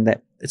sitting in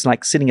that. It's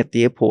like sitting at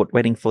the airport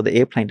waiting for the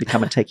airplane to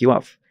come and take you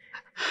off,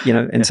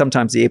 and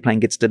sometimes the airplane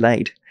gets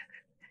delayed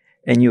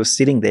and you're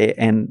sitting there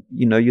and,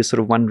 you're sort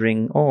of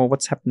wondering, oh,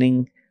 what's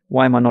happening?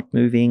 Why am I not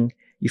moving?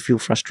 You feel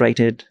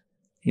frustrated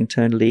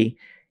internally.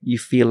 you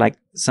feel like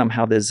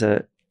somehow there's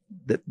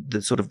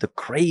the sort of the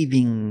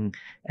craving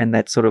and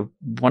that sort of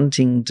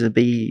wanting to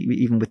be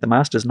even with the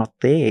master is not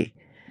there.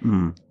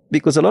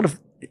 Because a lot of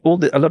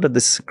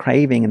this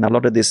craving and a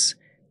lot of this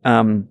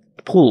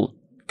pull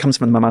comes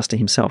from the master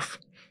himself.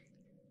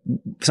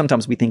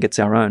 Sometimes we think it's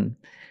our own,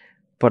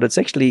 but it's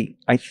actually,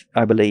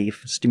 I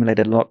believe,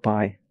 stimulated a lot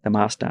by the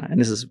master. And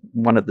this is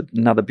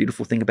another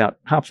beautiful thing about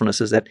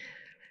heartfulness is that,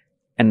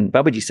 and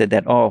Babaji said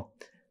that,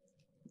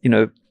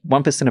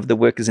 1% of the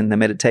work is in the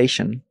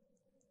meditation,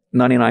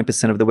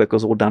 99% of the work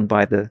was all done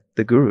by the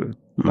guru,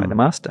 by the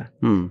master.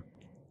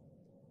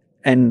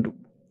 And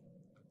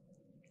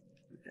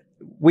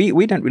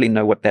we don't really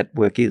know what that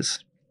work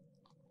is.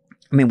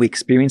 I mean, we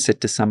experience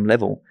it to some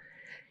level.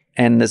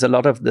 And there's a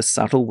lot of the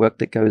subtle work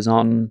that goes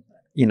on,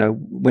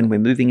 when we're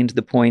moving into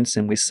the points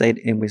and we're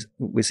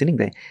sitting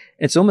there.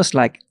 It's almost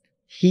like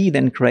he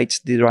then creates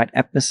the right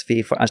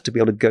atmosphere for us to be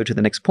able to go to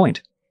the next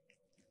point.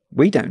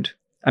 We don't.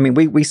 I mean,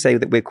 we say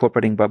that we're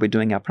cooperating while we're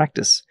doing our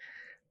practice.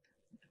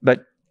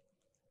 But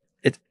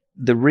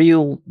the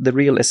real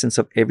essence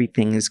of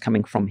everything is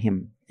coming from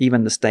him.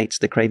 Even the states,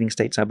 the craving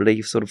states, I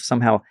believe, sort of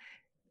somehow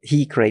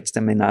he creates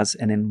them in us,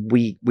 and then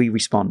we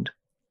respond.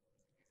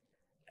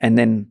 And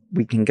then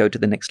we can go to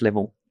the next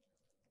level.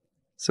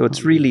 So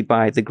it's really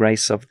by the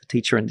grace of the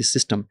teacher and the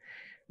system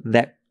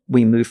that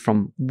we move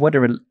from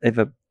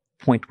whatever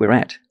point we're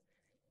at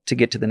to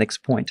get to the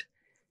next point.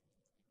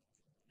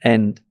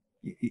 And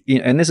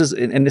and this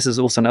is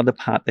also another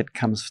part that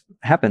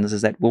happens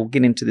is that we'll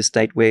get into this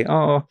state where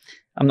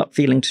I'm not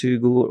feeling too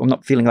good, I'm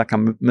not feeling like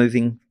I'm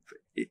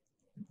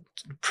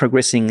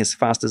progressing as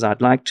fast as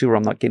I'd like to, or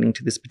I'm not getting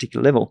to this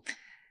particular level.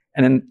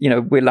 And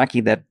then we're lucky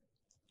that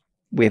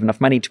we have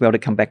enough money to be able to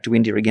come back to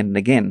India again and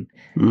again.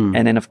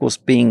 And then, of course,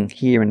 being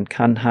here in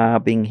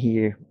Kanha, being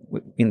here,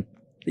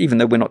 even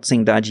though we're not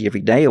seeing Daji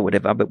every day or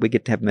whatever, but we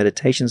get to have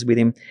meditations with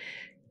him,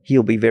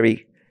 he'll be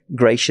very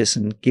gracious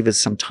and give us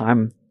some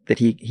time that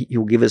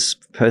he'll give us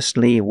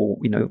personally, or,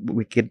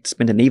 we could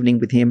spend an evening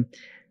with him.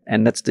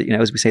 And that's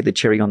as we say, the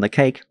cherry on the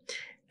cake.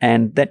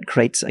 And that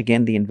creates,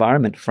 again, the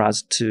environment for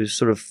us to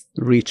sort of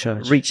reach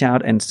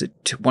out and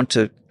to want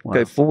to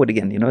go forward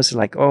again. It's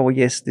like,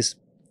 yes, this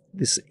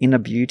inner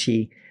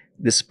beauty,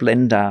 this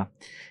splendor,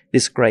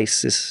 this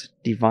grace, this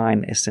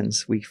divine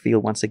essence we feel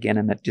once again,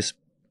 and that just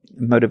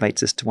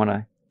motivates us to want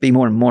to be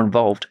more and more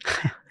involved.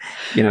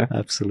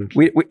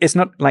 Absolutely. It's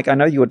not like, I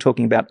know you were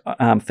talking about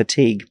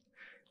fatigue,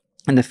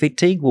 and the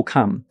fatigue will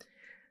come,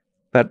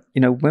 but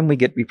when we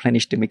get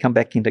replenished and we come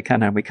back into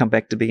Kanha and we come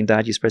back to be in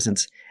Daji's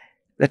presence,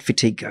 that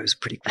fatigue goes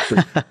pretty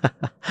quickly.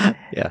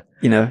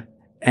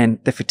 And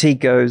the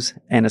fatigue goes,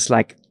 and it's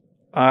like,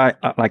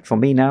 like for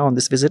me now on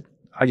this visit,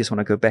 I just want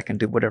to go back and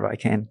do whatever I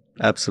can.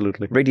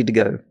 Absolutely. Ready to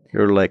go.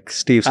 You're like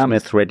Steve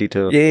Smith, ready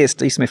to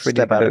Steve Smith ready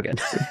step to out go again.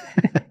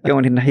 Go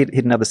and hit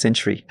another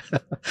century.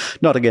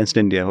 Not against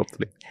India,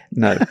 hopefully.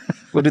 No,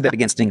 we'll do that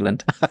against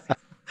England.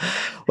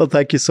 Well,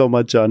 thank you so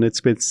much, John. It's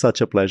been such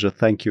a pleasure.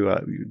 Thank you.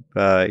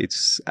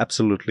 It's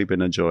absolutely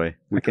been a joy.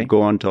 We could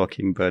go on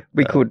talking, but...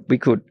 We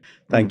could.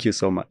 Thank you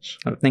so much.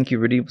 Oh, thank you,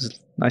 Rudy. It was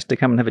nice to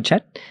come and have a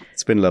chat.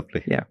 It's been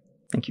lovely. Yeah,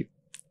 thank you.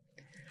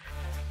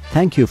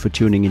 Thank you for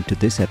tuning into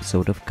this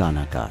episode of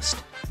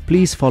KanhaCast.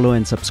 Please follow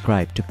and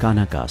subscribe to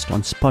KanhaCast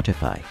on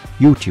Spotify,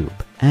 YouTube,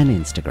 and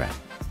Instagram.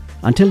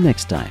 Until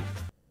next time,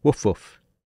 woof woof.